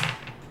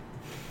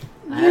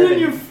 You and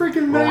your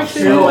freaking max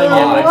shit. handle. Oh,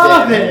 I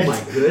love it. Oh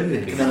my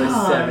goodness. Another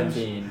Gosh.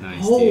 17.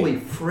 Nice, Holy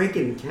dude.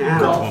 freaking Rip cow.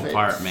 Golf. them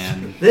apart,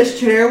 man. This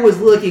chair was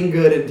looking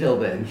good until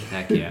then.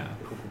 Heck yeah.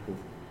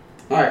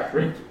 Alright,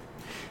 Rick.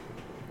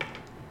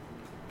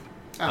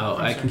 Oh,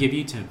 I'm I sorry. can give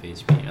you 10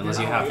 HP, unless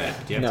you have it.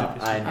 Do you have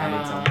No, 10 HP? I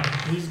need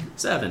some. He's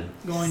 7.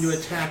 going to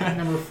attack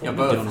number 4. Yeah,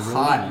 both Doing really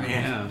hot, well, man.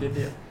 yeah. Good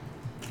deal.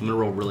 I'm gonna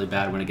roll really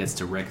bad when it gets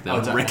to Rick, though. Oh,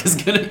 it's a- Rick is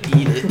gonna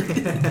eat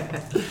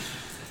it.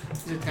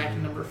 He's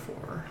attacking number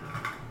 4.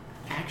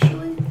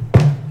 Actually?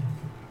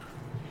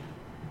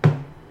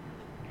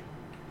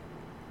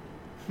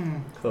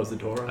 Close the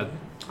door. Uh,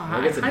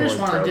 I guess the just door's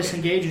want to broken.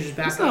 disengage and just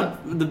back It's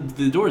up. not,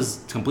 the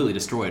door's completely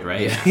destroyed,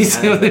 right? Yeah.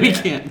 So we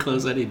can't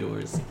close any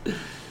doors.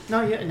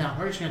 No, no,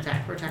 we're just going to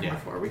attack. We're attacking Yeah.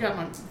 number 4. We got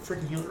my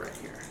freaking healer right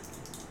here.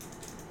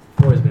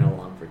 4 has been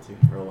alive for too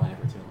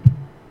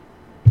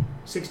long.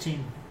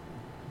 16.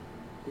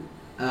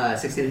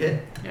 16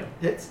 hit? Yep.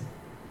 Hits?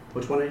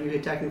 Which one are you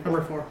attacking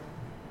Number for?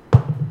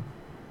 4.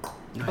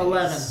 Nice.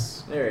 11.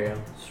 There you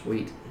go.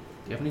 Sweet. Do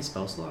you have any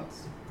spell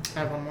slots? I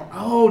have one more.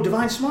 Oh,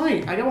 Divine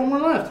Smite. I got one more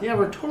left. Yeah,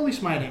 we're totally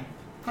smiting.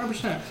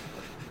 100%.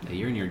 Yeah,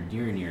 you're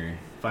in your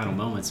final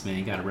moments, man.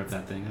 You gotta rip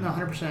that thing No, up.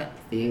 100%.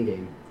 The end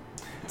game.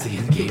 It's the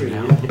end game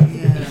now.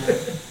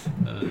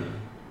 Yeah.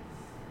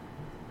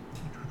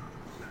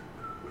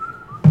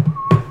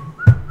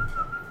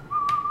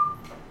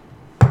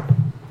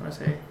 What did I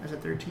say? I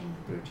said 13.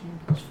 13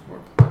 plus 4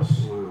 plus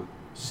Wow.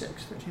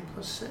 6. 13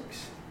 plus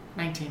 6.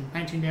 19.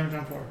 19 damage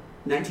on 4.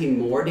 19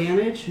 more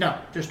damage? No,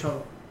 just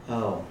total.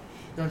 Oh.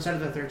 So instead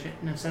of the 13,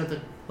 instead of the,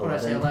 what did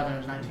I say, 11, it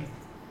was 19.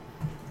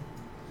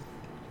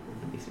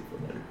 That makes me feel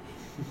better.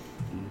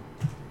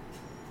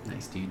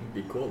 Nice, dude. It'd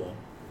be cool though.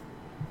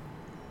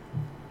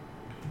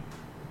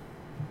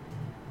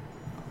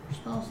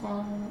 Spell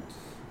slots.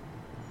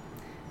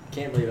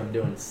 Can't believe I'm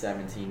doing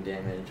 17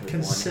 damage with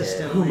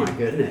Consistent. Oh my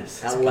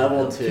goodness. At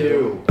level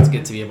 2. It's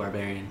good to be a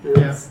barbarian.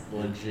 Yeah.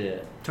 one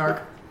hit. Legit.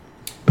 Tark.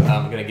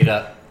 I'm gonna get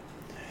up,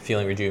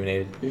 feeling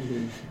rejuvenated,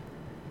 Mm-hmm.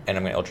 and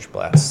I'm gonna Eldritch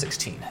Blast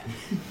 16.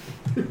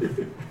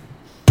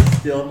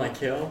 Still my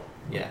kill.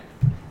 Yeah.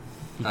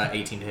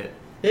 18 to hit.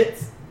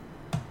 Hits.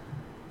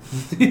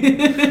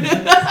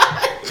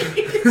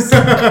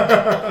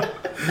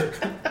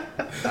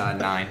 9.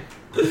 9.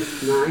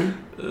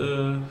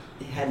 Uh,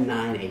 It had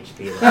 9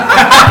 HP.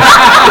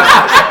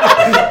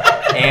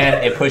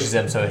 And it pushes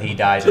him so he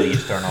dies at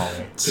each turn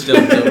only.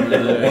 jumped over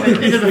there.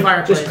 Into the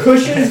fireplace. Just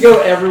cushions go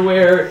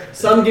everywhere.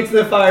 Some gets in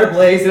the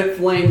fireplace and it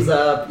flames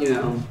up. You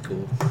know,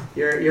 Cool.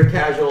 your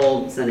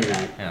casual Sunday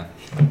night. Yeah.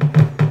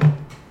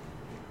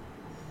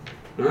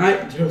 All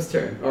right, Joe's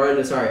turn. Or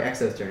no, sorry,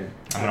 Exo's turn.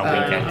 I'm gonna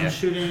wake him. I'm Yeah.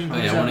 shooting. Oh,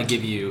 yeah, I want to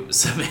give you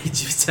some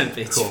HP, 10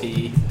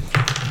 HP.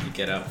 You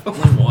get up.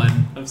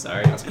 1. I'm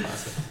sorry. That's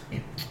classic.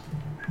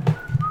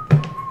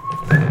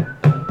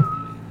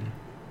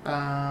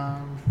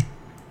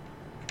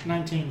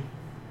 19.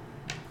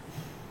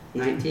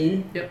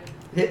 19. Yep.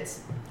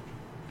 Hits.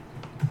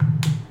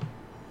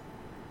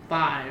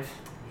 5.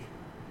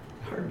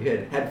 Are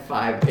good. Had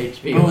 5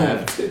 HP Boom.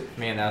 left.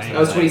 Man, that was That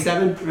was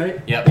 27,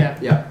 right? Yep. Yeah.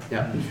 Yeah.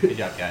 Yeah. Good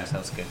job, guys. That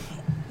was good.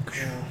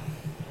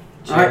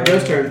 All right,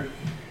 Joe's turn.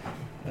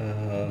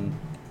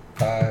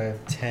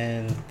 5,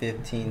 10,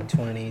 15,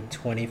 20,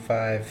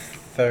 25,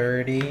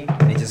 30.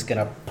 And he's just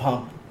gonna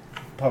pump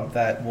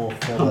that wolf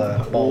full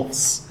of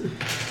bolts.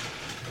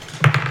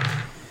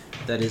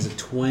 That is a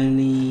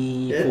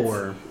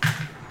 24.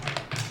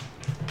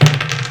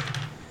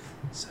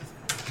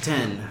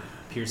 10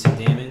 piercing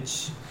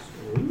damage.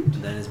 And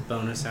then his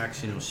bonus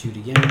action will shoot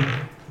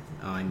again.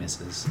 Oh, he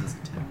misses. That's a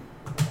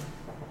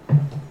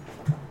 10.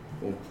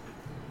 Cool.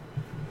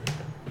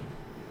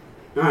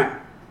 All right.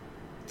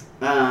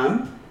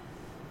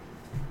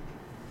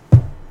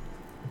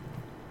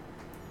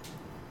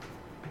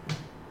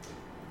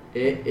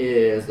 It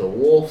is the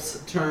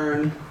wolf's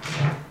turn.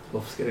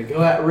 Wolf's gonna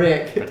go at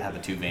Rick. But to have the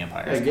 2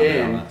 vampires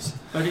Again. coming on us.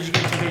 Oh, did you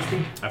get 10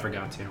 HP? I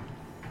forgot to.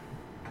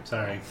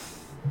 Sorry.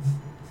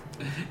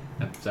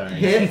 I'm sorry.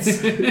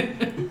 Hits.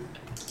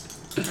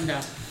 I'm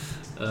down.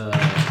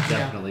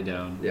 Definitely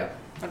down. Yeah.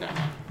 I'm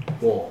down.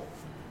 Cool.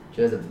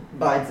 Just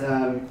bites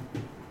him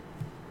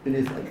and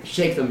just like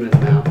shakes him in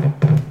his mouth,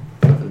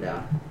 puts him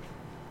down.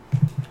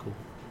 Cool.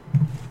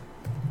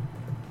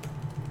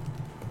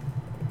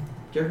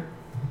 Sure.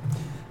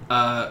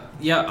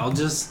 Yeah, I'll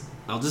just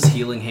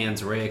healing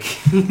hands Rick.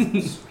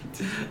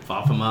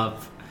 Pop him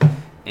up.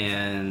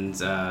 And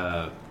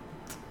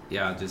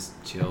yeah, just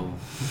chill.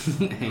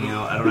 Hang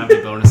out. I don't have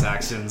any bonus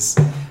actions.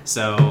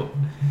 So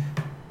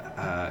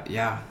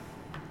yeah.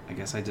 I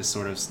guess I just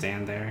sort of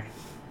stand there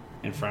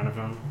in front of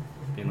him,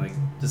 being like,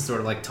 just sort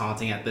of like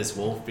taunting at this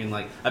wolf, being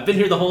like, I've been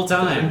here the whole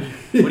time.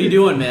 What are you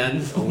doing,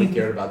 man? Only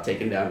cared about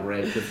taking down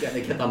Rick. This guy, they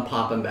kept on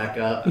popping back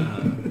up. All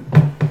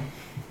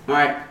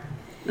right.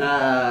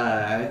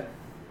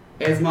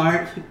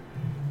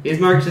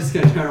 Ismark's just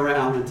gonna turn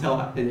around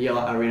and yell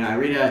at Irina.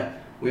 Irina,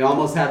 we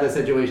almost have the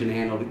situation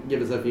handled.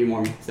 Give us a few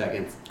more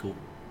seconds. Cool.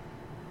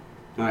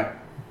 All right.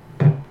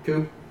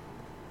 Coop.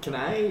 Can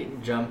I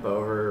jump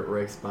over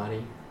Rick's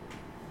body?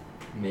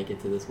 make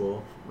it to this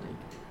wolf?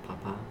 Like,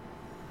 pop.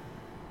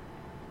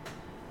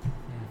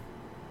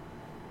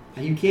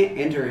 You can't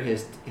enter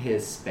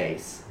his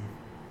space.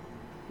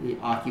 He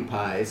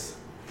occupies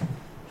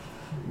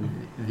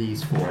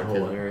these 4 The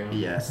whole area?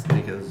 Yes,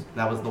 because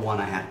that was the one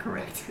I had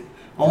correct.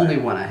 Only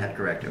one I had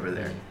correct over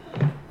there.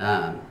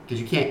 Because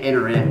you can't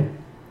enter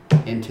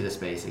into the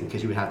spacing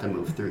because you would have to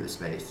move through the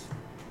space,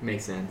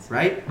 Makes sense.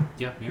 right?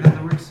 Yeah,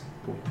 that works.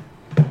 Cool.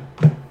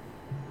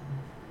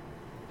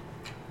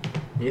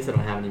 I guess I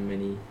don't have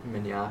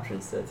many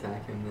options to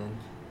attack him then.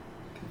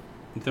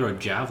 You throw a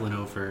javelin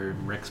over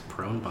Rick's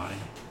prone body.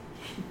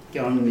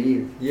 Get on the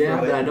knee. Yeah,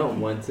 throw but it. I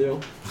don't want to.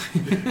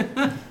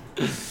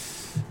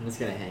 I'm just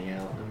gonna hang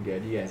out. I'm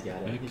good. You guys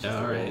got it. It's just a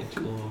Alright, wolf.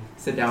 cool.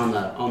 Sit down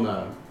on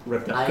the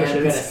ripped up I am cushions.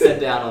 gonna sit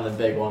down on the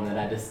big one that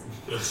I just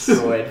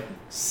destroyed.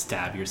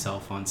 Stab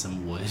yourself on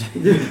some wood.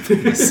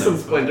 Some So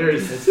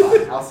splinters. It's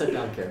fine. I'll sit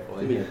down Give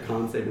carefully. me a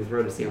con saving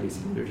throw to see how many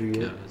splinters you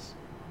get. Goes.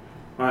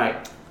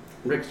 Alright,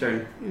 Rick's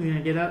turn. You're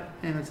gonna get up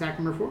and attack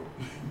number 4.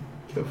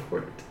 Go for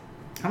it.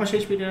 How much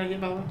HP did I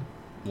get, by the way?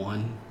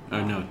 1.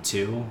 Oh no,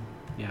 2.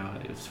 Yeah,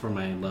 it was for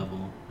my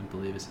level, I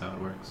believe is how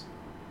it works.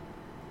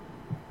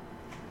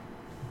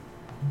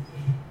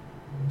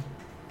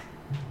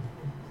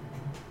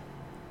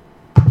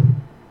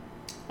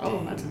 Oh,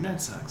 Dang, that's a that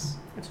miss. sucks.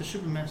 That's a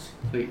super miss.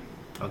 Sweet.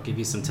 I'll give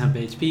you some temp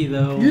HP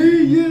though.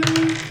 Yeah.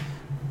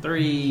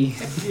 3.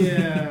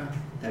 Yeah.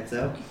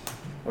 XO.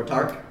 Or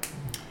Tark.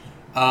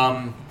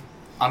 I'm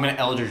gonna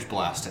Eldritch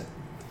Blast it.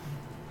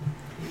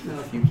 I don't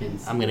know if you can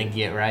see. I'm gonna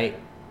get right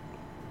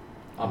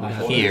On my Yeah.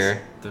 shoulders.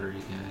 here. 3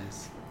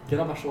 guys. Get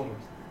on my shoulders.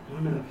 I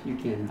don't know if you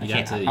can. I You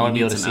can't- got to, I wanna you be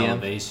able need to some see him.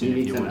 elevation You if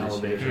need you some want to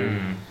shoot.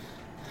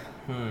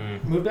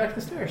 elevation. Move back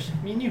the stairs.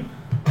 Me and you.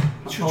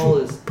 How tall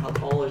is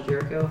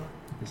Jericho?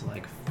 It's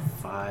like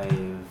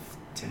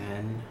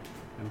 5'10",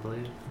 I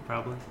believe,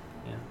 probably.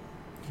 Yeah.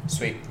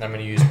 Sweet. I'm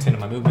gonna use 10 of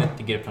my movement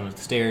to get up from the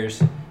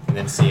stairs and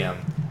then see him.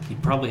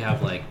 He'd probably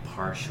have like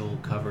partial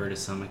cover to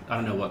some. I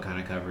don't know what kind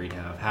of cover he'd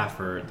have, half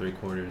or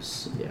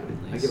 3/4. Yeah, at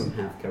I least. give him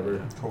half cover.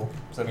 Yeah. Cool.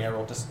 Does that mean I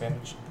roll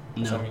disadvantage?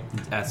 Does No, that mean-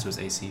 that's his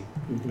AC.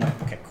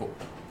 Mhm. Okay, cool.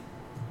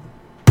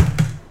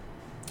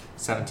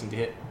 17 to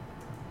hit.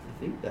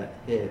 I think that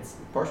hits.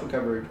 Partial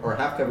coverage or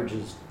half coverage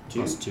is 2.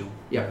 Plus 2.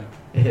 Yeah,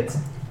 it hits.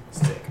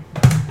 Sick.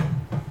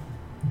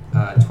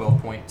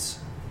 12 points.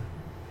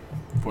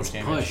 Force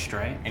damage. Pushed,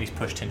 right? And he's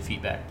pushed 10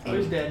 feet back. Oh,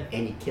 he's dead.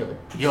 And you kill it.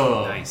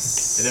 Yo.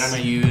 Nice. And then I'm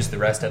gonna use the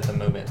rest of the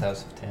movement. That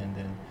was 10,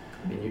 then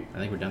I mean, you, I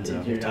think we're done.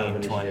 So. You're out of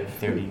 15, 20, initiative.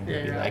 30. Yeah,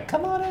 Be you're like,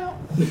 come on out.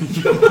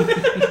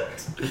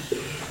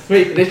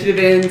 Sweet, initiative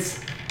ends.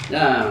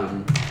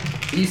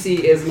 You see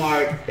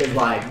Ismark is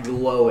like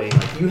glowing.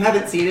 Like you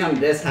haven't seen him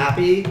this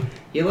happy.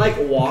 He like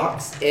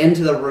walks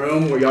into the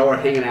room where y'all were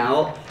hanging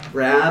out,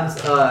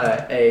 grabs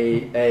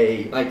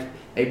a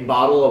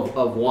bottle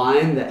of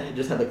wine that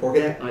just had the cork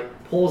in it,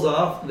 like pulls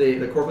off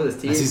the cork with his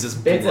As he's teeth, just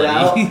spits it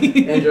out,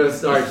 bloody. and just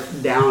starts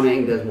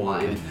downing this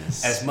wine.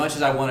 Goodness. As much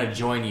as I want to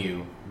join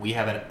you, we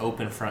have an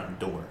open front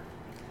door.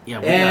 Yeah,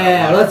 we got a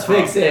Yeah, lot let's of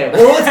fix it.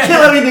 Well, let's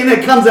kill everything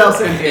that comes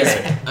else in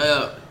here.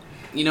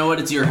 You know what?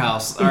 It's your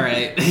house. All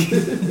right.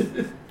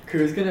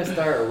 Crew's gonna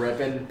start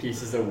ripping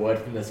pieces of wood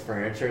from this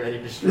furniture that he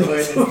destroyed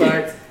and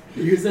starts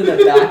using the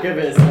back of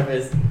his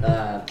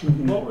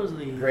What was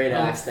the great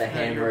axe to that you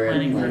hammer were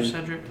planning for and-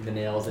 Cedric? the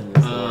nails in his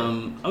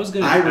door. I was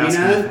gonna ask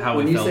him Irina, how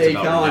when he you felt say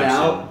about calling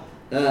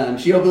reduction. out,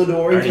 she opens the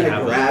door and I already kind of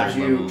have a grabs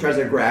third you, level. tries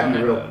to grab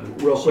you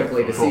real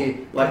quickly to Cool. see,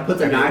 like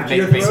puts a knife to Make-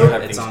 your make sure throat,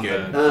 everything's It's on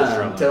good.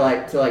 the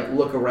control. to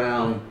look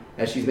around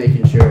as she's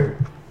making sure.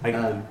 Like-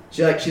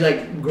 She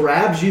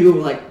grabs you,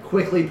 like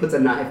quickly puts a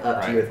knife up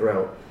to Right. your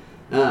throat,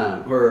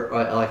 or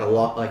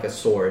like a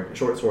sword, a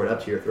short sword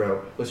up to your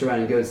throat. Looks around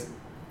and goes,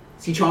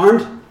 "Is he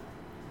charmed?"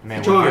 Man,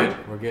 we're Charmed. good.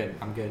 We're good.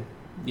 I'm good.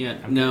 Yeah,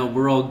 no,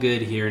 we're all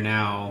good here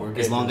now. We're good.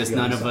 As long as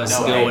none of us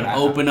No, go hey, and I-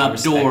 open I up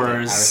respect it. I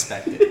doors.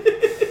 respect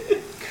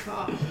it.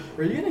 God.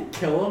 Were you gonna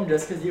kill him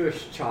just because he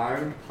was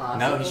charmed? No,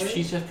 Possibly.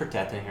 she's just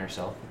protecting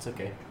herself. It's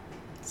okay.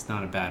 It's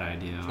not a bad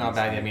idea. It's not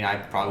bad. I mean, I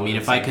probably. I mean,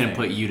 would've if I done the couldn't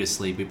same put you to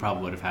sleep, we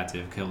probably would have had to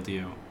have killed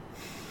you.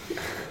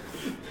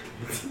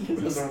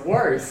 This is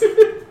worse.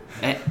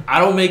 I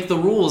don't make the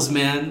rules,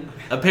 man.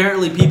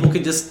 Apparently, people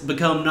can just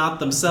become not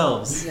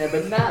themselves. Yeah,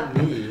 but not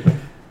me.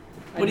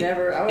 What do you-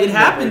 I would It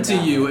happened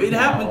never to you. done It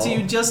happened to No.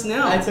 you just I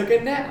now. took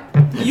a nap.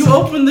 You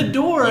opened the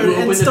door thing. You and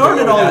opened the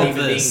started door all without of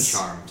even this.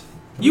 being charmed.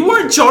 You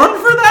weren't charmed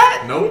for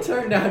that? It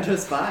turned out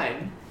just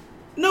fine.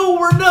 No,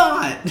 we're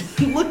not.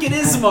 Look at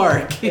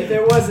Ismark. If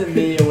it wasn't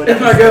me, it would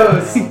have Ismark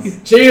goes,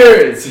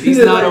 "Cheers." He's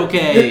not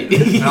okay.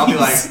 And I'll be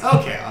like,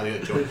 okay, I'll do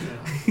it. Join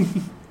you.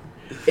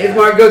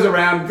 Ismark goes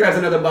around, grabs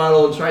another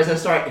bottle, and tries to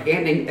start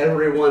handing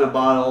everyone a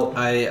bottle.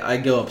 I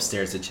go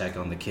upstairs to check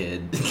on the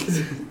kid.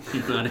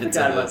 Not into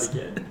Forgot about this. the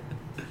kid.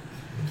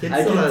 Kid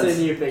I still has-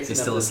 continue fixing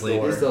He's still up this asleep.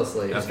 door. He's still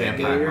asleep. Okay,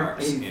 vampire good.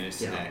 marks He's- in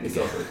his yeah, neck. he's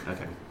still asleep.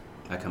 Okay,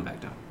 I come back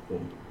down.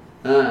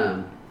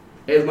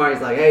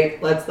 Ismark's like, "Hey,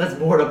 let's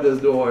board up this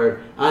door.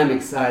 I'm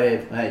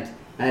excited. Like,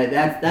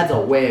 that's a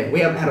win. We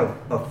haven't had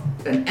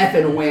an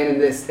effing win in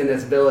this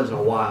village in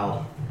a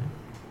while."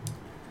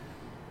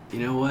 You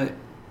know what?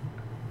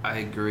 I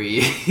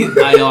agree.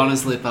 I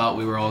honestly thought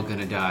we were all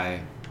gonna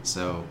die.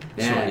 So,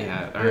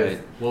 Yeah. all right.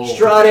 Well,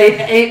 Strahd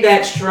ain't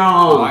that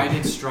strong. why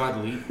did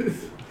Strahd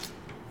leave?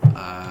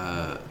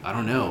 I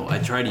don't know. I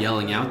tried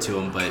yelling out to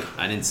him, but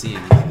I didn't see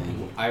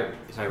anything.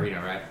 It's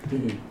Irina, right?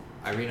 Mhm.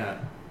 Irina,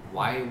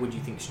 why would you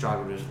think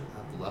Strahd would have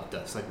left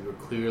us? Like, we were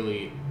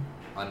clearly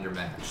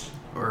undermatched.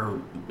 Or,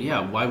 yeah,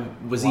 why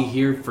was he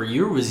here for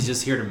you, or was he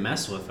just here to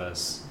mess with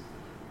us?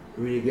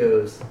 Rita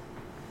goes,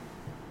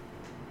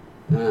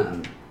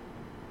 Strahd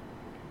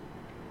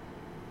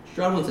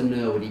wants to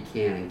know what he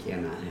can and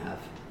cannot have.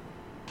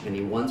 And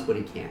he wants what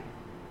he can.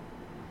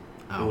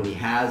 And when he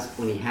has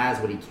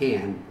what he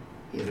can,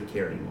 he doesn't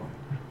care anymore.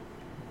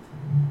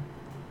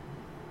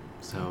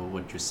 So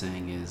what you're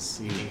saying is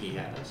You think he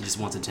had us? he just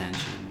wants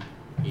attention.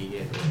 He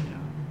did. Yeah.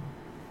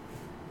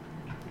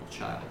 Little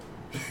child.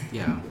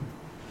 Yeah.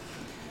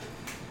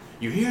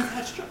 You hear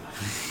that,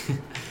 Strahd?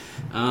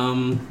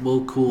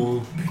 Well,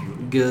 cool.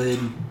 Good.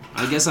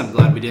 I guess I'm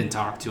glad we didn't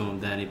talk to him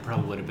then. It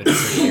probably would have been a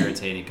pretty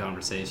irritating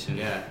conversation.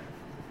 Yeah.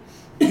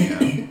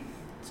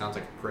 Sounds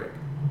like a prick.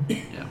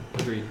 Yeah,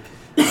 agreed.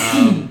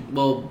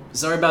 Well,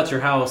 sorry about your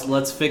house.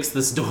 Let's fix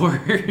this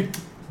door.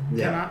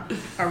 Yeah.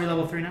 Are we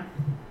level 3 now?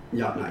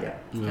 Yeah, not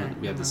yet.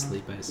 We have to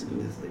sleep, I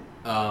assume. Just leave.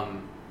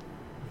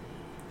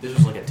 This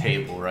was like a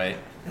table, right?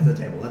 That's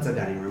a table. That's a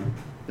dining room.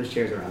 There's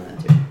chairs around that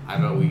too. I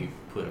bet we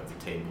put up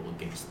the table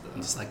against the.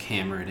 Just like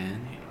hammer it in.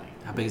 Yeah,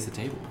 like, How big is the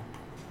table?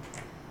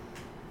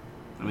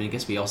 I mean, I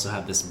guess we also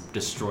have this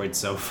destroyed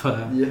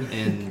sofa. Yeah.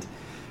 And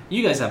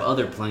you guys have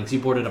other planks. You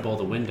boarded up all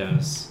the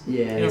windows.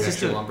 Yeah. Let's use just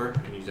extra do it. lumber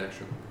and use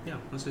extra. Yeah,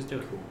 let's just do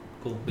it.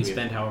 Cool. We Yeah.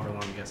 spend however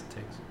long I guess it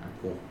takes.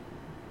 Cool.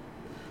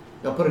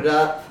 They'll put it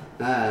up.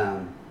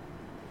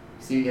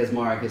 See,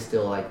 Mark is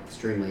still like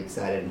extremely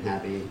excited and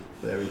happy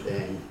with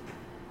everything,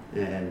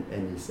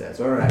 and he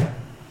says, "All right,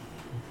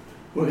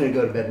 we're gonna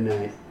go to bed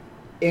tonight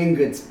in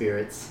good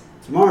spirits.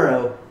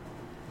 Tomorrow,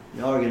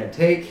 y'all are gonna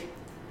take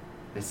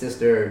my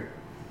sister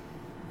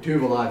to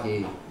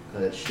Valaki,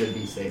 because it should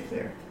be safe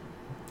there.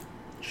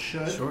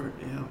 Should. Sure,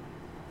 yeah.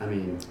 I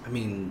mean, I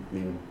mean,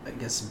 I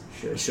guess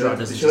should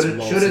doesn't just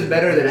waltz is in.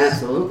 better than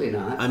absolutely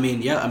not. I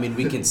mean, yeah. I mean,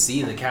 we can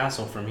see the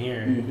castle from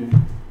here.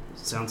 Mhm.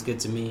 Sounds good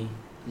to me.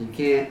 You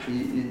can't.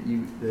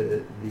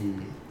 The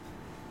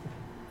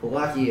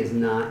Valaki is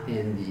not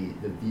in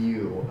the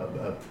view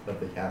of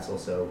the castle,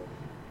 so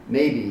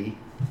maybe,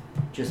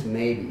 just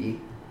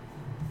maybe,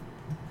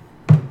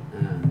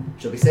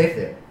 she'll be safe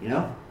there. You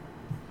know,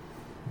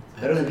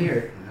 better than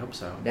here. I hope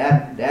so.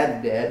 Dad's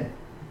dead,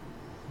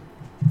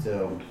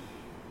 so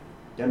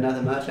got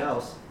nothing much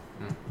else.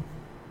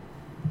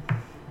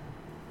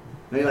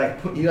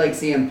 You like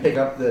see him pick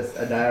up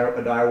a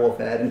dire wolf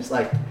head and just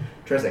like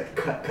tries to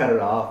cut it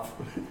off.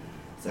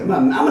 So I'm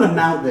gonna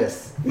mount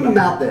this. I'm gonna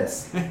mount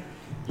this.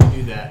 You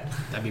do that.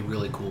 That'd be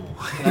really cool.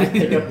 Can I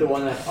pick up the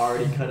one that's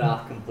already cut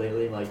off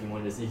completely? Like you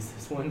wanted to use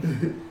this one?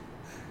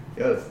 He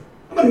goes,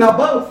 I'm gonna mount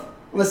both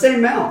on the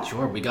same mount.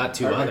 Sure, we got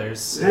two Okay.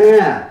 others.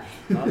 Yeah.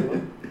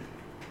 Oh,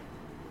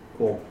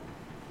 Cool.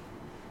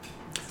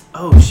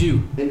 Oh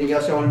shoot. Anything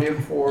else you want to do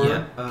before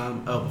Yeah.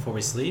 Before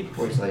we sleep,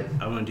 before you sleep?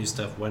 I want to do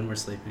stuff when we're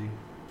sleeping.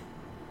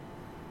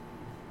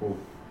 Cool.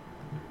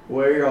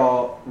 Where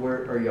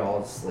are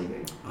y'all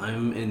sleeping?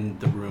 I'm in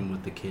the room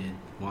with the kid,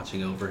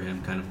 watching over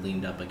him, kind of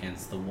leaned up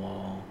against the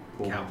wall,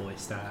 Cool. cowboy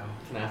style.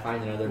 Can I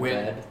find another When-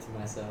 bed to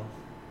myself?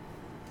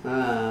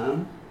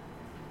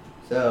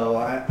 So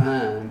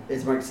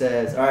Ismark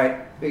says, all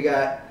right, we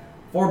got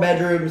 4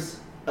 bedrooms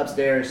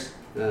upstairs.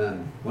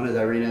 One is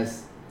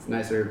Irina's. It's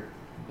nicer.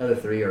 The other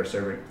 3 are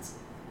servants.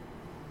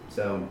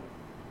 So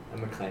I'm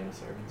gonna claim the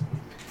servants.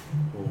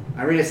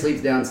 Irina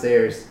sleeps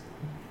downstairs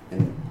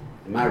in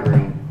my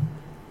room,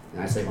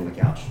 and I sleep on the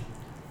couch.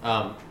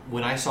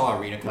 When I saw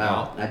Irina come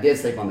Wow, out, I did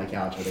sleep on the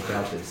couch, but the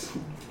couch is.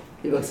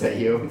 He looks at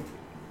you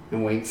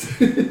and winks.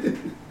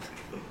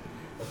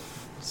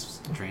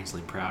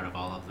 Strangely proud of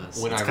all of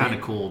this. When It's I kind of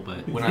read- cool,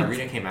 but when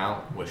Irina came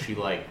out, was she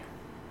like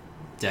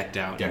decked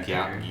out. decked in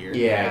out gear. in gear?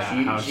 Yeah,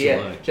 how'd she she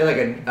had, look? she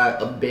had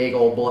like a big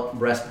old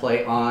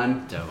breastplate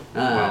on, Dope.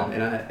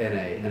 and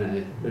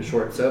a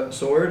short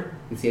sword.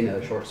 You can see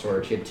another short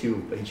sword. She had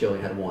 2, but she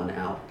only had 1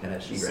 out, and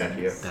as she grabbed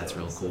you. That's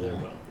real So they're cool.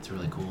 well. It's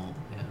really cool.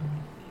 Yeah.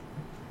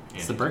 And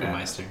It's the badass.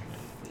 Burgermeister.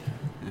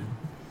 Yeah.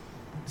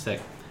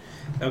 Sick.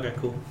 Okay,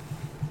 cool.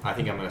 I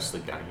think I'm gonna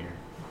sleep down here.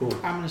 Cool.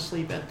 I'm gonna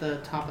sleep at the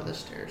top of the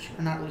stairs,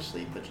 or not really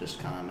sleep, but just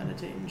kind of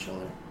meditate and chill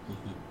there.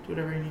 Do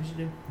whatever he needs to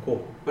do.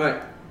 Cool. All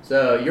right.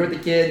 So you're with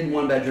the kid,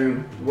 1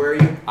 bedroom. Where are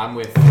you? I'm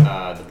with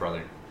the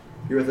brother.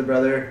 You're with the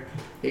brother.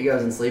 He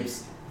goes and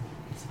sleeps,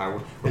 We're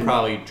And-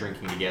 probably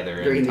drinking together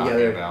drinking and talking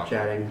together, about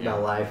chatting yeah.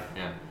 about life.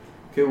 Yeah.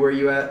 Cool. Where are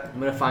you at? I'm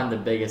gonna find the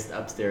biggest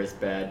upstairs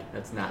bed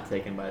that's not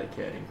taken by the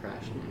kid and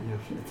crash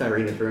in. It's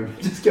Irina's room.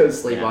 Just go to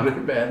sleep Yeah. on her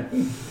bed.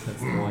 That's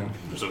the one.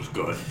 This looks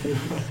good.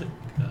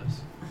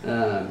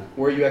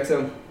 Where are you,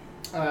 Exo?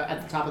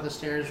 At the top of the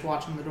stairs,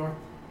 watching the door,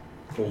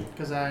 Cool.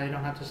 because I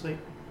don't have to sleep.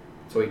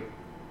 Sweet.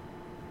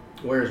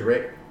 Where's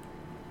Rick?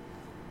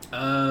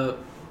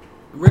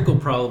 Rick will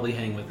probably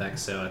hang with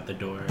Exo at the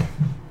door.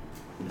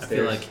 I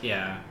feel like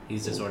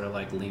he's just sort of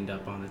like leaned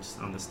up on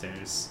the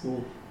stairs.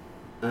 Cool.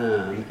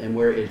 And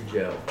where is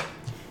Joe?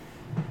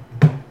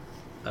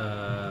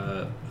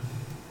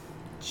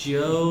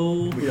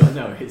 Joe. We don't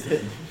know. He's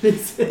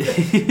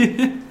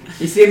hidden.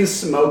 You see him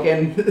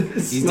smoking.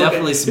 He's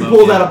definitely He smoking.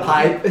 pulls out a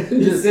pipe and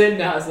He's just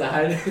sitting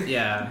outside.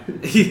 Yeah,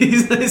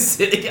 he's like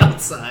sitting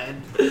outside.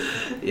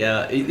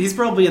 Yeah, he's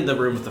probably in the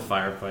room with the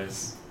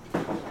fireplace. I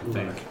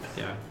think.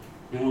 Yeah.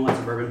 Anyone want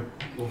some bourbon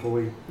before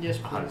we? Yes,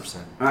 100%.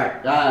 All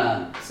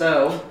right.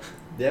 So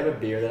Do you have a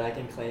beer that I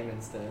can claim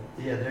instead?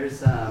 yeah, there's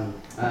some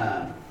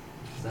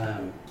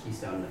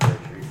Keystone in the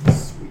fir tree.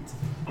 Sweet.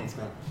 Thanks,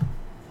 man.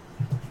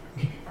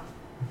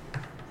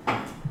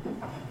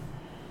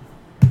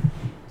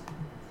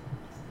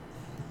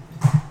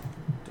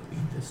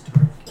 Delete this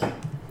target.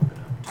 Open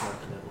up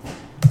target level.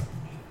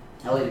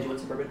 Ellie, did you want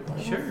some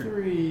bourbon? Sure.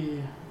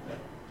 3.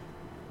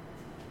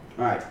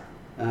 All right.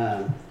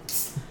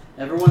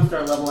 Everyone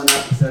start leveling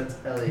up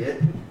except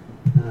Elliot.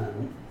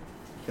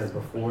 Because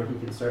before he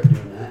can start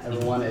doing that,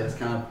 everyone is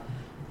kind of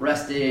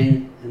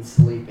resting and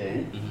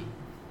sleeping.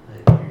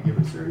 Mm-hmm. Here, give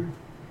it, sir.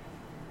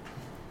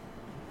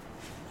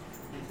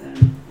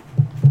 Then,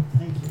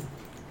 Thank you.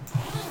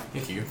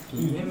 Thank you.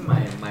 Can you give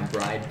me my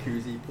bride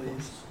koozie,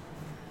 please?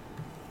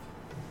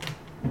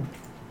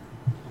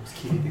 let's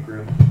keep it the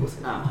groom.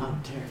 How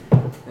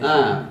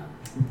dare you.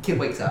 Kid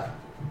wakes up,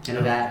 and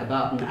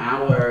about an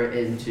hour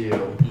into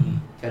Mm-hmm.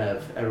 kind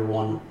of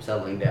everyone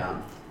settling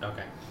down,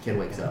 Okay. kid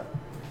wakes up,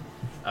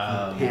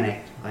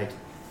 panicked, like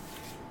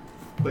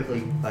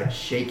quickly, like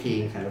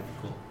shaking, kind of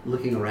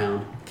looking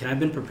around. Can I have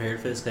been prepared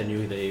for this? 'Cause I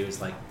knew that he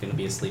was like gonna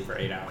be asleep for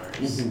 8 hours.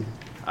 Mhm.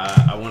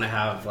 I want to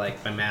have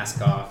like my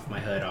mask off, my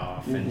hood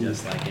off, and Mhm.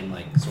 just like in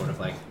like sort of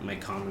like my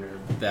commoner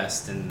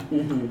vest and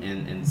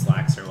Mhm. and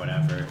slacks or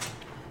whatever,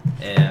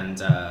 and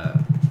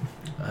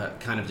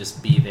kind of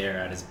just be there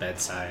at his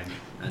bedside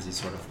as he's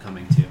sort of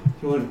coming to.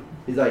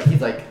 He's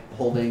like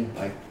holding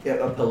like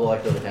a pillow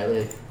like really tightly.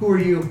 Like, who are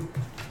you?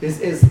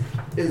 Is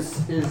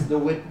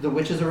the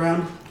witches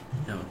around?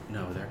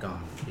 No, they're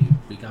gone.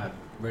 We got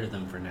rid of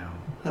them for now.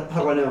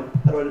 How do I know?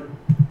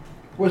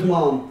 Where's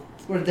mom?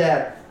 Where's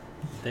dad?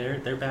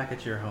 They're back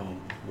at your home.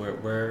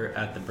 We're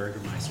at the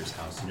Burgermeister's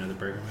house. You know the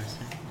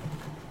Burgermeister?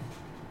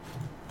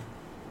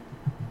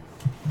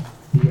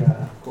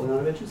 The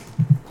Kolyanovitches?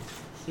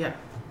 Yeah.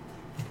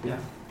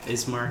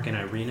 Ismark and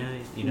Irina,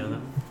 you know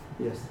them?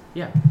 Yes.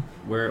 Yeah.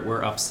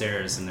 We're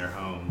upstairs in their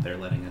home. They're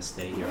letting us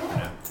stay here for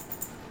now.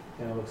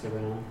 Kind of looks over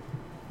now.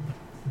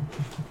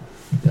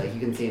 Like you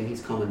can see him,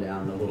 he's calming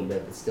down a little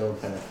bit, but still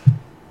kind of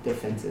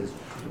defenses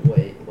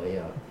way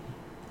up.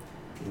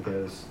 And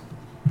goes,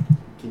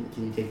 "Can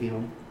you take me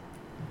home?"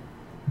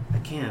 I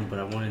can, but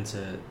I wanted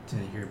to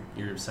hear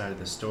your side of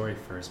the story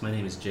first. My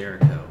name is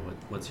Jericho.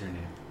 What's your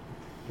name?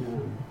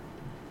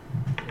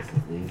 What's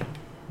his name?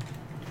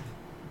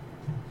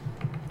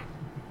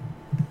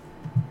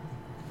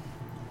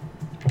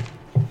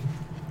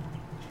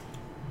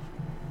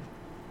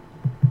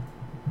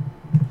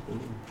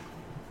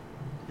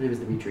 My name is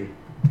Dimitri.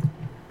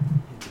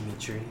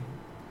 Dimitri.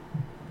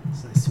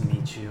 It's nice to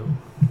meet you.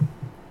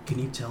 Can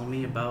you tell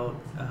me about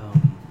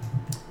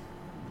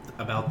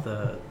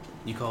the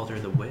you called her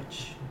the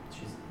witch?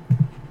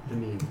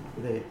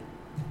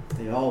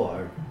 They all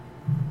are.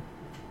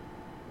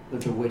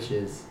 Bunch of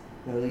witches.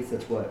 At least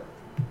that's what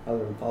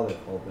Mother and Father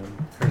called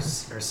them. Her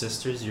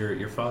sisters.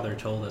 Your father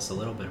told us a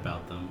little bit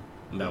about them,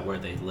 about where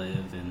they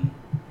live and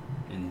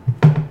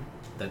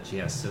that she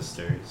has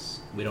sisters.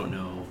 We don't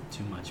know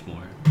too much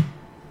more.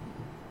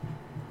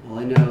 All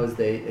I know is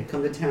they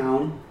come to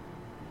town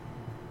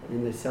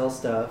and they sell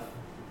stuff,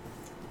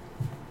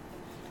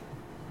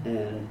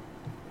 and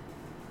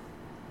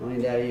Mommy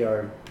and Daddy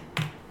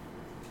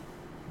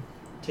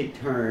take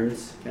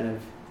turns kind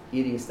of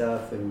eating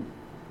stuff and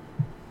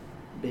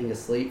being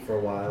asleep for a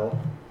while.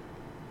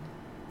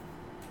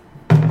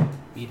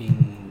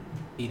 Eating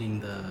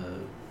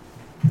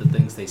the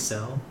things they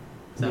sell?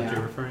 Is that what Yeah.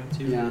 you're referring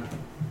to? Yeah.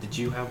 Did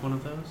you have one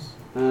of those?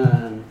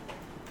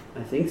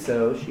 I think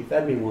so. She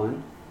fed me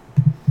one.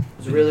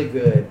 It was really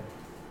good.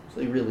 It's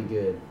really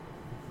good.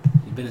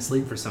 You've been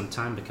asleep for some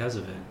time because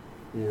of it.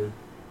 Yeah.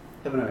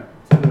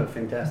 Having a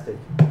fantastic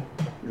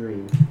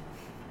dream.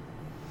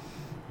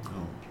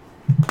 Oh.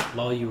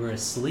 While you were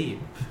asleep,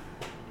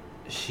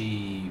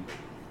 she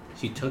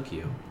took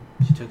you.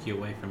 She took you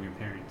away from your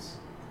parents.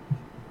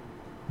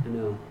 I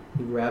know.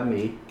 He grabbed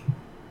me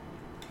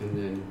and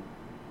then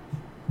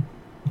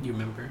You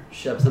remember?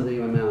 shoved something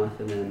in my mouth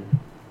and then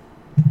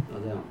I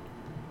was out.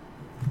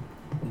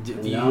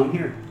 And now I'm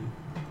here.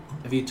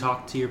 Have you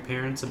talked to your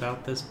parents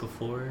about this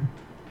before?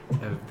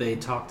 Have they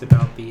talked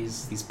about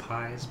these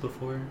pies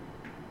before?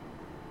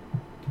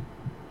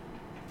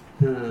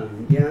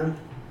 Yeah.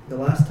 The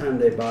last time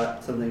they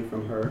bought something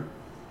from her,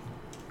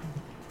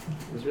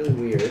 it was really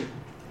weird.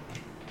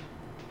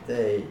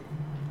 They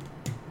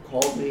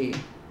called me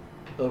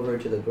over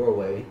to the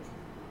doorway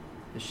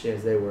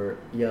as they were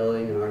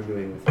yelling and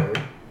arguing with her.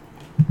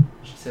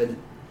 She said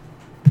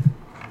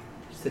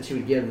she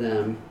would give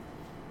them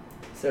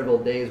several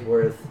days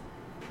worth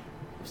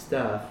of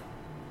stuff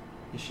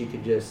if she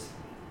could just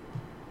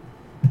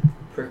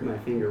prick my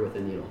finger with a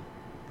needle.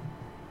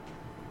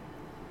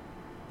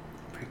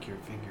 Prick your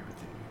finger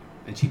with it.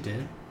 And she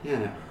did? Yeah,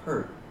 and it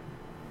hurt.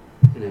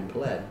 And I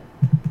bled.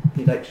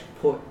 He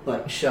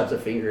shoves a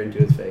finger into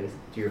his face,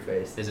 to your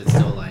face. Is it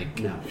still like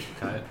No.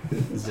 cut?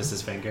 It's just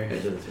his finger?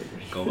 It's just his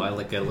finger. Go, I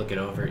look it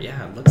over.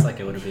 Yeah, it looks like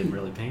it would have been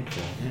really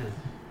painful. Yeah.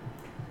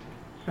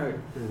 Hurt.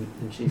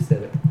 And she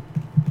said it.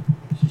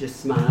 She just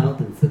smiled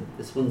and said,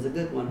 "This one's a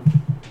good one."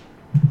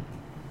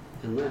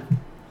 And left.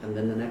 And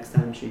then the next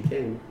time she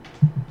came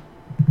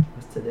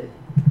was today.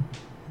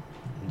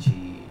 And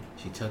she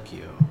took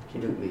you. She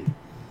took me. Do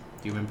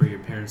you remember your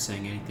parents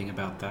saying anything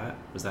about that?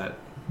 Was that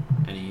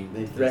any...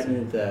 They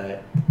threatened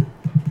that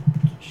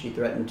she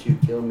threatened to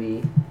kill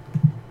me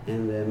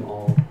and them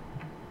all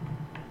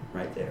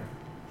right there.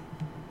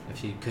 If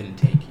she couldn't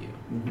take you?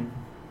 Mm-hmm.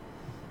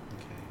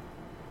 Okay.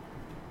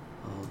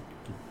 Well,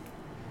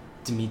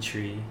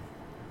 Dimitri,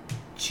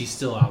 she's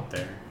still out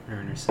there, her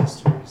and her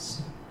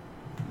sisters.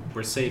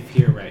 We're safe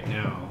here right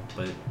now,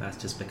 but that's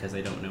just because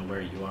they don't know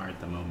where you are at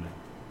the moment.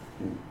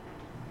 Mm.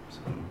 So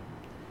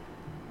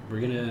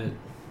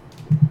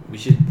we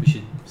should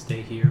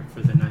stay here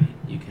for the night.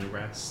 You can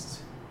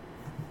rest,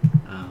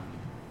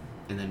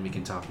 and then we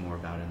can talk more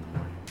about it in the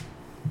morning.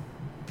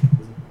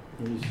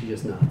 And she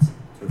just nods.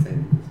 That's the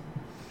same.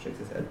 Shakes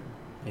his head.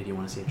 Hey, do you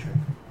want to see a trick?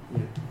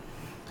 Yeah.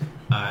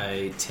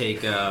 I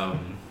take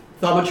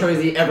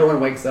Thaumatrozy, everyone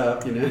wakes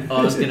up, you know. Oh,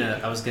 I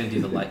was gonna do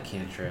the light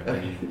cantrip and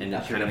Thought you were kind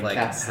of gonna like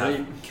cast have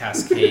sleep.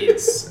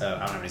 cascades. I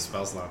don't have any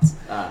spell slots.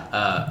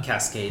 Ah.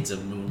 Cascades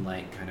of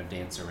moonlight kind of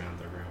dance around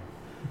the room.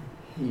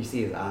 You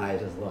see his eyes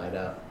just light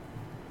up.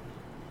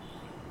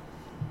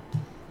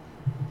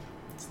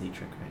 It's a neat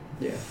trick, right?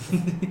 Yeah.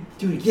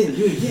 Do it again.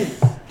 Do it again.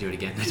 Do it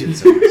again. I do it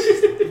so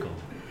much. Cool.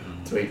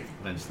 Sweet.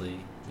 Eventually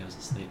goes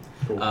to sleep.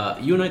 Cool.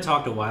 You and I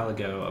talked a while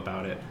ago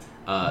about it.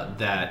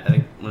 That I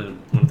think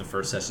one of the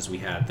first sessions we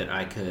had that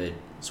I could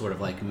sort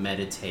of like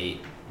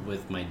meditate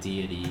with my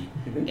deity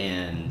Mhm.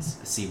 and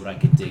see what I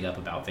could dig up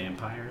about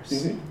vampires.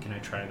 Mhm. Can I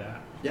try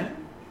that? Yeah.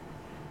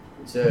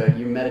 So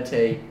you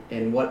meditate,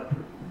 and what?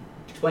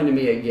 Explain to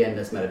me again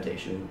this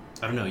meditation.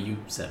 I don't know. You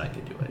said I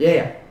could do it.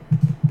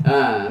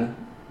 Yeah.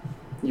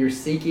 You're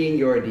seeking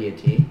your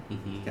deity,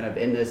 Mm-hmm. kind of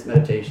in this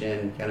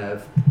meditation, kind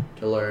of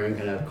to learn,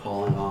 kind of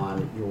calling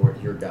on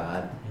your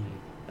God,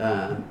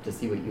 to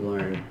see what you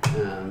learn.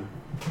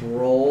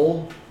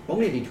 Roll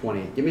me a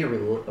d20. Give me a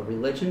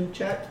religion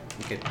check.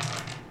 Okay.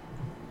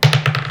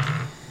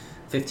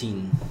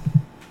 15.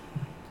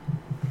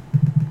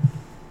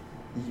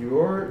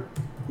 You're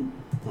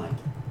like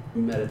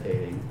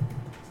meditating,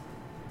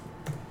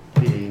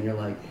 and you're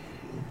like,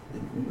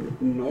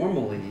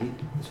 normally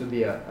this would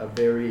be a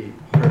very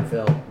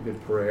heartfelt,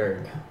 good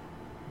prayer,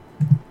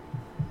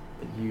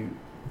 but you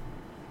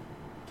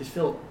just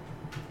feel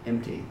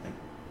empty, like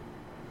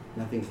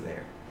nothing's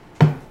there.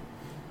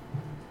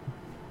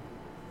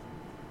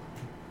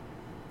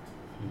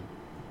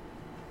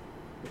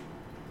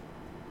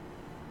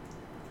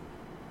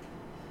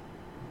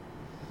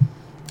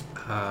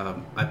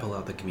 I pull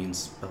out the commune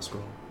spell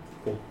scroll.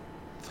 Cool.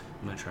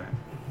 I'm gonna try it.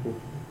 Cool.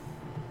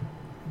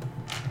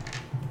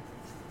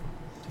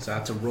 So I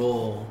have to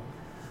roll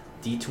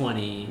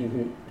d20,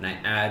 Mm-hmm. and I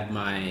add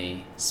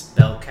my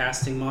spell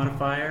casting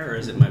modifier, or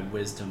is it my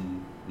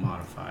wisdom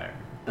modifier?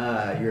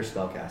 Your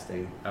spell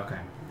casting. Okay.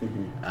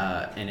 Mm-hmm.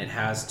 And it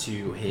has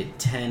to hit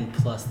 10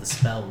 plus the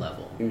spell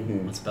level.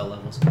 Mhm. What spell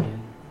level's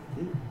commune?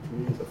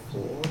 It's a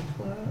 4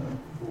 plus.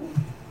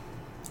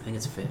 I think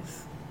it's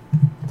 5th.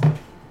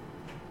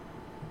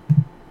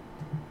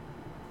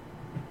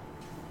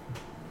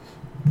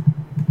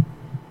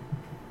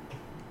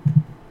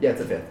 Yeah,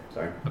 it's a 5th.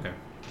 Sorry. Okay.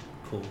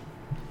 Cool.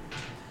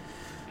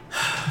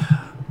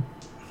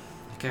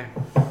 Okay.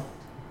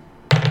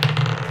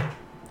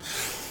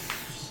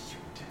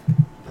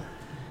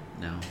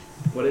 No.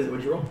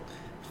 What'd you roll?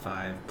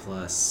 5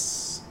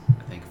 plus,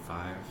 I think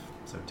 5,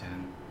 so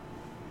 10.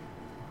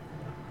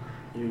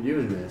 You're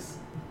doing this.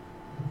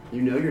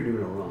 You know you're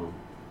doing it wrong.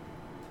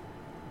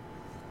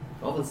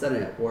 All of a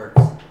sudden it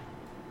works.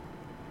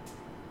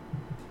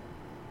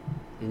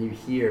 And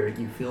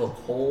you feel a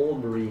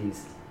cold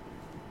breeze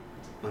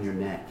on your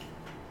neck.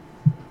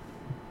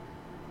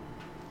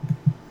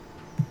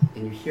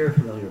 And you hear a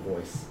familiar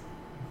voice.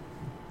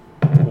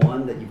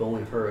 One that you've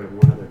only heard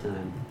one other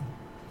time.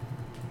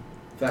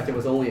 In fact, it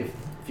was only a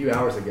few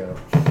hours ago.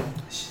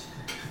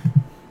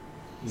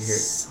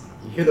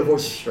 You hear the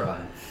voice of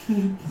Strahd.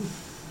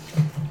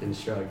 And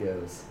Strahd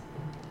goes,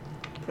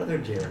 "Brother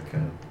Jericho,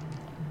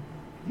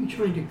 are you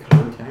trying to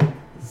contact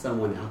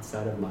someone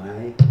outside of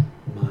my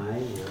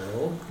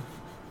world?"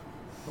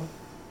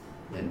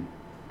 And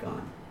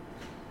gone.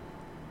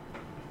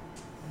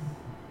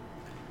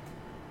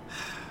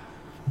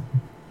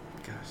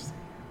 Gosh.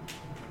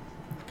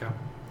 Go.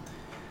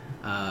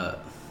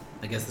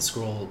 I guess the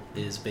scroll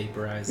is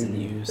vaporized and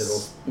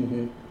used.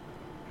 Mm-hmm.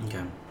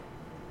 Okay.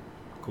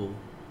 Cool.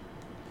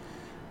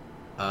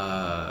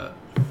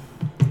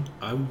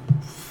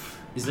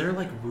 Is there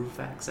like roof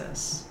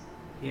access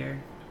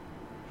here?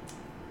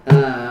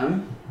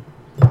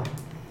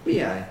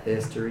 Yeah,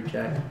 history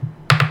check.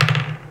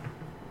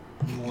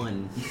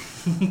 1.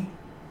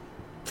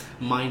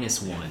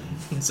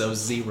 -1, so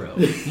 0.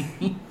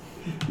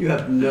 You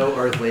have no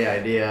earthly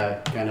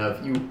idea. Kind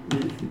of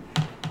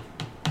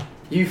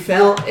you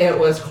felt it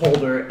was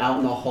colder out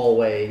in the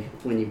hallway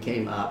when you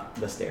came up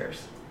the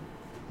stairs.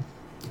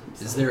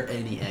 Is there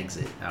any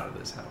exit out of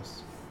this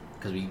house?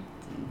 Because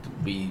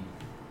we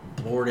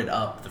boarded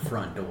up the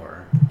front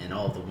door and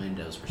all the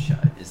windows were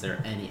shut. Is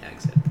there any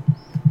exit?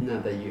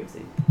 Not that you have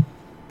seen.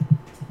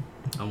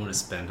 I want to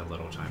spend a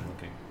little time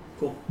looking.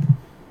 Cool.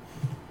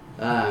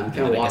 And Kind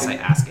then of I guess I walking.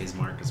 ask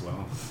Ismark as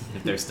well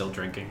if they're still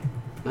drinking.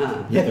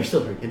 Yeah, they're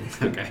still drinking.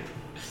 Okay.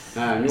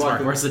 You Ismark, walk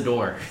where's the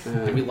door? Uh,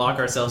 Can we lock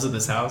ourselves in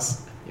this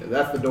house? Yeah,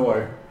 that's the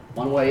door.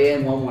 One way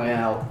in, one way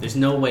out. There's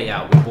no way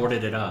out. We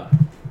boarded it up.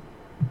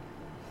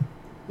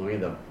 We're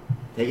gonna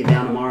take it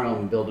down tomorrow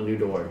and build a new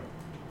door.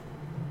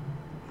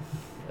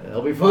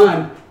 It'll be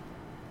fun.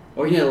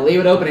 Or you're gonna leave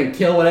it open and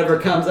kill whatever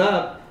comes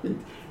up.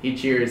 He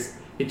cheers.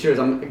 He cheers.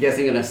 I'm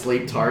guessing in a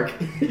sleep Tark.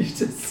 He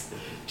just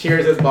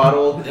cheers his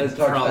bottle as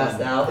Tark's Probably.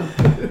 passed out.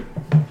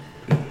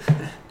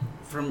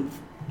 From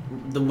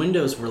the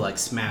windows were like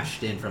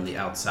smashed in from the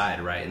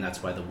outside, right? And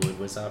that's why the wood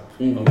was up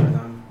Mhm. over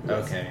them.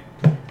 Yes. Okay.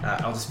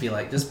 I'll just be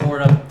like, just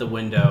board up the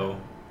window,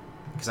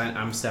 because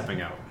I'm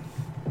stepping out.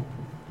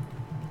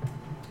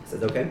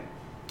 Says okay.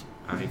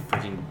 I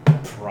freaking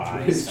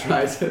pry He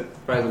tries to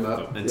prise him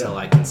up until Yeah.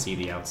 I can see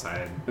the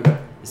outside. Okay.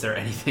 Is there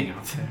anything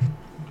out there?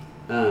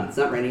 It's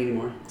not raining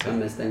anymore. Sun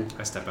misting.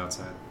 I step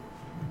outside.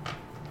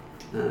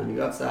 You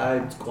go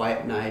outside. It's a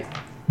quiet night.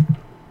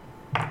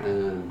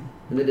 In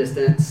the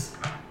distance,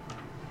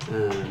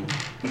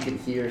 you can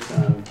hear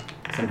some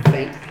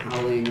faint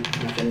howling.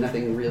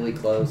 Nothing really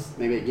close.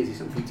 Maybe it gives you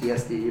some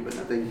PTSD, but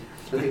nothing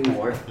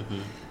more.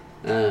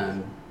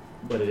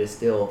 But it is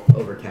still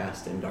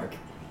overcast and dark.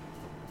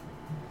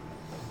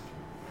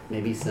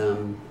 Maybe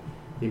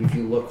if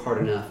you look hard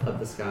enough up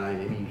the sky,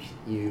 maybe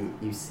you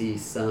see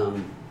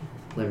some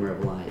glimmer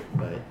of light,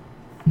 but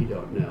you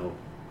don't know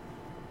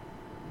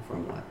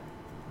from what.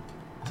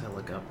 As I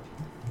look up,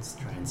 let's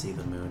try and see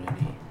the moon. I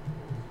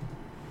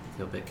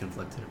feel a bit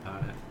conflicted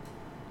about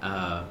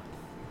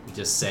it.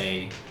 Just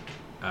say,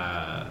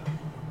 well,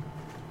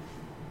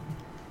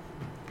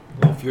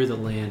 if you're the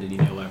land and you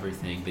know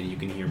everything, then you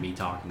can hear me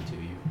talking to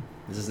you.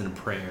 This isn't a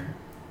prayer.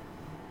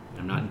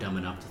 I'm not dumb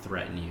enough to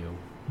threaten you.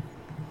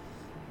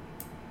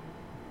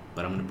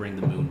 But I'm going to bring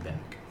the moon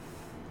back.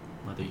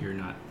 Whether you're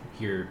not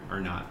here or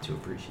not to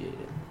appreciate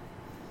it.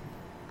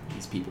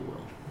 These people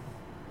will.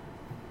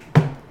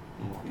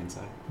 I'll walk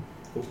inside.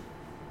 Cool.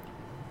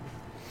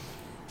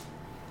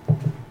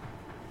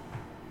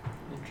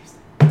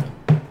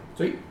 Interesting.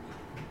 Sweet.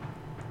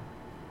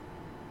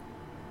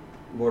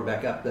 Board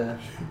back up the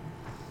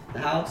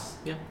house.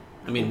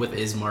 I mean, with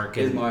Ismark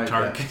and Ismark,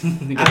 Tark.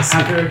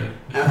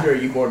 After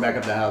you board back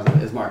up the house,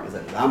 Ismark is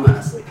like, I'm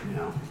gonna sleep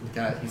now.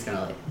 He's kind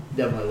of like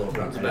definitely a little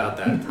drunk. It's right about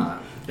now. that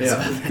time.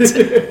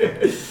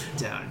 Yeah.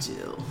 Down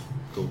chill.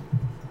 Cool.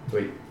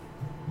 Sweet.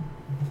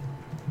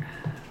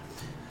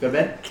 Go to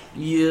bed.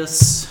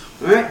 Yes.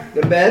 All right,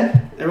 go to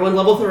bed. Everyone,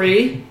 level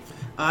 3.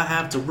 I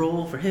have to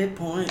roll for hit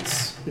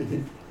points.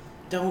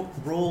 Don't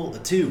roll a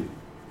 2.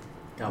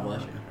 God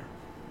bless you.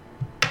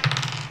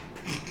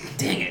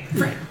 Dang it.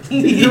 Frick.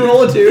 You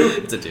roll a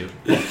 2. It's a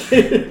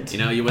 2. You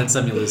know, you win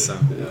some, you lose some.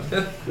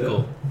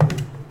 Cool.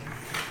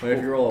 What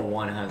if you roll a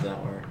 1? How does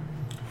that work?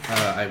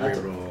 I I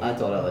reroll.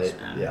 told Elliot.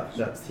 Yeah,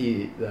 that's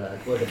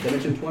what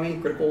Dimension 20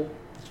 critical.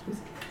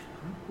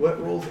 What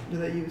rolls do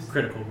they use?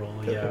 Critical roll,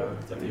 yeah.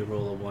 Critical. If you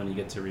roll a 1, you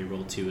get to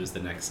reroll 2 as the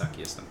next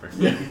suckiest number.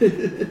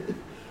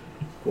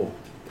 Cool.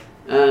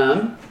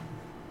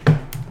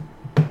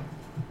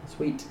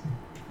 Sweet.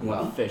 I'm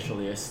Well.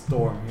 officially a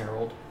storm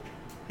herald.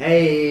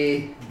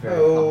 Hey. Very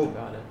Oh. pumped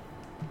about it.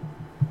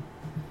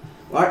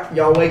 All right,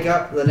 y'all wake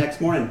up the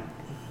next morning.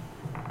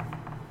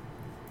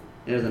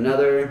 It is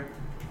another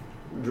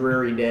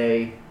dreary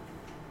day.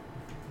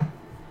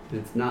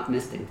 It's not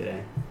misting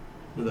today.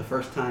 For the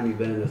first time you've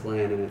been in this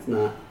land and it's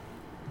not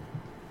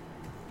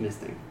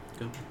misting.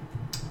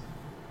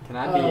 Can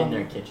I be in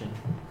their kitchen?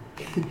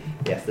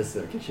 Yes, this is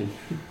their kitchen.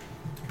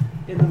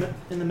 In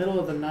the middle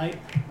of the night.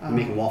 I'm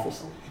making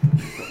waffles.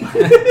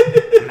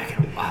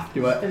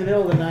 Do what? In the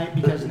middle of the night,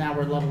 because now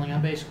we're leveling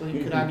up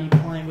basically, could I be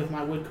playing with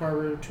my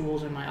woodcarver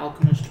tools and my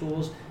alchemist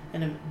tools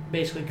and then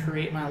basically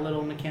create my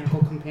little mechanical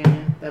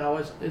companion that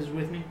always is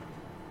with me?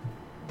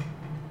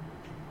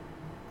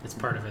 It's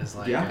part of his,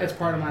 like... Yeah. It's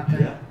part of my thing.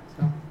 Yeah.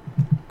 So.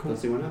 Cool.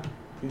 Let's see what up.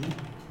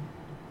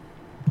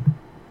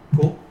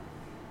 Cool.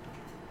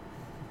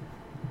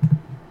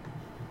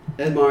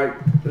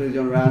 Edmark is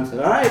going around and said,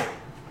 all right,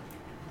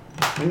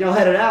 when y'all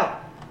headed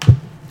out,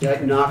 he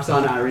like knocks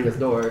on Irina's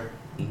door.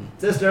 Mhm.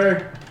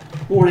 Sister,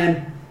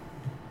 morning.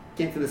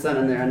 Can't see the sun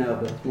in there, I know,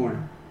 but it's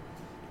morning.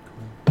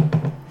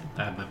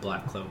 I have my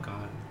black cloak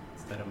on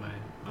instead of my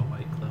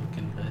white cloak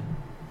and hood.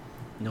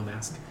 No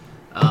mask.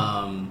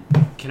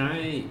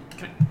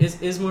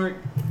 Ismark,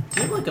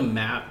 do you have like a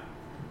map?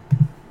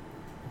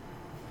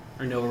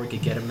 Or know where we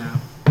could get a map?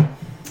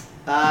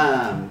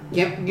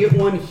 Can't get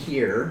one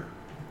here,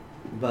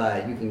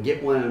 but you can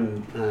get one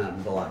in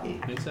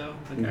Valaki. Think so?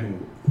 Okay. So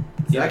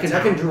Yeah, I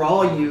can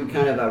draw you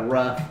kind of a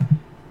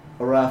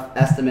rough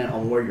estimate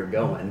on where you're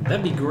going.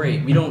 That'd be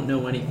great. We don't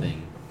know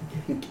anything,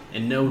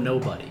 and know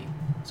nobody.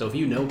 So if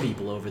you know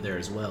people over there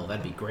as well,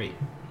 that'd be great.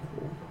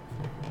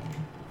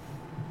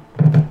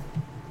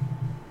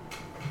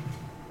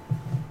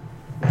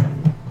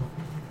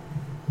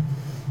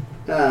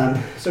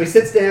 So he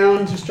sits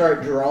down to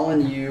start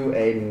drawing you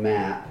a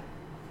map.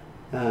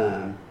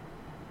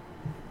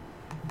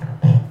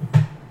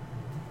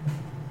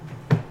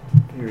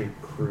 Very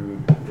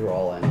crude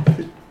drawing.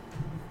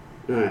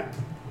 Alright.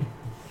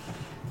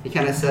 He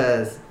kind of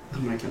says,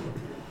 I'm not going to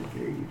look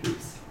here, you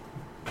piece.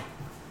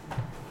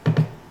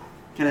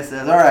 Kind of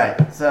says,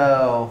 alright,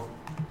 so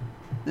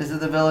this is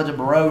the village of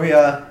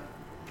Barovia.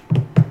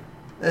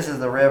 This is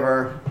the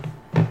river.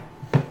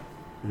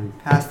 And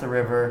past the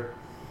river.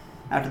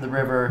 After the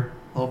river,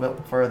 a little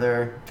bit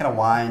further, kind of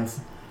winds.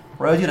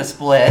 Road's going to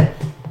split.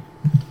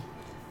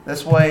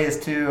 This way is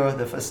to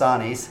the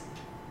Fasanis.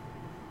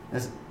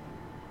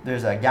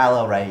 There's a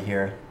gallows right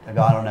here. I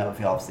don't know if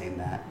y'all have seen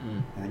that.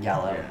 And the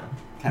gallows,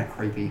 kind of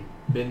creepy.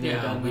 Been there,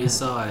 Yeah, done we that.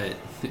 saw it.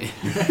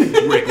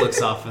 Rick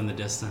looks off in the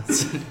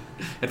distance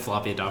at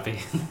Floppy Doppy.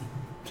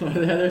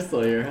 They're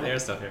still here. Huh? They're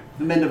still here.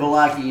 I've been to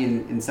Valaki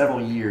in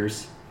several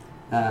years.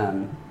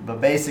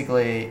 But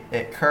basically,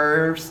 it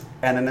curves,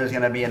 and then there's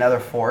going to be another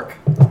fork.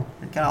 It's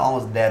kind of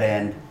almost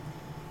dead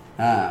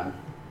end.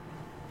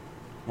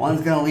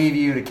 One's going to lead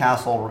you to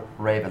Castle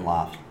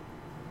Ravenloft.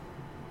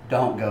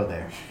 Don't go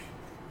there.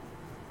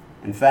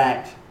 In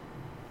fact,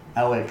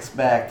 I would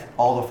expect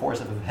all the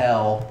forces of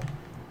hell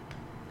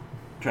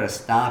try to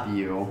stop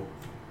you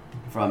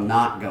from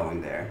not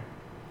going there.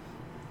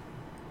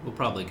 We'll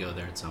probably go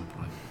there at some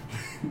point.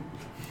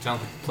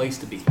 Sounds like a place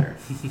to be there.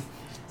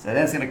 So then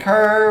it's going to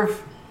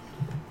curve,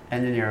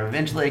 and then you're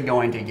eventually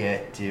going to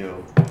get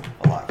to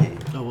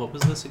Valaki, Oh, what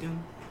was this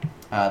again?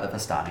 the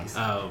Pastanis.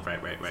 Oh, right.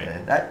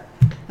 So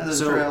that's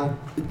So, a trail.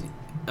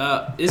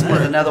 Is There's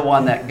Mark? another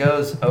one that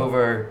goes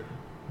over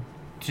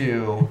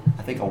to,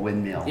 I think, a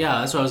windmill. Yeah,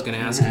 that's what I was going to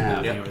ask you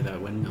about. Yep. Where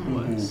that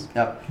windmill was.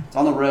 Yep. It's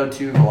on the road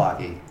to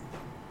Valaki.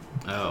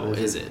 Oh, This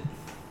is is- it?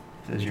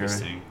 This is your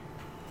Interesting.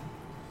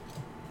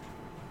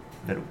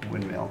 the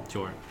windmill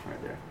Sure.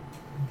 right there.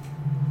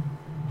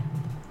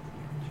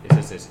 It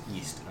says it's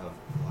east of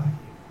Valaki.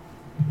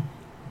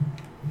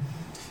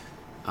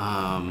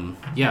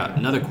 Yeah,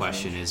 another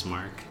question is,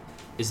 Mark,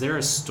 is there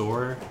a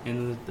store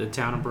in the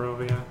town of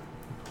Barovia?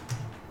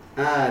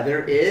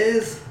 There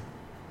is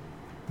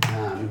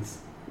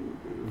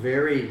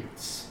very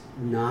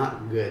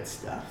not good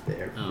stuff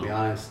there, to be Oh.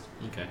 honest.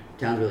 Okay.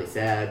 Town's really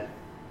sad.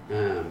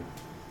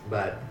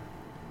 But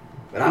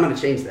I'm going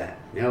to change that.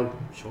 You know,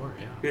 Sure,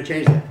 yeah. I'm going to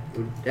change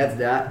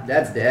that.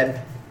 Dad's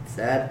dead.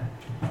 Sad.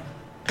 Do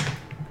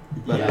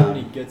you But, have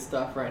any good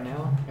stuff right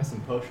now? Got some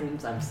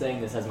potions? I'm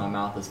saying this as my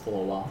mouth is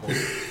full of waffles.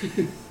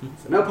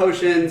 So no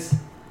potions.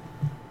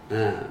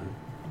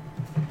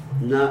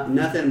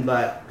 Nothing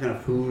but kind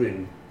of food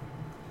and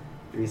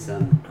maybe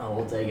some Oh,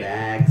 we'll take it.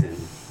 bags and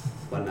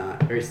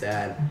whatnot. Very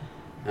sad.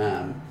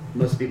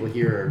 Most people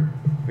here are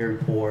very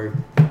poor.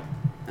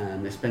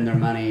 They spend their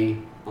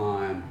money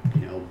on,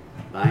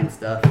 buying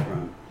stuff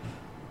from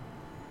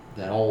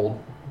those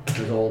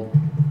old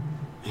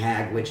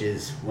hag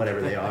witches,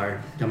 whatever they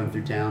are, coming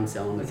through town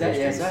selling the Is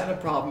pastries. that a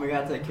problem we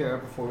gotta take care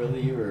of before we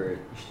leave, or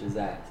is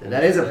that? So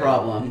that is a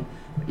problem.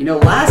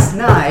 Last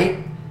night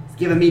it's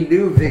given me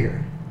new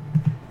vigor.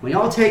 When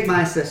y'all take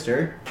my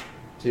sister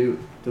to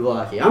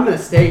Valaki, I'm going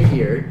to stay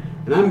here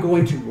and I'm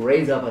going to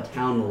raise up a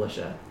town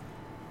militia.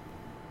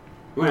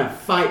 We're going to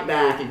fight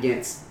back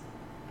against,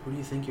 Who do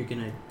you think you're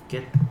gonna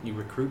get? You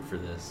recruit for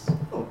this?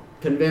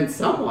 convince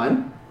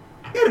someone.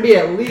 Got to be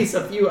at least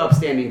a few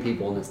upstanding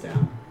people in this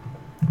town.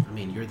 I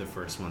mean, you're the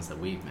first ones that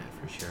we've met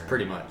for sure.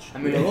 Pretty much. I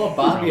mean, a little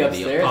Bobby Probably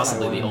upstairs.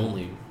 possibly the might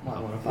only.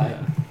 wanna fight.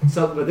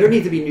 So, but there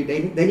needs to be new.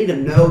 They need to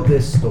know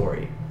this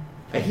story.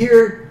 I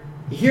hear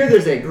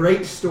there's a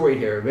great story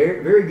here. A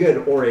very very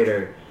good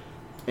orator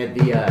at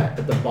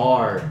the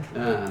bar. I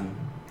don't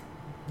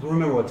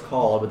remember what it's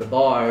called, but the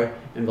bar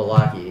in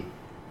Valaki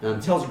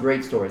tells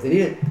great stories. They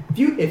need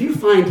if you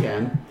find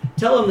him,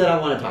 tell him that I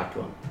want to talk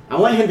to him. I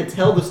want him to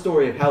tell the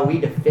story of how we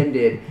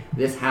defended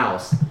this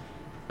house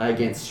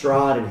against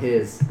Strahd and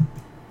his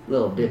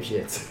little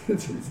dipshits.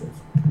 That's what he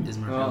says.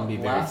 Ismark, Well, I'm gonna be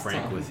very last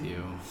frank time- with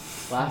you.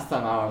 Last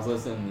time I was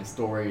listening to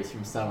stories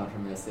from someone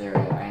from this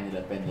area, I ended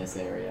up in this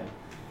area.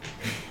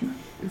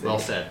 Well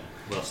said.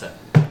 Well said.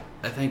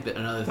 I think that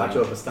another Talk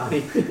to a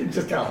thing. Bastani.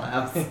 Just kind of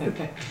laughs.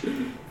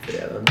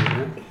 Yeah, that'll do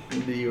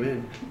that. Do you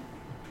in?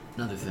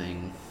 Another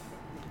thing.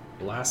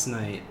 Last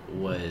night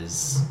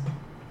was.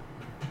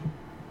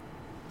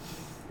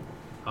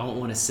 I don't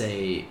want to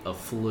say a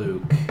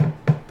fluke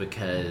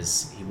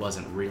because he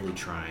wasn't really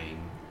trying.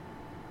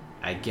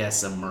 I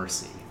guess a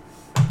mercy.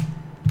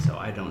 So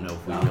I don't know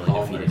if we I'll really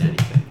call defeated mercy.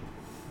 anything.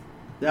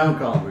 Don't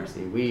call it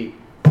mercy. We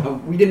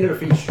didn't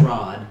defeat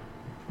Strahd,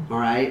 all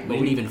right? We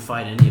didn't even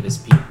fight any of his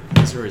people.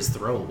 These are his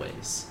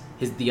throwaways.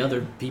 the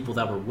other people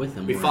that were with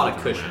him. We weren't fought a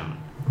even cushion. around.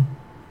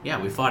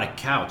 Yeah, we fought a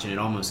couch and it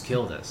almost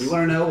killed us. You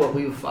want to know what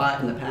we've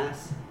fought in the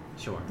past?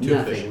 Sure.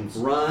 Nothing. cushions.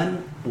 We've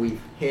run,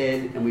 we've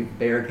hid, and we've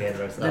barricaded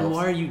ourselves. Then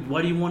why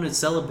do you want to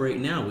celebrate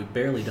now? We've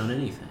barely done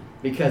anything.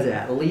 Because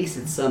at least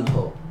it's some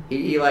hope.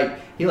 He kind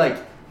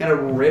of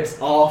rips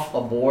off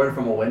a board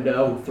from a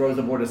window, throws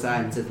the board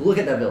aside, and says, "Look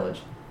at that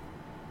village.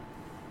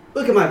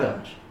 Look at my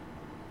village.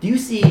 Do you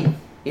see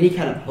any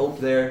kind of hope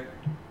there?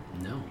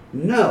 No.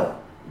 No.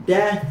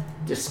 Death,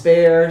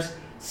 despairs,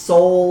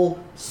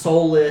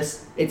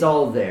 soulless. It's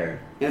all there,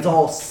 and it's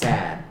all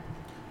sad.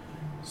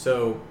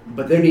 So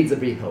But there needs to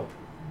be hope."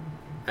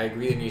 I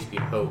agree there needs to be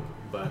hope,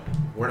 but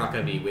we're not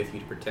going to be with you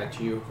to protect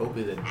you. Hope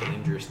is a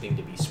dangerous thing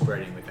to be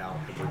spreading without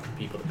a group of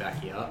people to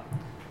back you up.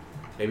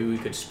 Maybe we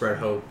could spread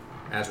hope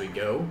as we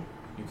go.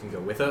 You can go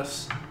with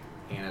us,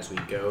 and as we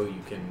go,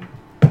 you can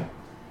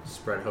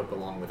spread hope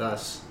along with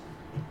us.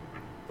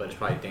 But it's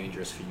probably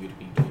dangerous for you to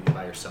be doing it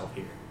by yourself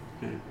here.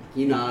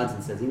 He nods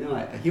and says,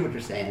 I hear what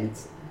you're saying.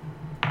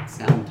 It's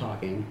sound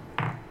talking.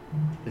 But at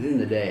the end of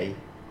the day,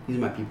 these are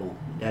my people.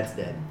 Dad's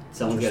dead.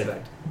 Someone's got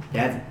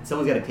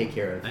to take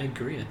care of. I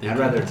agree. I think I'd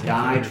we rather can take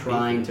die care of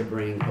trying people. to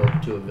bring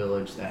hope to a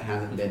village that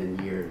hasn't been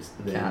in years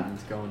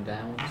Captain's going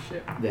down with the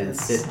ship. than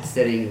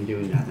sitting and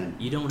doing nothing.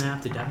 You don't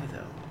have to die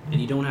though, and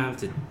you don't have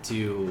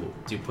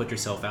to put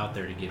yourself out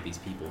there to give these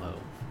people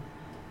hope.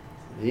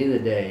 At the end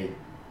of the day,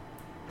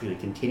 I'm going to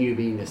continue to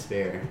be in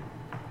despair.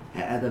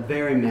 At the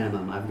very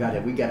minimum,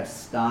 we got to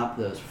stop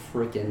those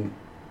freaking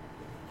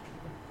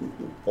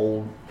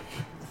old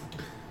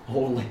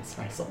ladies.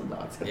 Sorry, I saw the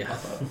dog's going to Yeah.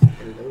 pop up.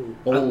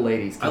 Old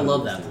ladies. I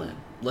love that plan.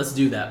 Let's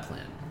do that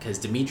plan because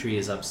Dimitri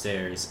is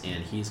upstairs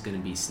and he's going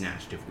to be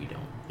snatched if we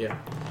don't. Yeah.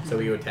 So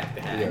we attack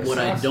the hags. What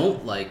I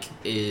don't like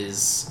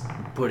is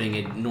putting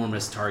an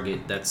enormous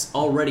target that's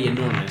already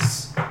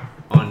enormous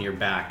on your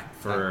back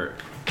for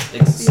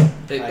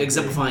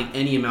exemplifying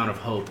any amount of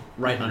hope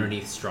right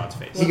underneath Strahd's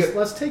face.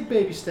 Let's take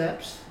baby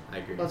steps. I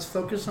agree. Let's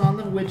focus on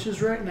the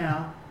witches right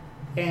now,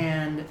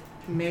 and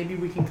maybe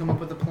we can come up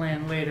with a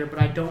plan later. But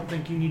I don't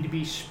think you need to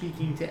be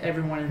speaking to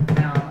everyone in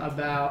town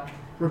about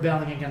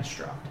rebelling against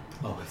Strahd.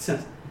 Oh, it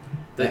says.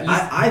 That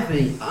I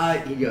think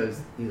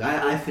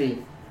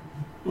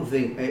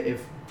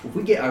if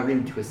we get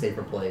Irene to a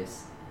safer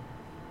place,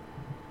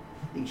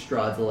 I think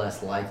Strahd's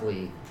less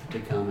likely to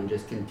come and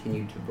just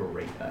continue to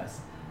berate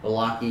us.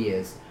 Balaki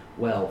is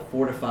well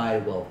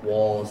fortified, well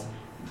walls.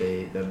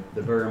 The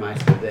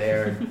Burgermeister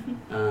there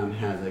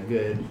has a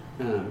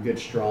good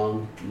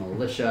strong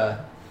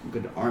militia,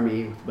 good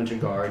army with a bunch of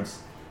guards.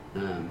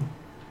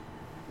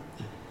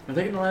 Are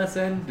they gonna let us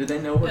in? Do they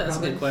know we're Yeah, that's a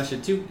coming? good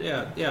question.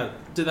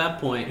 To that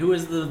point,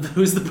 who's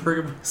the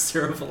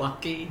Burgermeister of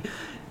Valaki?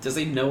 Does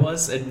he know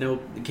us and know?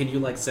 Can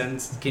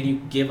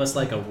you give us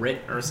like a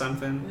writ or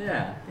something?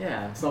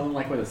 Yeah. Something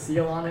like with a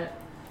seal on it.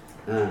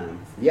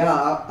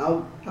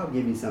 I'll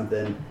give you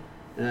something.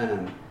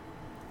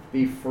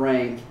 Be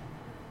frank.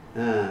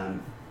 The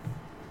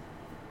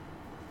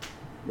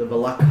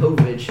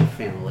Valakovich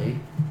family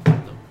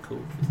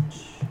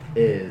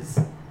is,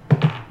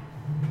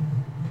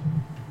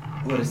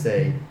 what to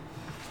say,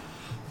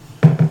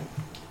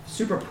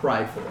 super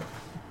prideful.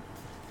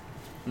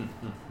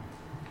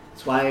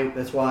 That's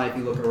why if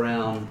you look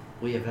around,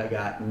 we have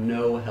got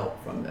no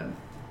help from them.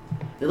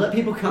 They let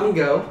people come and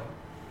go.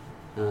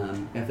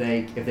 If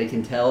they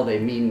can tell, they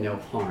mean no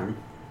harm.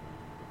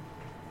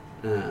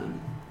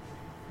 And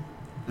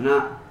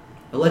I'll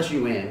let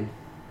you in.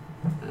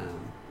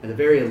 At the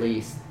very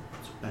least,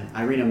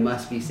 Irina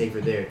must be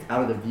safer there. It's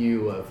out of the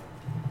view of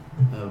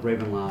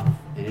Ravenloft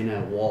and in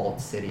a walled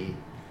city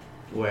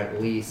where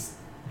at least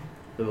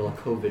the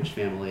Valakovich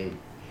family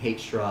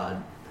hates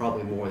Strahd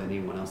probably more than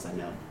anyone else I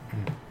know.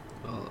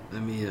 Well, I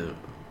mean,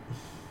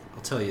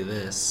 I'll tell you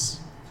this.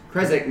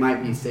 Krezek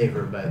might be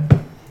safer, but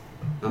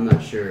I'm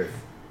not sure if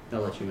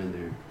they'll let you in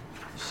there.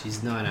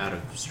 She's not out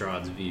of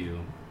Strahd's view.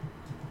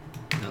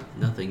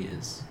 Nothing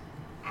is.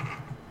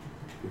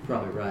 You're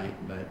probably right,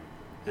 but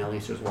at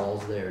least there's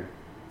walls there.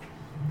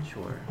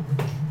 Sure.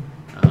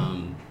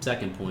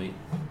 Second point,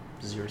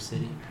 this is your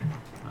city.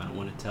 I don't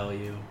want to tell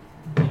you,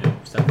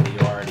 stuff that you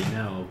already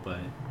know, but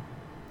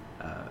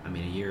a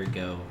year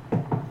ago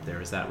there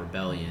was that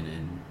rebellion,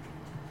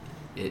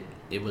 and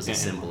it was a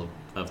symbol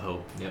of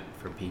hope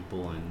for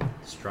people, and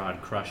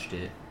Strahd crushed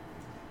it.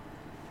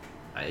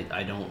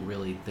 I don't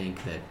really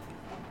think that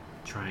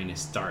trying to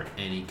start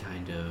any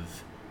kind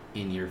of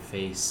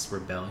in-your-face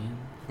rebellion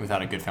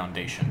Without a good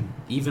foundation.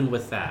 even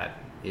with that,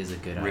 is a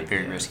good idea.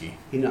 Very risky.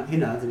 He nods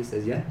and he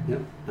says, yeah,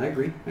 I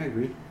agree.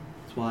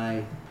 That's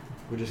why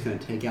we're just going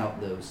to take out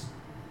those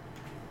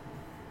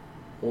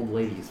old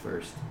ladies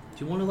first.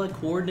 Do you want to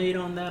coordinate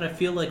on that? I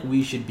feel like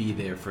we should be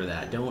there for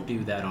that. Don't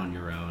do that on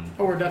your own.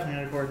 Oh, we're definitely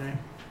going to coordinate.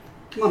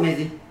 Come on,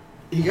 Maisie.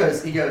 He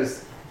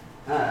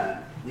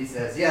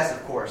says, yes,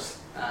 of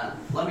course.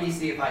 Let me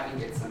see if I can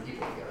get some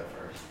people together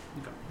first.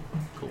 Okay.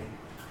 Cool.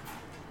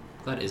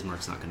 Glad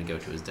Ismark's not going to go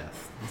to his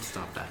death. Let's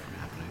stop that from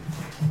happening.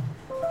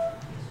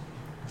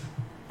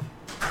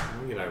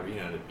 We'll get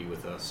Irina to be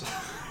with us.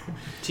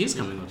 She's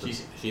coming with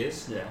us. She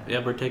is? Yeah.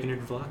 Yeah, we're taking her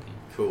to Vlaki.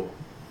 Cool.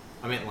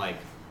 I meant like,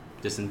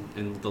 Just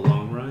in the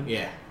long run.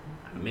 yeah.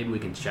 Maybe we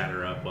can chat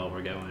her up while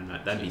we're going.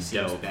 That'd be She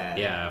seems dope. bad.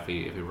 Yeah, if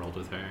we rolled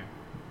with her,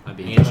 that'd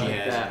be. And she Like,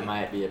 has- that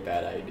might be a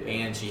bad idea.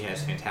 And she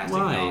has fantastic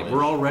Why? knowledge.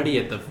 We're already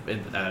at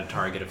a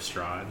target of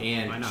Strahd. Why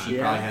And not? she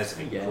Yeah, probably has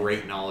I guess.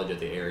 great knowledge of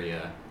the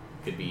area.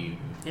 Could be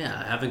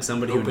Yeah, having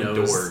somebody Open who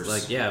knows, doors.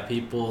 like,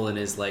 people, and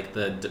is like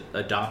the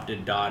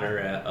adopted daughter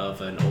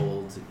of an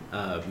old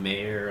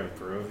mayor of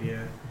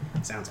Barovia.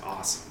 Sounds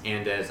awesome.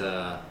 and as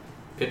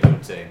Pippin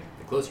would say,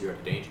 the closer you are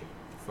to danger,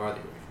 the farther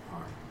you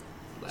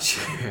are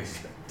from harm.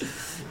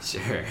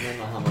 Sure. I don't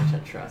know how much I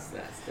trust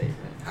that statement.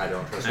 I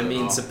don't trust I her at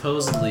mean, all.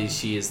 supposedly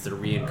she is the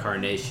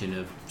reincarnation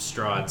of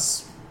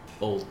Strahd's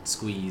old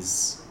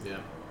squeeze. Yeah.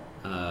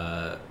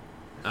 I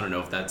don't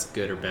know if that's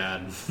good or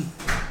bad.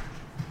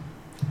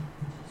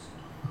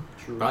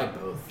 Probably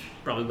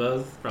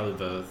both. Probably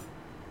both.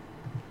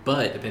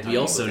 But Depends we how you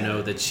also look at know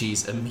it. that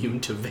she's immune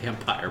to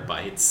vampire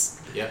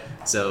bites. Yep.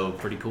 So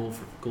pretty cool.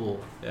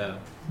 Yeah.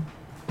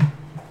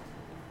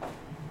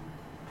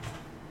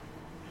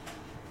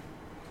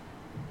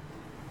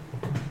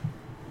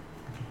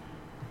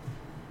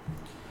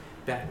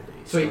 Battle Day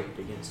Sweet. started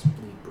against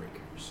Bleed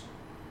Breakers.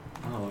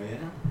 Oh yeah.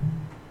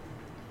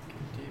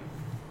 Good deal.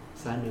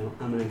 Side note,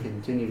 I'm gonna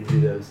continue to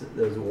do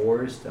those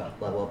wars to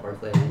level up our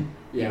clan.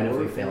 Yeah, even if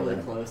we're we fail really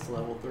them. close to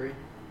level 3.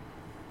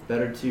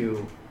 Better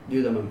to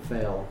do them and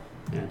fail,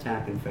 and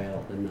attack and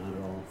fail, than not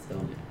at all.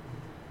 So,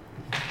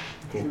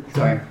 cool.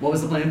 Sorry, what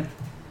was the plan?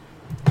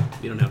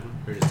 You don't have one.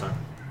 We're just talking.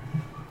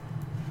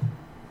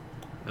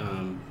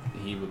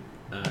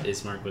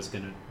 Ismark was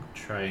gonna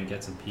try and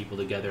get some people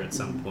together at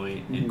some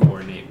point and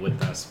coordinate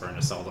with us for an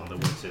assault on the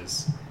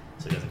witches,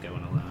 so he doesn't go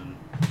in alone.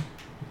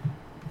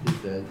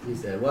 He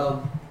said,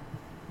 well,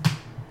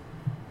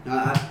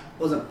 I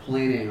wasn't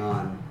planning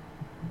on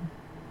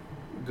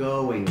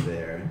going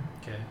there,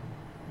 Okay.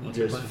 What's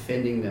your just plan?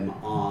 fending them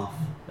off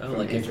Oh, from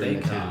like if entering they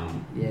the come.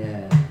 town.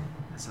 Yeah,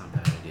 That's not a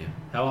bad idea.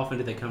 How often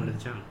do they come to the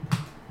town?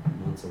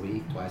 once a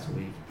week, twice a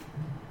week.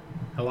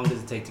 How long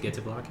does it take to get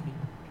to Vlaki?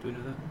 Do we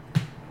know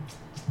that?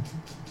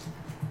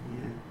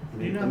 Yeah.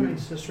 Do you know how many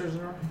sisters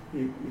there are?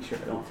 Make sure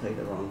I don't tell you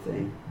the wrong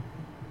thing.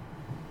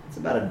 It's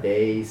about a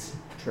day's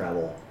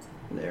travel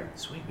there.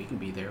 Sweet, we can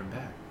be there and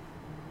back.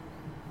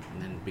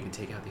 And then we can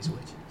take out these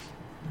witches.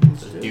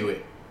 Let's Do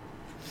it.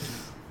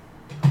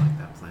 I like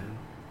that plan.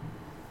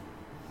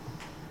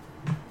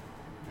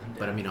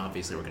 But I mean,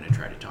 obviously, we're going to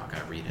try to talk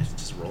Irene into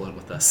just rolling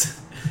with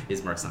us.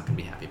 Ismark's not going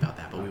to be happy about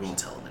that, but we won't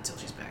tell him until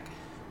she's back.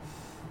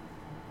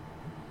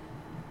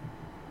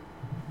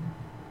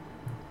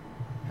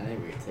 I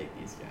think we can take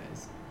these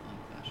guys on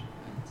Clash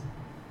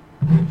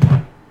of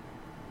Clans.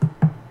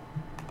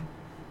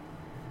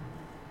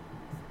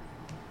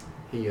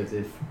 He goes,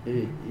 he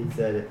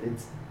said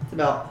it's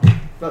about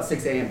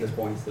 6 a.m. at this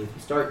point. So if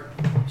you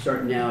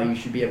start now, you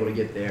should be able to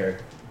get there,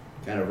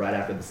 kind of right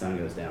after the sun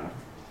goes down.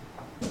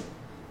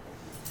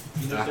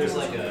 You know if there's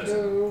like a...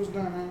 Do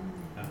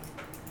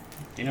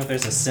you know if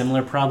there's a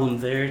similar problem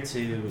there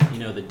to,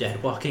 the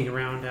dead walking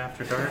around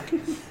after dark?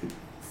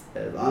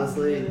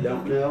 Honestly,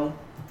 don't know,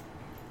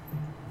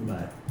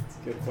 but It's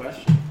a good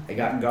question. I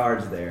got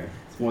guards there.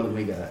 It's more than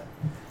we got.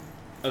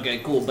 Okay,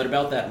 cool. But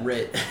about that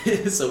writ,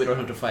 so we don't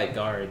have to fight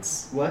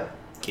guards. What?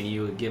 Can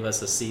you give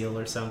us a seal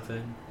or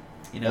something?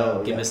 Give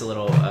yeah. us a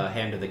little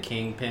hand of the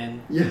king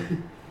pin. Yeah,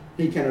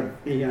 he kind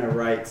of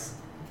writes.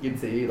 You can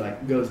see he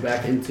goes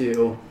back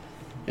into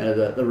kind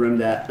of the room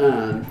that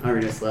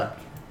Irina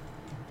slept,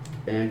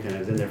 and kind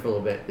of is in there for a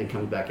little bit, and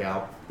comes back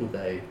out with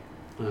a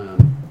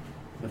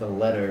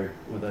letter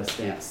with a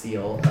stamped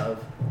seal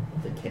of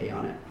the K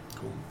on it.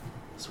 Cool.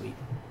 Sweet.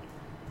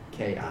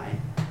 K-I.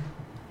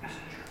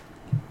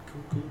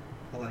 Cool.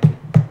 I like it.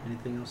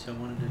 Anything else y'all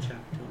wanted to chat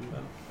to him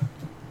about?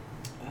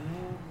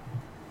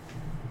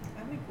 I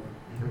think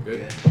We're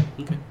good.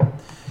 Okay.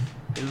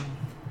 Yeah.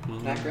 Well,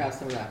 Can I grab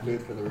some of that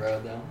food for the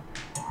road though?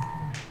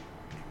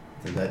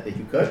 So that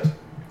you cooked?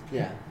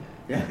 Yeah.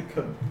 Yeah,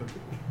 cook.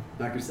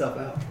 Knock yourself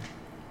out.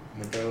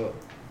 I'm gonna throw.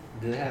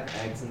 Do they have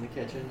eggs in the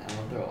kitchen? I'm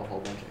gonna throw a whole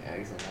bunch of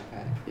eggs in my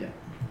pack. Yeah.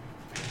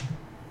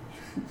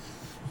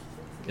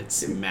 it's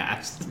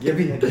smashed. Give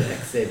me a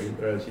dex saving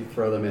throws. You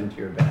throw them into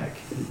your bag.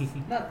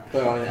 Not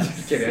throwing them,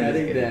 Just kidding, I'm just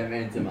setting kidding. them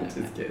into my Just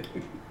pack.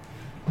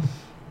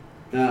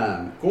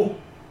 kidding. Cool.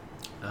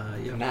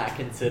 Yeah. Not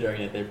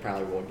considering that they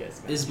probably will get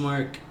smashed.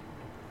 Ismark.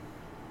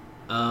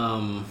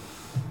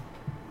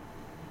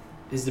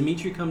 Has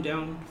Dimitri come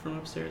down from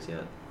upstairs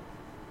yet?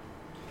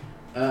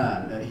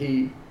 No,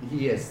 he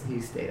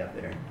stayed up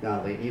there.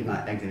 He's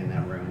not exiting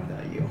that room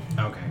without you.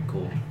 Okay,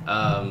 cool.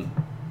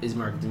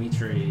 Ismark,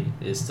 Dimitri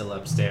is still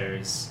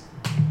upstairs.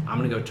 I'm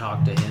gonna go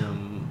talk to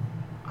him.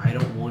 I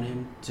don't want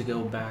him to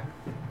go back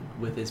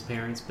with his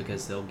parents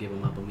because they'll give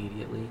him up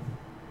immediately.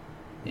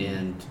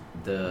 And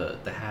the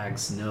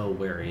hags know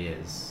where he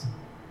is.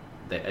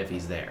 That if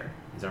he's there,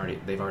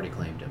 they've already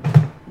claimed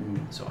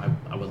him. So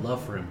I would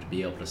love for him to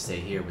be able to stay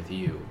here with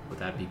you. Would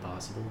that be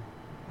possible?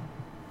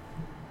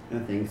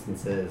 And thinks and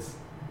says,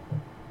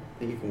 I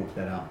think you can work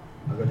that out.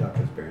 I'll go talk to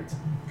his parents.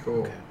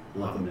 Cool. Okay.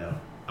 And let them know.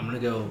 I'm gonna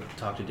go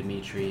talk to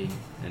Dimitri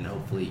and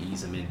hopefully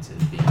ease him into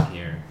being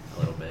here a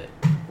little bit.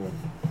 Cool.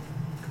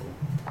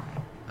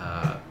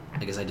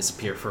 I guess I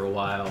disappear for a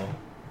while.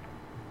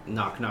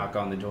 Knock, knock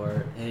on the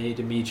door. Hey,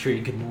 Dimitri,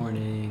 good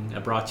morning. I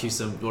brought you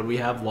some, what do we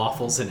have?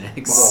 Waffles and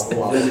eggs?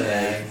 Waffles and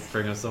eggs.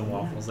 Bring us some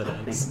waffles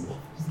and eggs.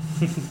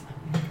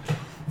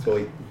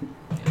 Sweet.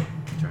 Yeah,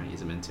 trying to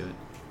ease him into it.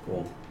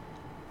 Cool.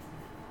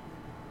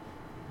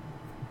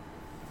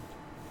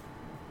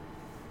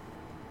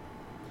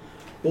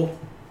 Cool.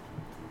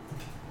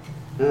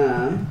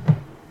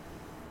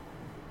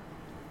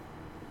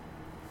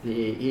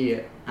 He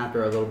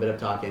after a little bit of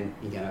talking,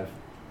 he kind of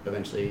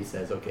eventually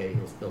says, okay,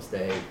 he'll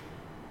stay.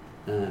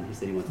 He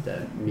said he wants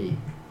to meet.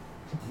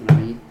 You want to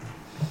meet?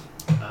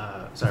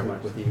 Sorry,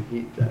 Mark, what? with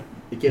you.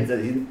 The kid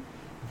said he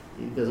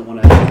doesn't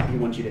want to. He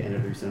wants you to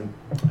introduce him.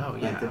 Oh,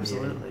 yeah, Like the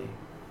absolutely.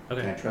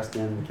 Okay. Can I trust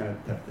him? Kind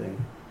of type of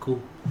thing.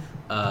 Cool.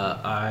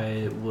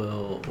 I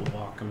will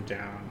walk him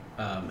down,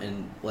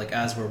 and like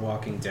as we're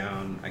walking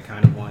down, I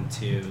kind of want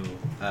to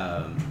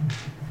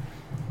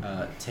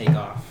take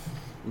off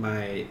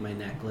my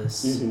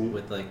necklace Mhm.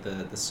 with like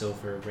the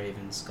silver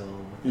raven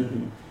skull with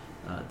Mhm.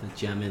 the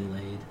gem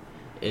inlaid,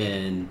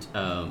 and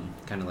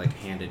kind of like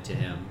hand it to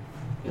him.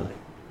 Be like,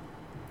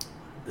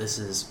 this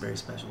is very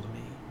special to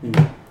me.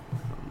 Mhm.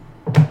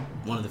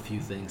 One of the few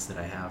things that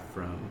I have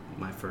from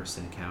my first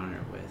encounter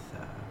with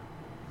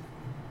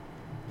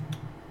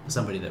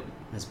somebody that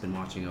has been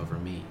watching over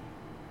me.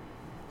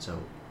 So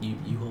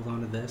you hold on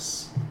to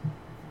this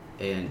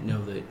and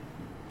know that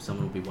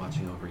someone will be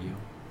watching over you,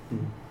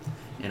 Mhm.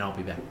 and I'll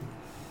be back.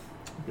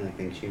 And I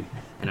think you.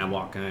 And I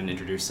walk in and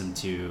introduce him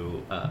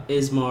to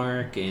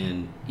Ismark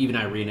and even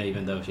Irina,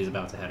 even though she's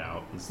about to head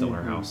out. It's still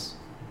her Mhm. house.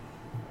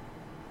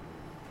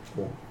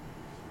 Cool.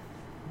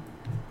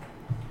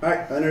 All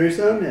right, I'll introduce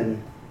him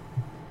and.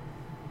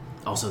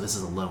 Also, this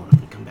is a loan. I'm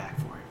going to come back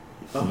for it.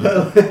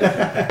 Oh,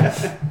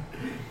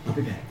 I'll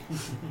be back.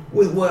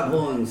 With what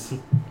ones?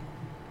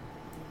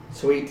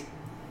 Sweet.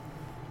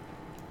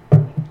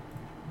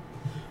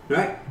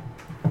 Alright.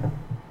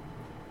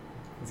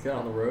 Let's get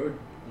on the road.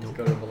 Let's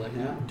go to Valencia.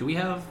 Yeah. Do we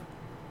have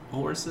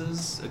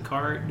horses, a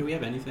cart? Do we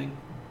have anything?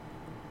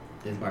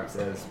 As Mark I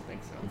says, don't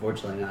think so.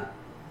 unfortunately not.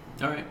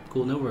 All right,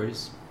 cool. No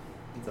worries.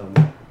 So,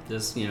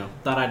 Just,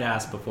 thought I'd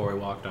ask before I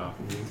walked off.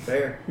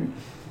 fair.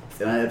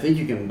 And I think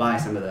you can buy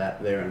some of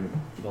that there in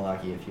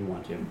Valaki if you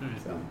want to.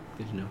 Alright. So,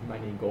 Good to know.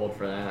 Might need gold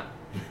for that.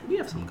 We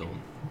have some gold.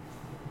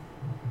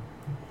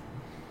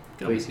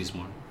 Could always use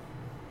more.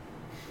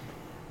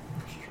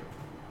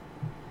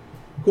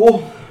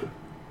 cool.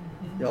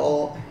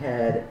 Y'all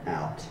head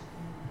out.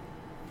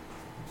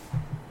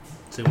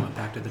 So you went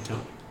back to the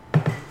town?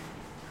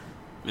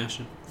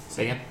 Ashton,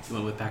 Say again? you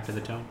went with back to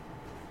the town?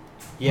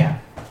 Yeah.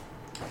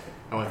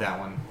 I went that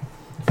one.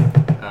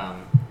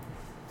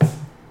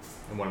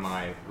 And one of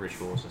my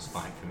rituals is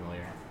find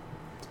familiar.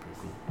 That's pretty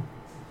cool.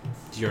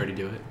 Did you already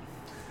do it?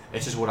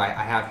 It's just what I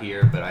have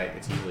here, but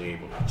it's easily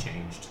able to be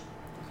changed.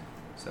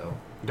 So.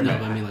 No,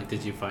 but I mean, like,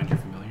 did you find your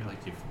familiar?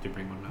 Like, did you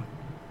bring one up?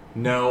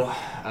 No,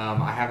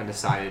 I haven't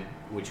decided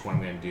which one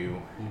I'm going to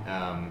do.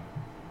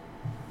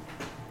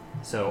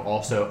 So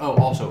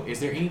also, is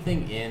there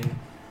anything in?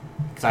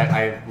 Because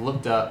I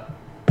looked up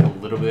a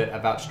little bit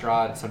about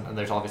Strahd.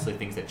 There's obviously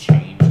things that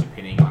change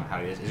depending on how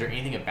it is. Is there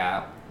anything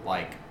about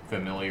like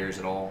familiars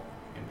at all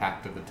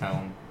impacted the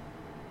tone,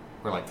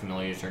 or like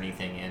familiars or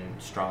anything in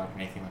Strahd or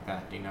anything like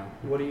that? Do you know?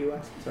 What do you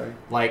ask? Sorry.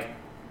 Like,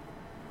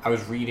 I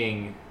was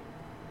reading,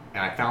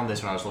 and I found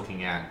this when I was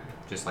looking at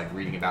just like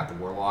reading about the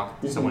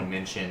Warlock. Mhm. Someone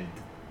mentioned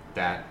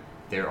that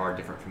there are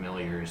different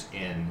familiars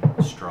in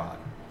Strahd.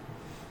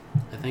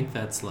 I think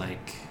that's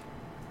like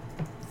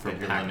for That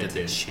you're Pact of the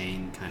limited.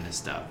 Chain kind of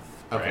stuff.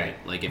 Okay. Right?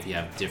 Like if you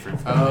have different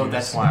Oh, familiars.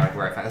 that's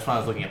why I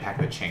was looking at Pact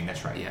of the Chain.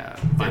 That's right. Yeah.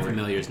 They My were-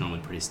 familiar is normally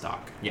pretty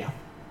stock. Yeah.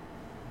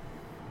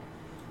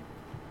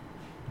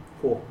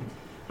 Cool.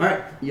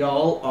 Alright,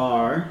 y'all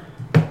are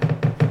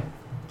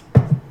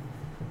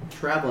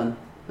traveling.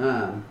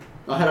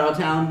 I'll head out of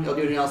town. Y'all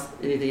do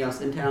anything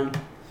else in town?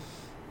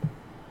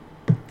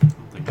 I don't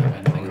think I have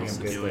anything Oh, else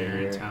to yeah, do good here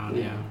in there. town,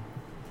 Yeah. yeah.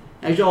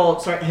 As y'all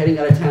start heading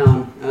out of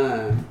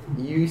town,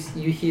 you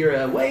hear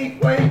a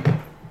wait, kind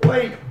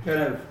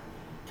of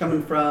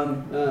coming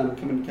kind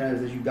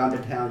of as you've gone to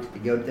town to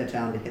go to the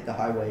town to hit the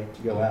highway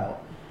to go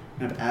out.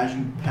 Kind of as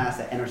you pass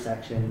that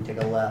intersection and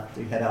take a left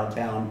to head out of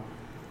town,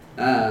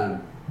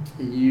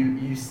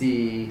 you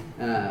see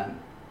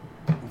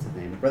what's his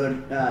name, Brother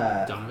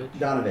Donovich?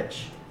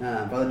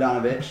 Donovich, Brother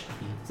Donovich.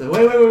 So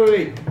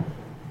wait.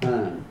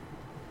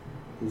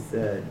 He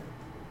said,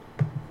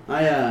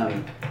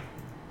 I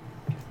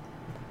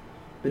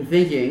been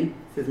thinking,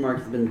 since Mark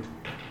has been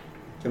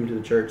coming to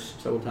the church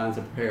several times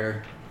to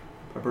prepare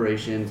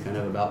preparations kind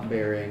of about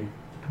burying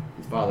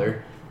his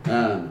father,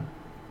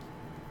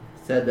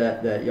 said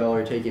that y'all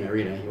are taking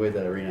Irina. He waves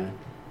at Irina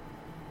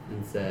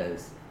and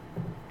says,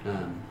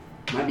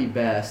 might be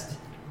best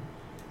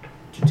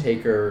to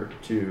take her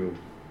to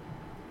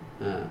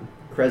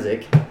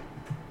Krezk.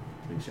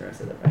 Make sure I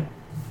said that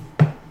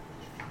right.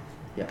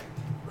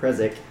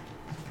 Krezk,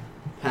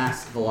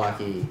 past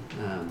Valaki,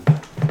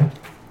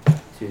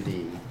 to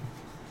the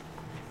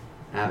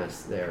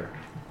abyss there.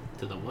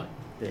 To the what?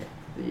 The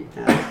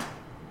abbot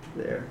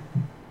there.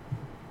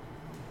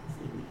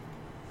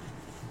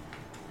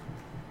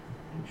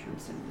 Make sure I'm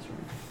saying this right.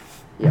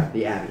 Yeah,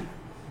 the abbey.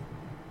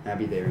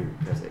 Abbey there in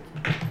Krezk.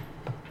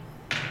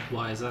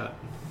 Why is that?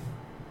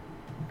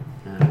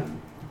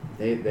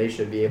 They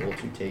should be able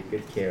to take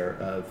good care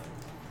of.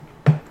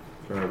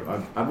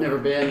 I've never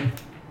been.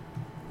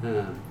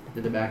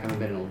 Did the back, I haven't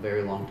been in a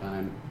very long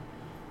time.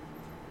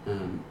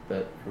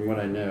 But from what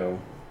I know,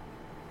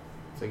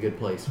 it's a good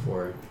place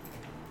for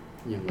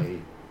a young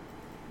lady.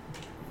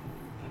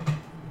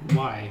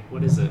 Why?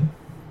 What is it?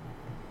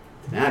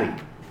 It's an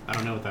abbey. I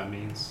don't know what that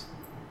means.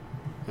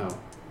 Oh,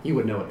 you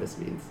would know what this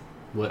means.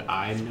 Would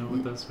I know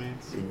what this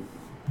means?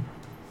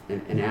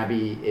 An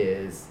abbey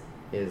is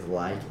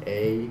like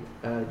a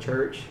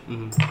church,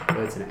 but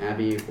it's an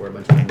abbey where a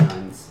bunch of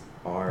nuns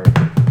are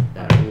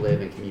that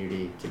live in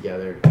community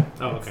together.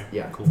 Oh, okay.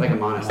 Yeah, Cool. it's like a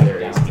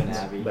monastery, Downton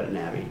Abbey. but an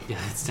abbey. Yeah,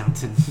 it's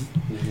Downton.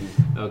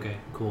 Mm-hmm. Okay,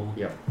 cool.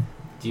 Yep.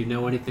 Do you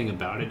know anything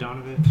about it,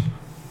 Donovich?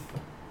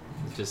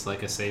 It's just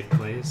like a safe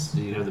place?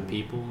 Do you know the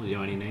people? Do you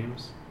know any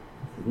names?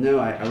 No,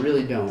 I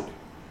really don't.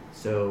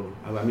 So,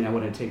 I mean, I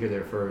wouldn't take her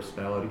there first,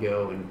 but I would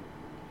go and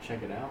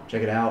Check it out.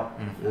 check it out,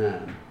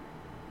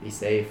 be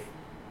safe,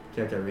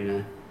 protect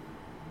Irina.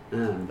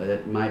 But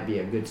it might be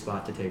a good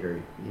spot to take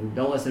her. And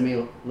don't listen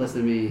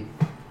to me,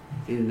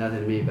 means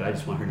nothing to me, but I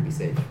just want her to be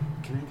safe.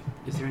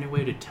 Is there any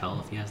way to tell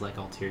if he has like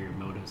ulterior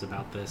motives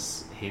about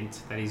this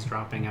hint that he's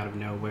dropping out of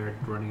nowhere,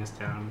 running us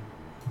down?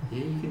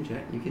 Yeah, you can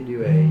check. You can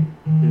do a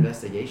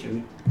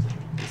investigation.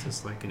 Is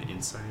this like an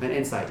insight? An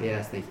insight,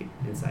 yes, thank you.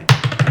 Insight.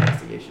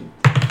 Investigation.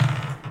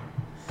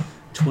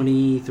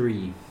 23.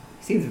 He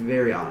seems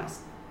very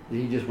honest.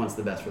 He just wants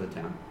the best for the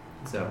town.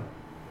 So,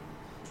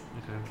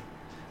 Okay.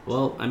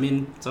 Well, I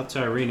mean, it's up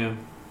to Irina.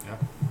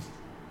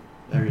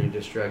 Irina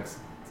just shrugs.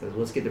 Says,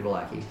 let's get to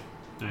Valaki.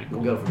 Alright, cool.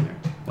 We'll go from there.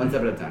 One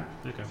step at a time.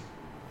 Okay.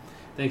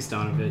 Thanks,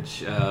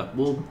 Donovich.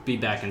 We'll be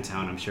back in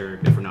town, I'm sure,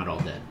 if we're not all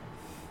dead.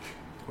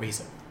 What he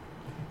said.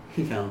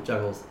 He kind of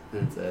chuckles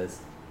and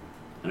says,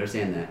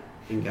 understand that.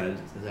 And kind of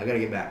says, I gotta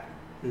get back.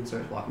 And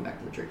starts walking back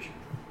to the church.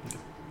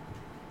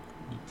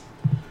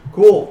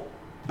 Cool.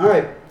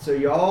 Alright, so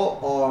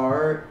y'all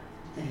are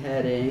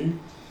heading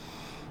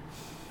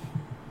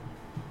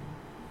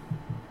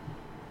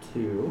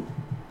to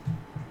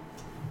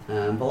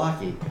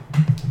Valaki.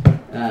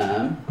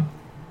 If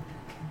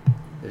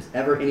there's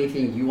ever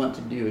anything you want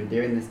to do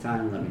during this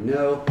time, let me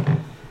know.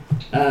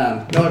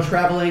 No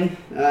traveling.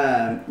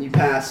 You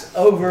pass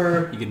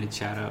over. You gonna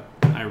chat up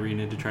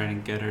Irina to try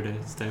and get her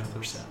to stay with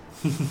us?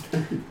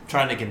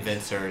 Trying to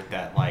convince her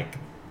that like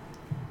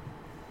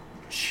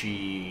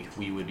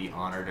we would be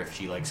honored if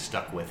she like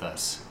stuck with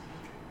us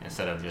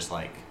instead of just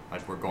like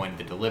we're going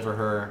to deliver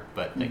her,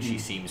 but like she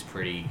seems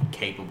pretty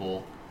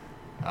capable.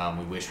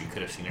 We wish we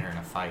could have seen her in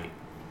a fight,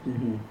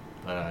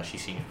 but she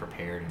seems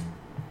prepared and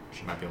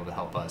she might be able to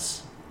help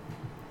us.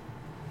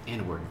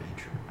 And we're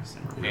adventurers.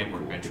 And we're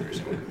adventurers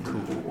and we're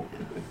cool.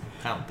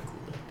 Kind of the cool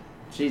end.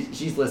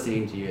 She's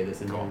listening to you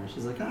this entire. Cool.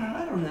 She's like,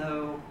 I don't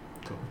know.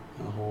 Cool.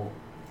 A whole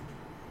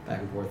back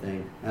and forth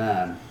thing.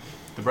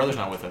 The brother's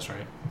not with us,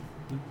 right?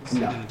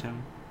 No. In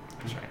town.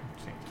 That's right.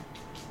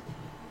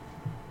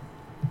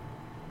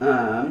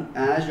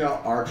 As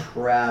y'all are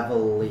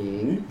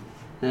traveling,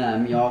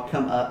 y'all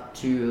come up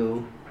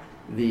to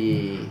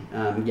the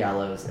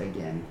gallows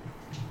again.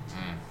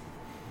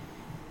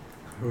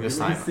 This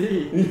time,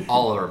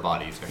 all of our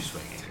bodies are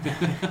swinging.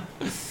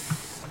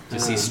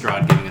 Just see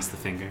Strahd giving us the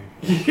finger.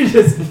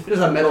 just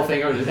a middle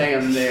finger just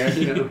hanging there,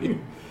 you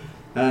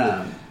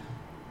know.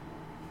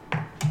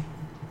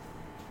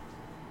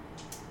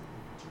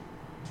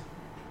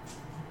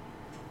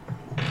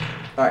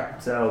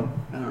 Alright, so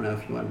I don't know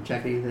if you want to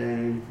check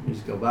anything. You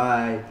just go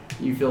by.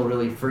 You feel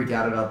really freaked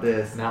out about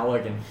this. Not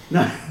looking.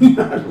 Not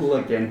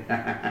looking.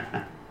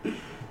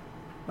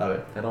 Love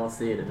it. If I don't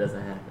see it, it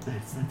doesn't happen.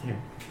 It's not there.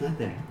 It's not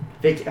there.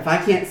 If I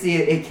can't see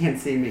it, it can't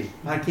see me.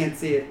 If I can't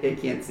see it,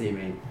 it can't see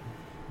me.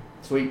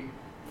 Sweet.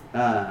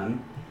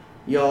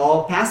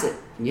 Y'all pass it.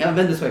 You haven't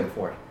been this way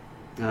before.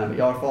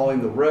 Y'all are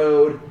following the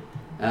road.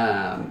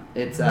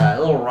 It's a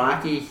little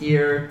rocky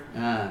here.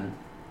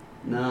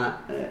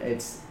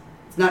 It's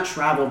not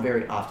traveled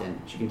very often,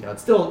 as you can tell.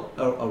 It's still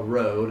a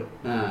road,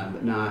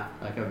 but not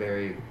like a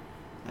very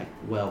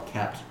well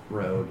kept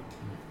road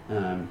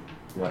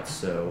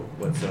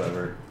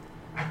whatsoever.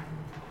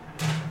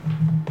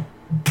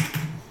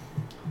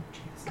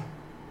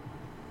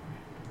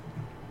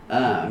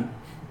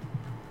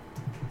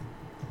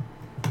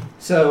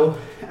 So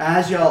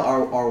as y'all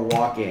are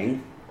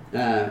walking,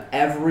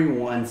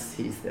 everyone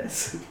sees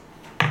this.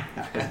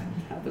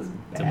 That was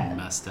It's bad.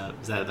 messed up.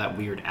 Is that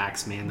weird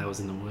axe man that was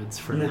in the woods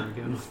forever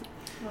ago?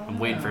 I'm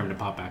waiting for him to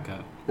pop back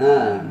up.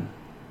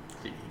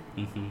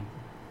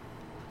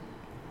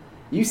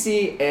 You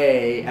see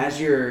as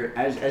y'all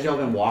have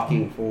been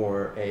walking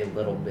for a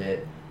little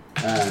bit,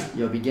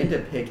 you'll begin to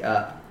pick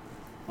up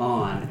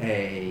on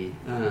a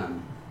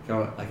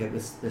kind of like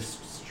this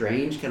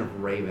strange kind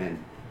of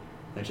raven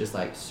that's just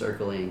like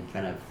circling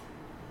kind of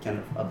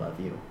above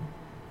you.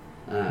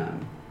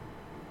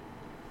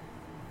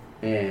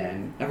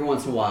 And every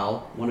once in a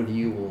while, one of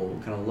you will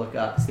kind of look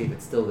up, see if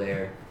it's still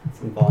there. It's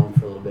been following you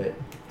for a little bit.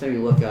 Then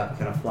you look up,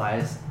 kind of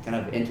flies kind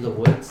of into the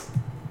woods,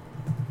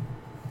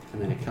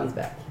 and then it comes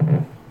back.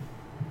 Anyone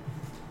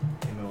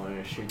want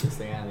to shoot this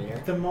thing out of the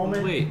air? The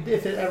moment, Wait.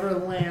 if it ever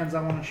lands,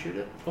 I want to shoot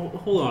it. Oh,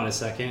 hold on a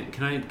second.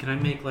 Can I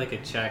make like a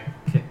check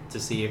to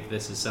see if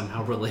this is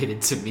somehow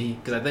related to me?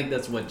 Because I think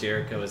that's what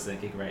Jericho is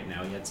thinking right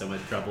now. He had so much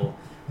trouble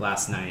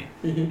last night.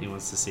 He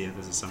wants to see if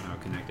this is somehow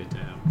connected to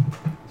him.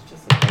 It's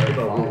just a bird Give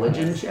a falling.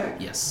 religion check.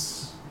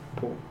 Yes.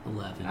 Cool.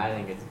 11. I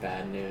think it's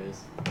bad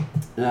news.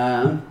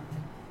 You're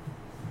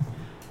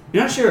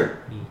not sure.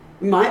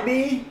 It might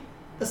be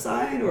a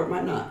sign or it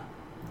might not.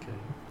 Okay.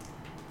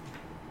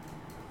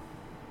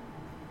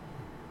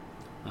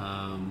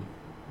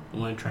 I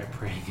want to try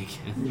praying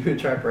again. You gonna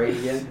try praying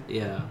again?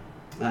 Yeah.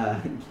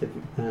 Kind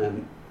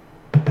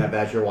of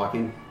as you're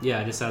walking.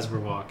 Yeah, just as we're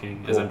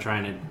walking, as Cool. I'm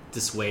trying to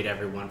dissuade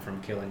everyone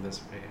from killing this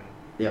man.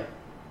 Yep.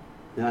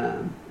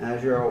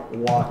 As you're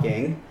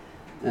walking,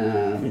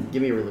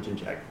 give me a religion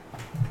check.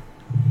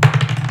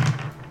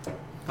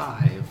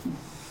 5.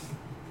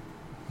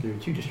 You're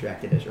too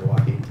distracted as you're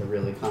walking to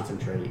really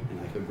concentrate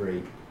in like a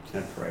great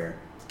kind of prayer.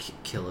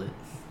 Kill it.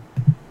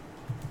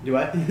 Do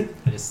what? I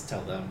just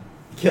tell them.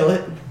 Kill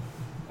it?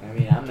 I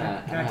mean, I'm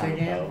not. Can I'm I not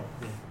take a it?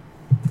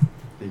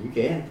 bow. You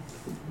can.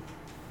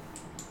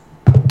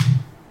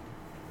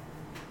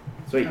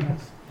 Sweet.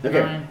 Nice. Okay,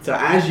 9. so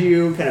as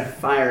you kind of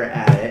fire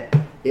at it,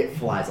 it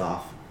flies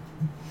off.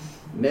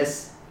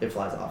 Miss, it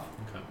flies off.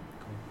 Okay,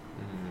 cool.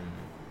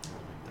 I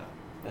like that.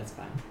 That's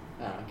fine.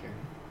 I don't care.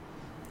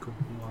 Cool.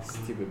 I'm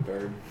walking. Stupid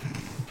bird.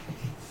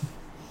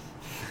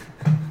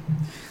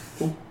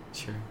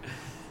 Sure.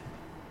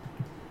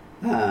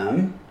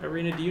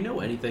 Irina, do you know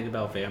anything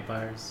about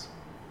vampires?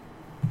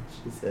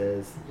 She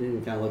says, she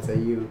kind of looks at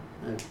you.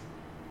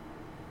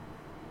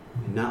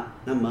 Not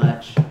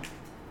much.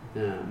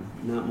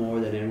 Not more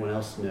than anyone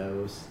else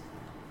knows.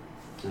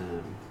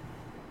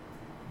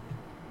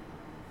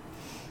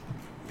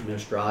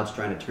 Strahd's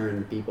trying to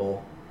turn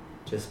people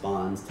to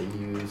spawns to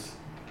use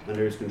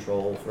under his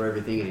control for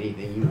everything and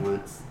anything he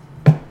wants.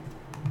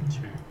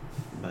 Sure.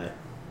 But,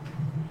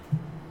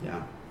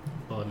 yeah.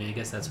 Well, I mean, I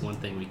guess that's one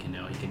thing we can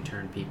know. He can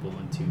turn people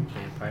into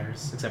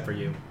vampires, except for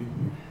you.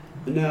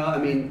 No, I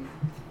mean,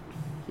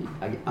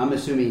 I'm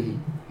assuming he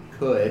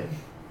could,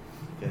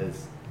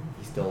 because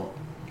he's still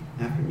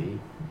after me.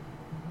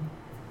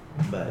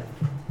 But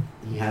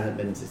he hasn't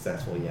been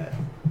successful yet.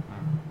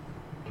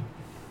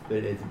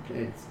 But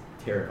it's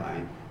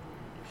terrifying.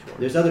 Sure.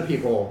 There's other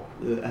people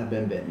that have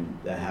been bitten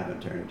that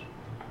haven't turned,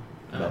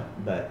 Oh.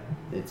 but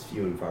it's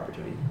few and far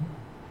between.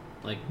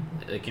 Like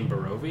in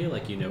Barovia,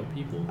 like you know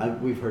people.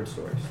 We've heard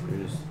stories.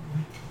 There's,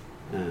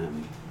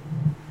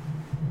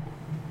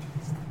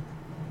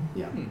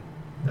 yeah.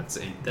 That's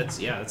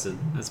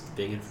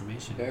big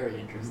information. Very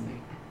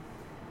interesting.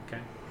 Okay.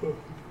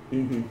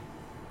 Mm-hmm.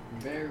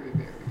 Very,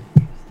 very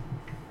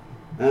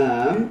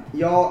interesting.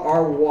 Y'all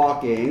are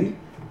walking,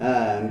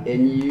 and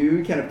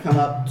you kind of come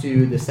up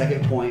to the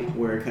second point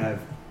where kind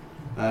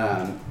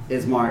of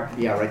is marked,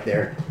 yeah, right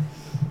there.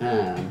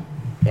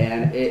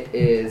 And it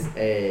is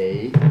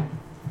a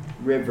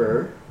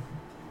river,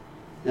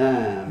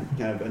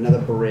 kind of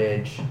another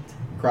bridge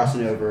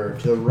crossing over.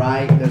 To the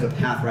right, there's a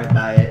path right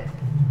by it.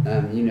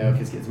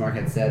 Because Gizmark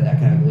had said that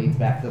kind of leads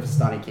back to the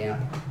Vistani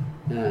camp.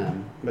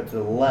 But to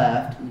the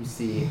left, you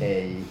see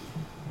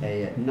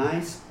a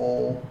nice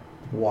old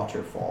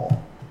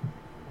waterfall.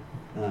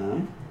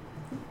 I'm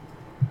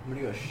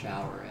gonna go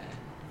shower in it.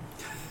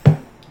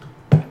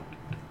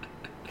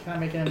 Can I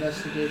make an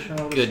investigation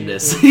roll to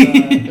Goodness. see if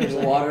there's, The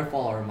there's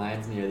waterfall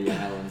reminds me of the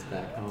islands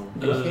back home.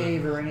 a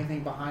cave or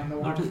anything behind the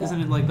waterfall?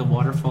 Isn't it like the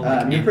waterfall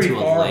like, You're pretty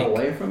into a far lake?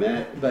 away from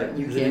it, but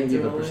you Is it can into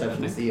give a a lake?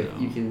 perception to see if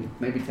you can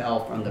maybe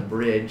tell from the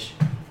bridge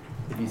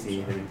if you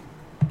see anything.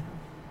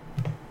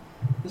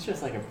 It's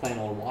just like a plain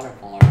old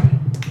waterfall, right?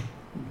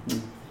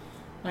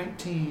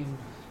 19.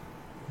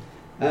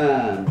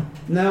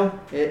 No,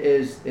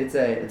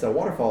 it's a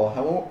waterfall.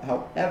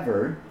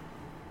 However,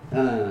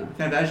 kind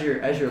of as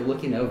you're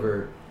looking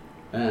over,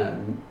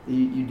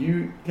 you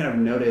do kind of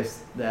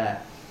notice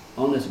that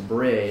on this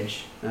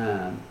bridge,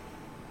 there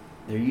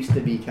used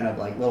to be kind of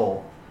like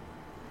little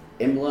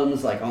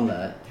emblems, like on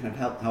the kind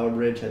of how a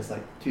bridge has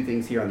like two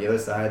things here on the other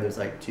side. There's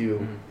like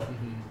two,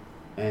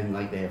 and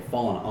like they have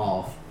fallen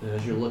off. And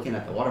as you're looking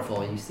at the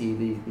waterfall, you see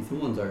these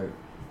ones are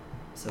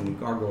some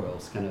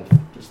gargoyles kind of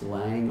just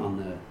laying on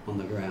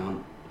the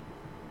ground,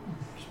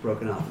 just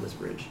broken off of this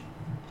bridge.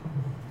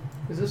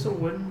 Is this a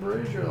wooden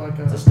bridge or like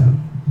It's a a...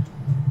 stone.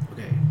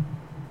 Okay.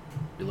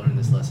 We learned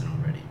this lesson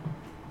already.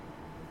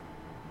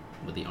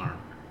 With the armor,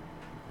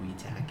 we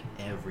attack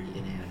every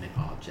inanimate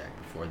object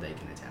before they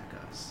can attack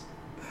us.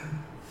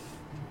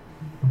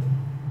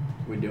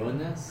 We doing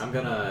this? I'm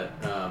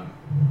gonna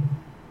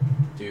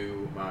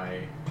do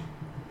my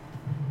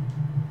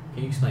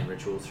Can you explain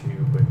rituals for me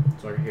real quick?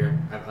 So I hear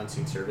I have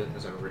Unseen Servant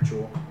as a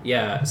ritual.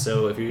 Yeah,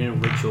 so if you're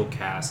going to ritual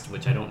cast,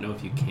 which I don't know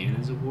if you can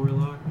as a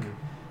warlock.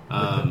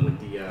 With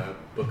the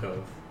Book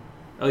of...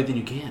 Oh, then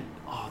you can.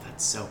 Oh,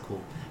 that's so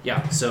cool.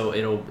 Yeah, so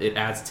it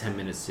adds 10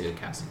 minutes to the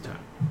casting time.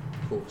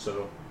 Cool.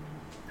 So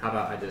how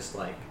about I just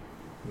like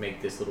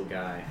make this little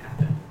guy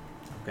happen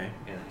Okay.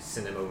 and I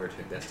send him over to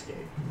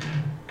investigate.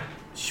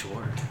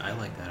 Sure, I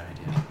like that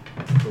idea.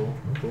 Cool.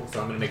 So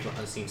I'm gonna make an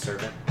Unseen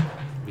Servant.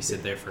 We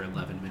sit there for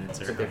 11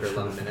 minutes. Or Sit there for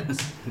 11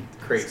 minutes.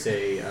 Creates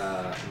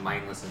a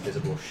mindless,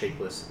 invisible,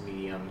 shapeless,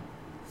 medium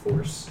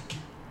force.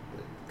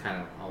 That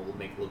kind of I'll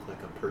make it look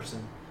like a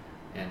person,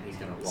 and he's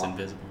gonna It's walk.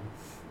 invisible.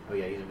 Oh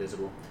yeah, he's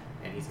invisible,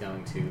 and he's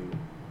going to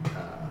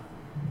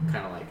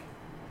kind of like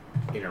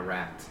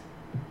interact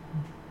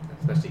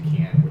as best he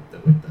can with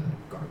the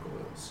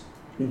gargoyles.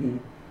 Mm-hmm.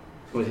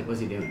 What's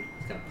he doing?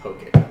 He's gonna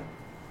poke it,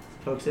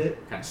 Pokes it.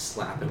 kind of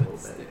slap it a little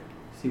bit.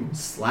 So you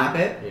slap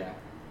it. Yeah,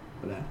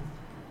 With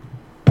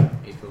that.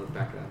 he's gonna look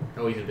back at him.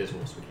 Oh, he's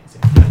invisible, so we can't see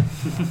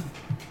him.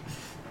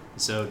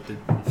 So, did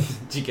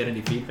you get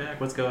any feedback?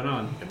 What's going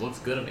on? It looks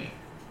good to me.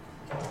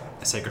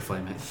 I sacred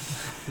flame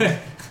it.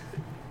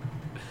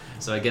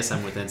 So I guess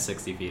I'm within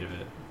 60 feet of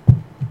it.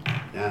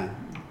 Yeah.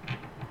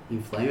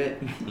 You flame it.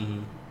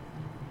 Mm-hmm.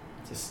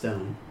 It's a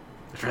stone.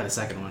 I'll try the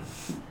second one.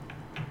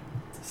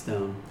 It's a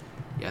stone.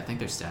 Yeah, I think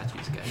they're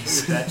statues, guys.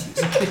 Statues.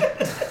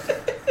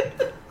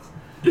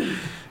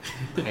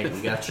 Hey,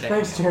 we got check.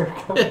 Thanks,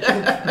 Jericho.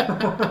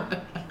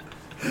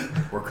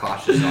 We're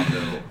cautious on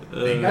the thing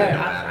Hey, that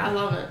I matter.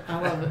 love it. I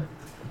love it.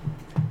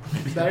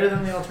 It's better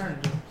than the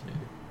alternative.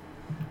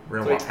 We're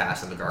gonna walk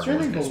past and the Is there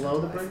gargoyles. anything gonna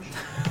below the spray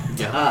bridge?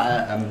 Yeah.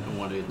 I You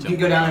wanted to can jump.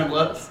 go down and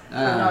look. No,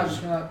 I was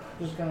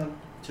just gonna.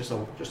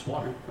 Just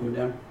water coming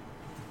down.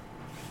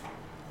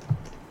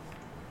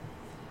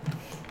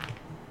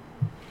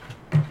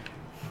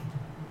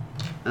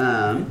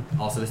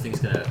 Also, this thing's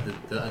gonna.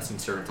 The Unseen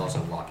Servant's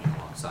also walking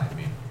alongside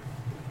me.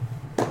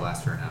 It'll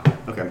last for an hour.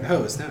 Okay.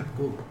 Oh, snap.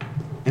 Cool.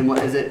 And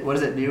what is it? What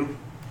does it do?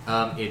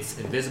 It's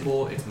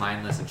invisible, it's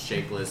mindless, and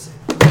shapeless.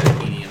 It's a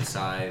medium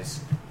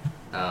size.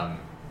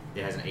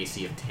 It has an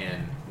AC of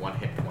 10, 1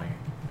 hit point,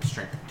 a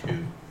strength of 2,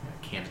 it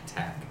can't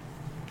attack.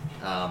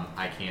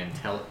 I can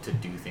tell it to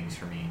do things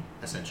for me,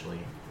 essentially,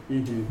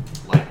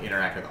 Mm-hmm. like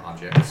interact with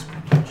objects,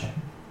 which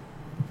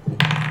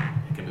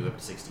it can move up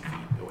to 60 feet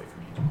away from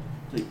me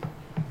as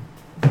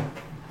well.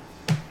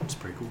 It's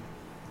pretty cool.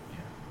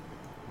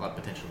 Yeah. A lot of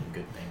potentially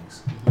good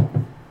things.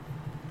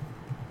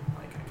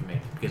 Like I can make,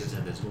 because it's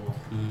invisible,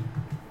 Mm-hmm. it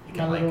My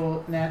can like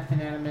little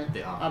inanimate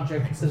the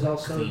object is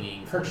also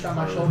cleaning, perched on folding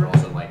my clothes, shoulder. but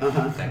also like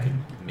Uh-huh. that could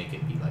make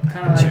it be like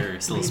Kind of Sure, like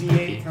it's a little BB-8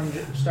 spooky.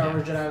 from Star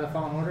Wars Jedi: The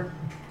Fallen Order.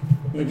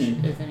 Which,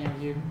 Mhm. if any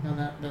of you know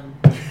that, then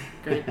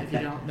great. If you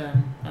don't,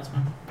 then that's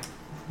fine.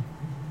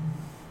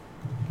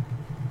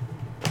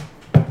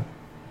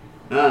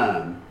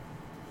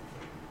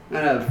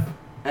 Kind of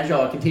as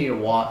y'all continue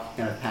to walk,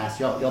 kind of past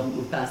y'all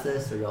move past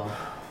this, or y'all.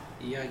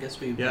 Yeah, I guess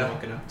we've Yeah. been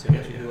walking up to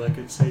it. Yeah. like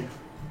it's safe.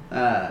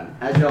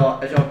 As y'all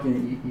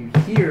can you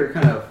hear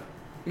kind of,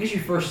 I guess you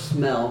first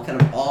smell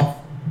kind of off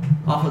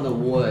in the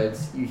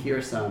woods. You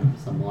hear some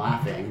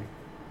laughing,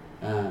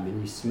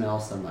 and you smell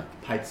some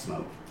like pipe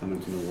smoke coming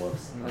from the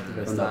wolves, Like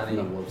the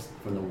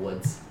from the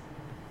woods.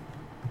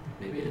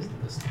 Maybe it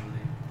isn't this time.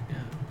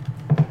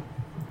 Yeah.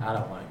 I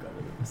don't want to go to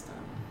them this time.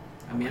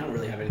 I mean, I don't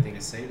really have anything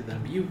to say to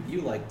them. But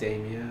you like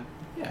Damia.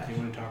 Yeah. If you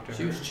want to talk to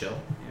She her. was chill.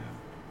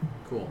 Yeah.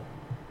 Cool.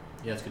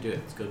 Yeah, let's go do it.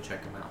 Let's go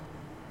check them out.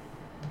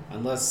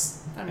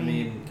 Unless, I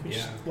mean, can we yeah.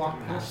 just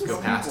walk past Just go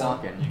them? past them.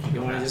 walking. You can You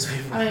go want to past just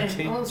them. be I walking?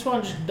 mean, let's go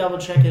and just double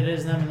check it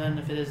is them, and then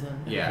if it is them,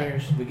 Yeah. who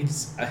cares? We could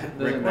just.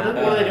 Rick, What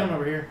are they doing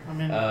over here? I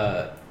mean,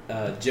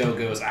 Joe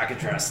goes, I could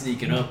try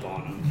sneaking up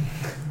on him.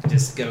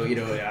 Just go,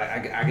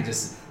 I could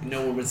just,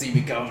 no one would see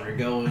me coming or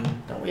going.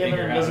 don't we have an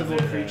figure out if invisible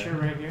they're, creature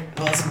right here?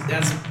 Well,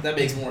 that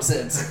makes more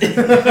sense.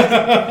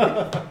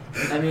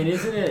 I mean,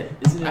 isn't it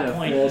I a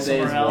point full day's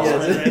somewhere else. walk?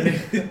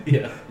 Right?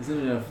 Yeah.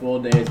 Isn't it a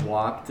full day's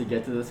walk to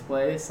get to this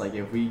place? Like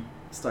if we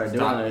start doing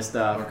Stop. other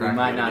stuff, We're we not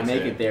might gonna not get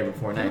make to it there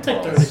before It'll night take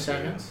falls. 30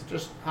 seconds.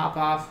 Just hop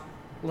off,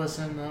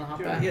 listen, then hop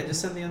back. Yeah,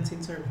 just send the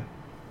unseen servant.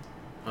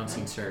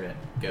 Unseen Servant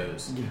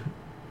goes.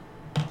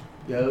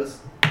 Goes,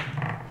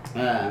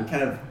 kind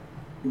of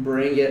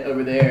bring it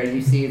over there, and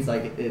you see it's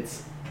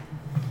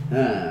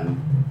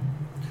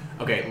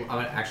Okay,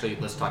 actually,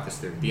 let's talk this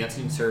through. The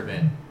Unseen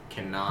Servant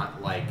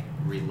cannot like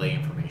relay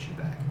information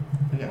back.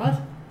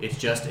 What? It's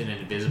just an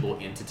invisible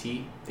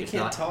entity. They It's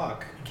can't not.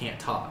 talk. It can't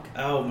talk.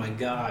 Oh my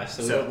gosh!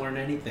 So we So- don't learn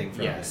anything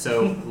from Yeah. it.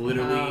 So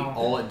literally, Wow.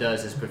 all it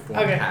does is perform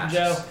Okay, tasks.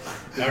 Joe.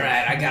 All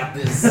right, I got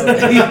this.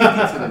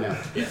 That's what I know.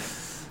 Yeah.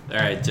 All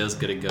right, Joe's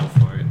gonna go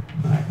for it.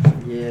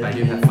 Alright, yeah. I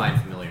do have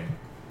Find Familiar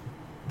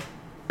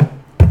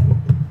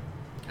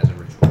as a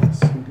ritual.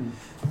 Yes.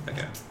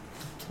 Okay.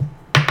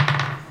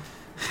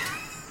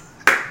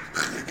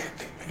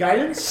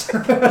 Guidance?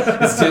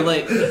 It's too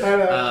late.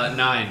 9.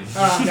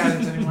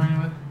 Guidance anymore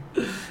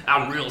anyway.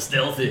 I'm real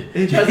stealthy.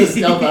 He tries to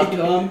stealth up to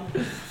him.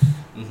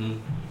 Mm-hmm.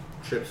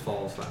 Trips,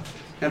 falls, slouches.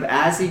 And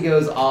as he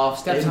goes off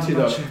Steps on into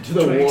a bunch of to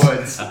the twigs.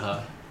 woods,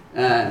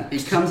 he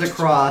comes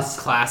across.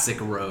 Classic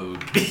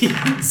rogue.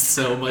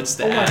 So much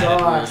to Oh my add.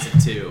 gosh. Where's it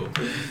to?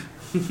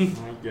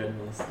 My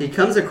goodness. He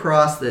comes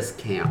across this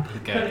camp.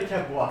 Okay.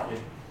 kept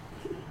walking.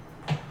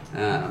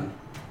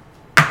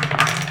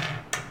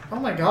 Oh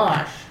my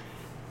gosh.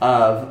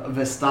 Of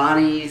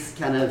Vistanis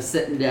kind of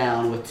sitting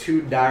down with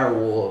 2 dire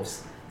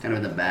wolves kind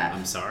of in the back.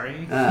 I'm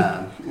sorry.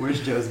 Where's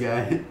Joe's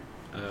guy?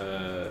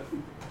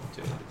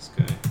 This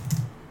guy.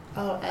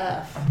 Oh,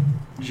 F.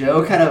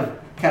 Joe kind of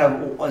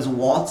was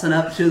waltzing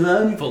up to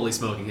them Fully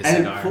smoking his and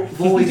cigar.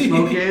 fully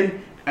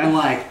smoking and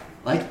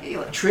like he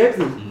tripped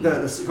and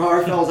the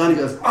cigar falls on. He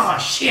goes, "Oh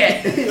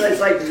shit!" He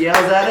like yells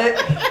at it,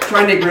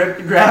 trying to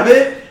grab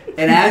it.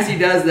 And as he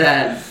does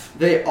that,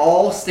 they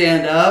all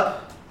stand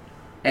up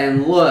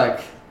and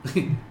look. Let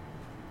me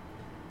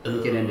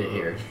get into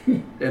here,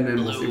 and then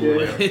we'll see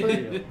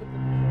what.